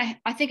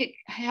 I think it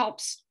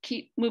helps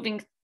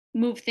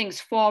move things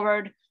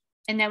forward,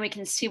 and then we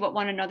can see what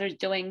one another's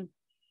doing.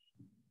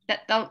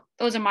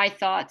 Those are my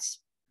thoughts.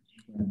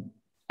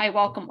 I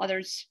welcome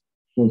others.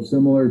 So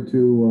similar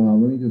to,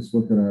 let me just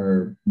look at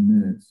our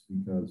minutes,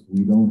 because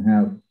we don't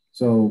have,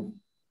 so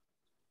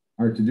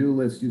our to-do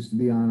list used to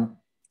be on,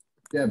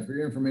 Deb, for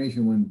your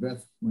information, when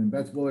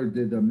Beth Willard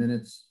did the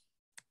minutes,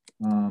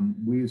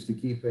 we used to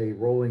keep a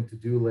rolling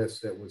to-do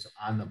list that was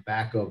on the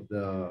back of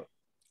the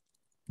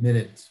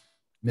minutes,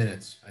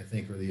 I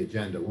think, or the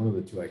agenda, one of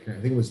the two. I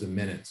think it was the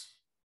minutes.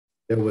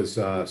 It was,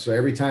 so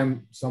every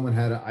time someone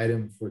had an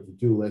item for the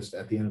to-do list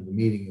at the end of the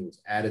meeting, it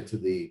was added to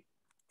the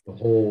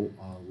whole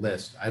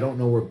list. I don't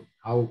know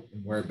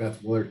where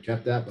Beth Willard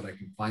kept that, but I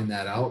can find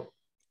that out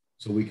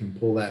so we can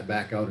pull that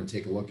back out and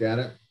take a look at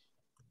it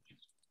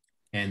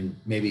and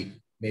maybe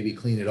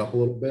clean it up a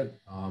little bit.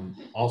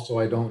 Also,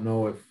 I don't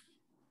know if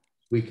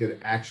we could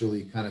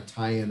actually kind of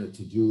tie in a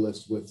to-do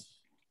list with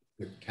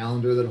the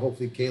calendar that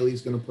hopefully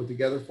Kaylee's going to put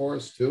together for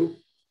us too,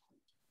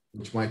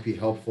 which might be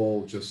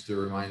helpful just to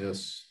remind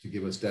us, to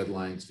give us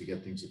deadlines to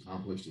get things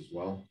accomplished as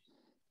well.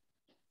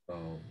 So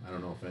I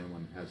don't know if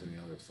anyone has any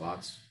other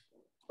thoughts,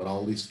 but I'll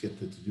at least get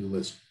the to-do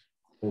list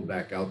pulled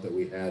back out that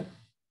we had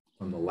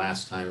from the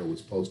last time it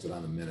was posted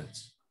on the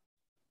minutes.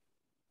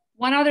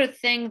 One other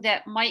thing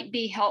that might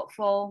be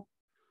helpful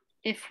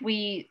if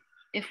we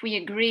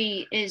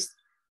agree is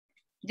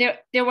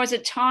there was a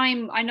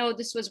time, I know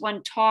this was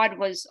when Todd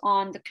was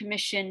on the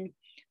commission,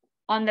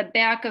 on the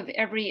back of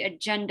every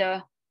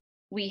agenda,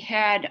 we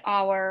had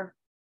our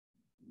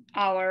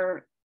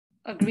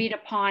agreed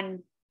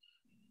upon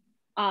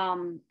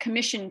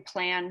commission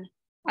plan.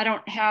 I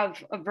don't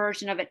have a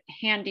version of it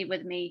handy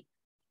with me.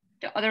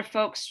 Do other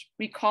folks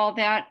recall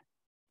that?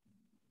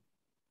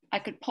 I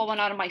could pull one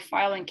out of my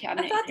filing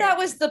cabinet. I thought that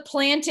was the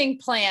planting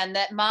plan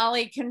that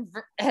Molly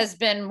has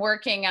been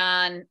working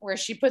on, where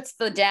she puts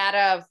the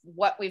data of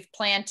what we've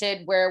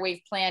planted, where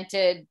we've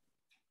planted,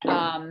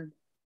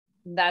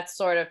 that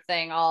sort of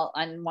thing, all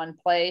in one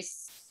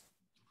place.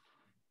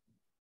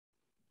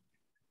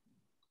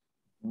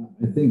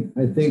 I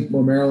think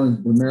what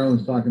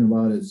Marilyn's talking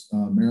about is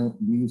Marilyn.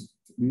 We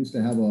used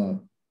to have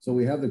so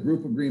we have the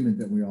group agreement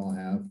that we all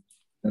have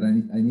that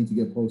I need to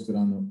get posted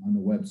on the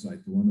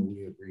website, the one that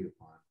we agreed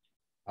upon.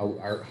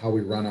 How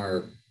we run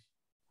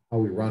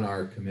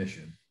our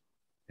commission,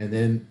 and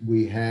then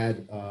we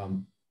had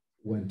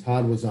when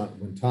Todd was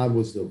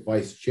the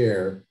vice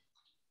chair,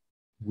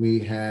 we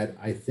had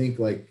I think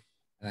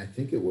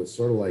it was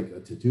sort of like a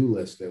to-do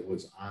list that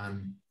was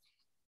on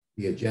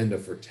the agenda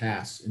for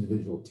tasks,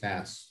 individual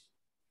tasks.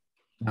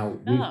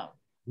 Now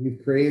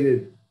we've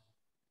created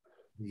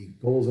the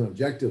goals and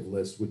objective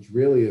list, which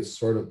really is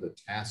sort of the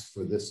task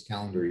for this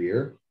calendar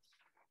year.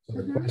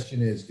 So the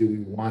question is, do we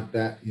want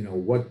that? You know,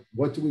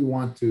 what do we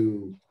want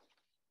to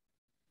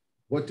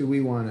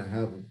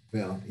have?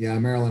 Well, yeah,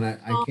 Marilyn, I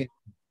can't.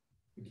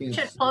 Push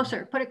it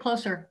closer. Put it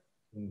closer.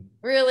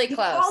 Really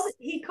close.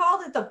 He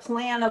called it the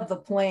plan of the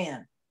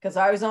plan, because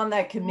I was on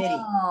that committee.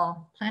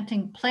 Oh,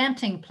 planting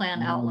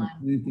plan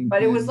outline.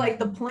 But it was like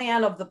the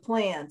plan of the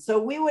plan. So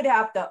we would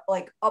have to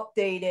like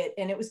update it.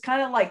 And it was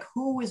kind of like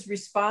who was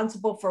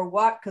responsible for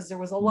what, because there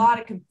was a lot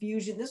of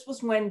confusion. This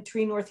was when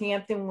Tree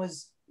Northampton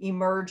was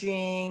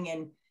emerging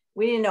and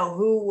we didn't know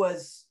who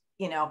was,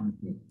 you know,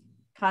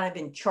 kind of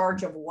in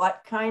charge of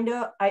what kind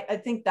of. I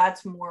think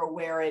that's more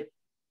where it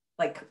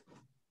like,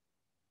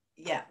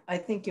 yeah, I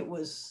think it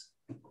was.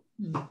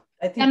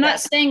 I'm not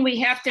saying we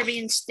have to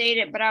reinstate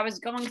it, but I was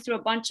going through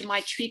a bunch of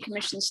my tree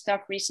commission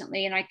stuff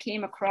recently and I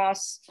came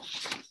across,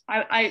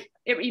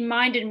 it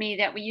reminded me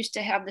that we used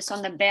to have this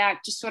on the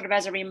back, just sort of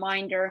as a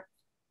reminder,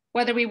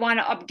 whether we want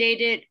to update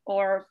it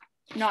or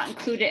not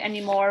include it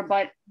anymore,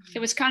 but it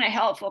was kind of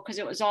helpful because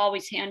it was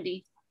always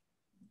handy.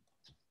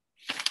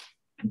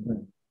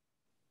 Okay.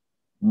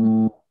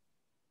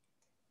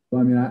 So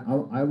I mean,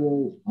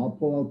 I'll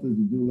pull out the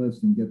to-do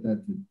list and get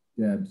that to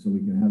Deb so we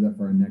can have that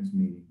for our next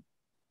meeting.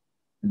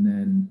 And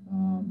then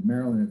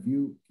Marilyn, if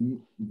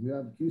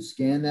you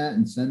scan that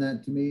and send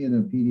that to me in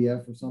a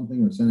PDF or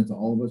something, or send it to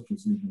all of us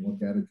just so we can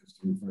look at it, just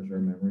to refresh our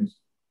memories.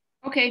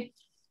 Okay.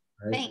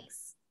 Right.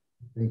 Thanks.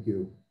 Thank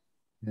you.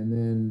 And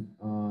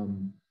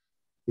then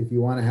if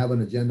you want to have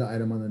an agenda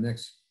item on the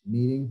next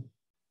meeting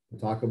to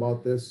talk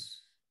about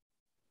this,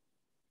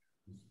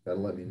 gotta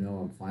let me know.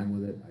 I'm fine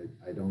with it.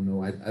 I don't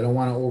know. I don't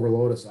want to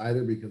overload us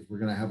either, because we're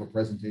going to have a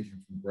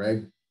presentation from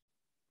Greg.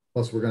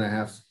 Plus, we're going to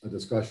have a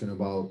discussion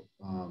about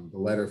the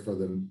letter for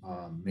the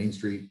Main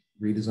Street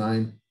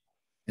redesign.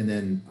 And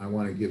then I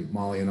want to give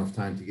Molly enough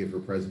time to give her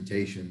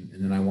presentation.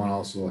 And then I want to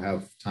also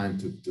have time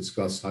to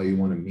discuss how you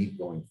want to meet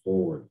going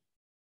forward.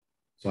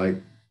 So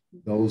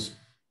those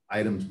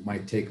items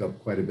might take up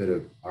quite a bit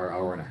of our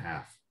hour and a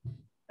half.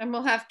 And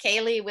we'll have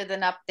Kaylee with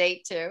an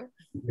update too.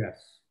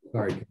 Yes.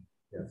 Sorry.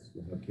 Yes,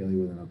 we'll have Kaylee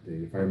with an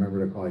update. If I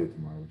remember to call you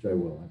tomorrow, which I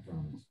will, I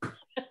promise.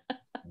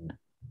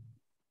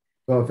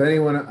 So if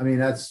anyone, I mean,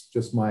 that's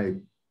just my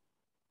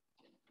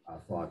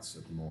thoughts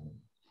at the moment.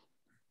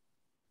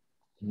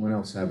 Anyone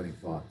else have any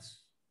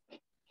thoughts?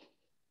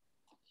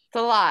 It's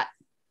a lot.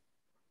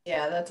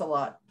 Yeah, that's a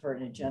lot for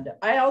an agenda.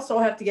 I also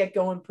have to get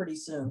going pretty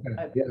soon.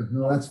 Okay. Yeah,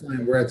 no, that's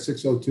fine. We're at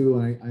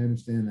 6:02 and I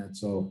understand that.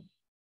 So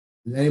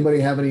does anybody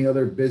have any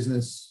other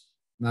business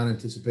not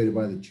anticipated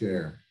by the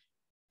chair?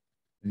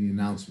 Any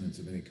announcements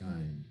of any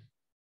kind?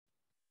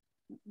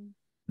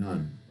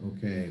 None.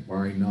 Okay,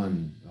 barring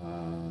none,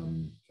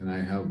 can I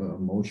have a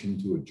motion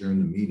to adjourn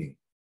the meeting?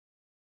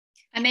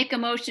 I make a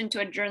motion to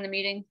adjourn the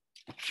meeting.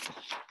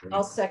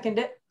 I'll second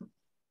it. All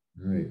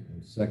right,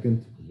 and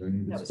second, is there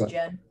any discussion? That was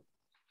Jen.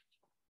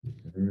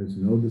 There is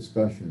no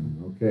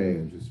discussion.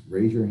 Okay, just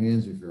raise your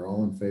hands if you're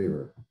all in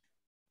favor.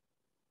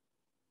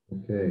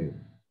 Okay.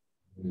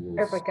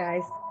 Perfect,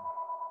 guys.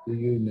 See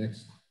you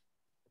next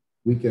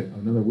weekend,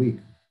 another week.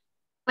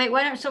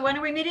 Wait, so when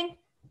are we meeting?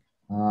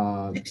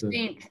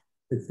 16th.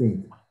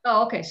 16th.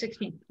 Oh, okay,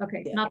 16th.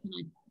 Okay, Yeah. not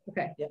 9.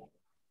 Okay. Yeah.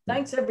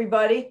 Thanks,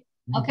 everybody.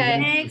 Okay.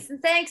 Thanks.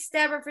 And thanks,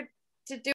 Deborah, for doing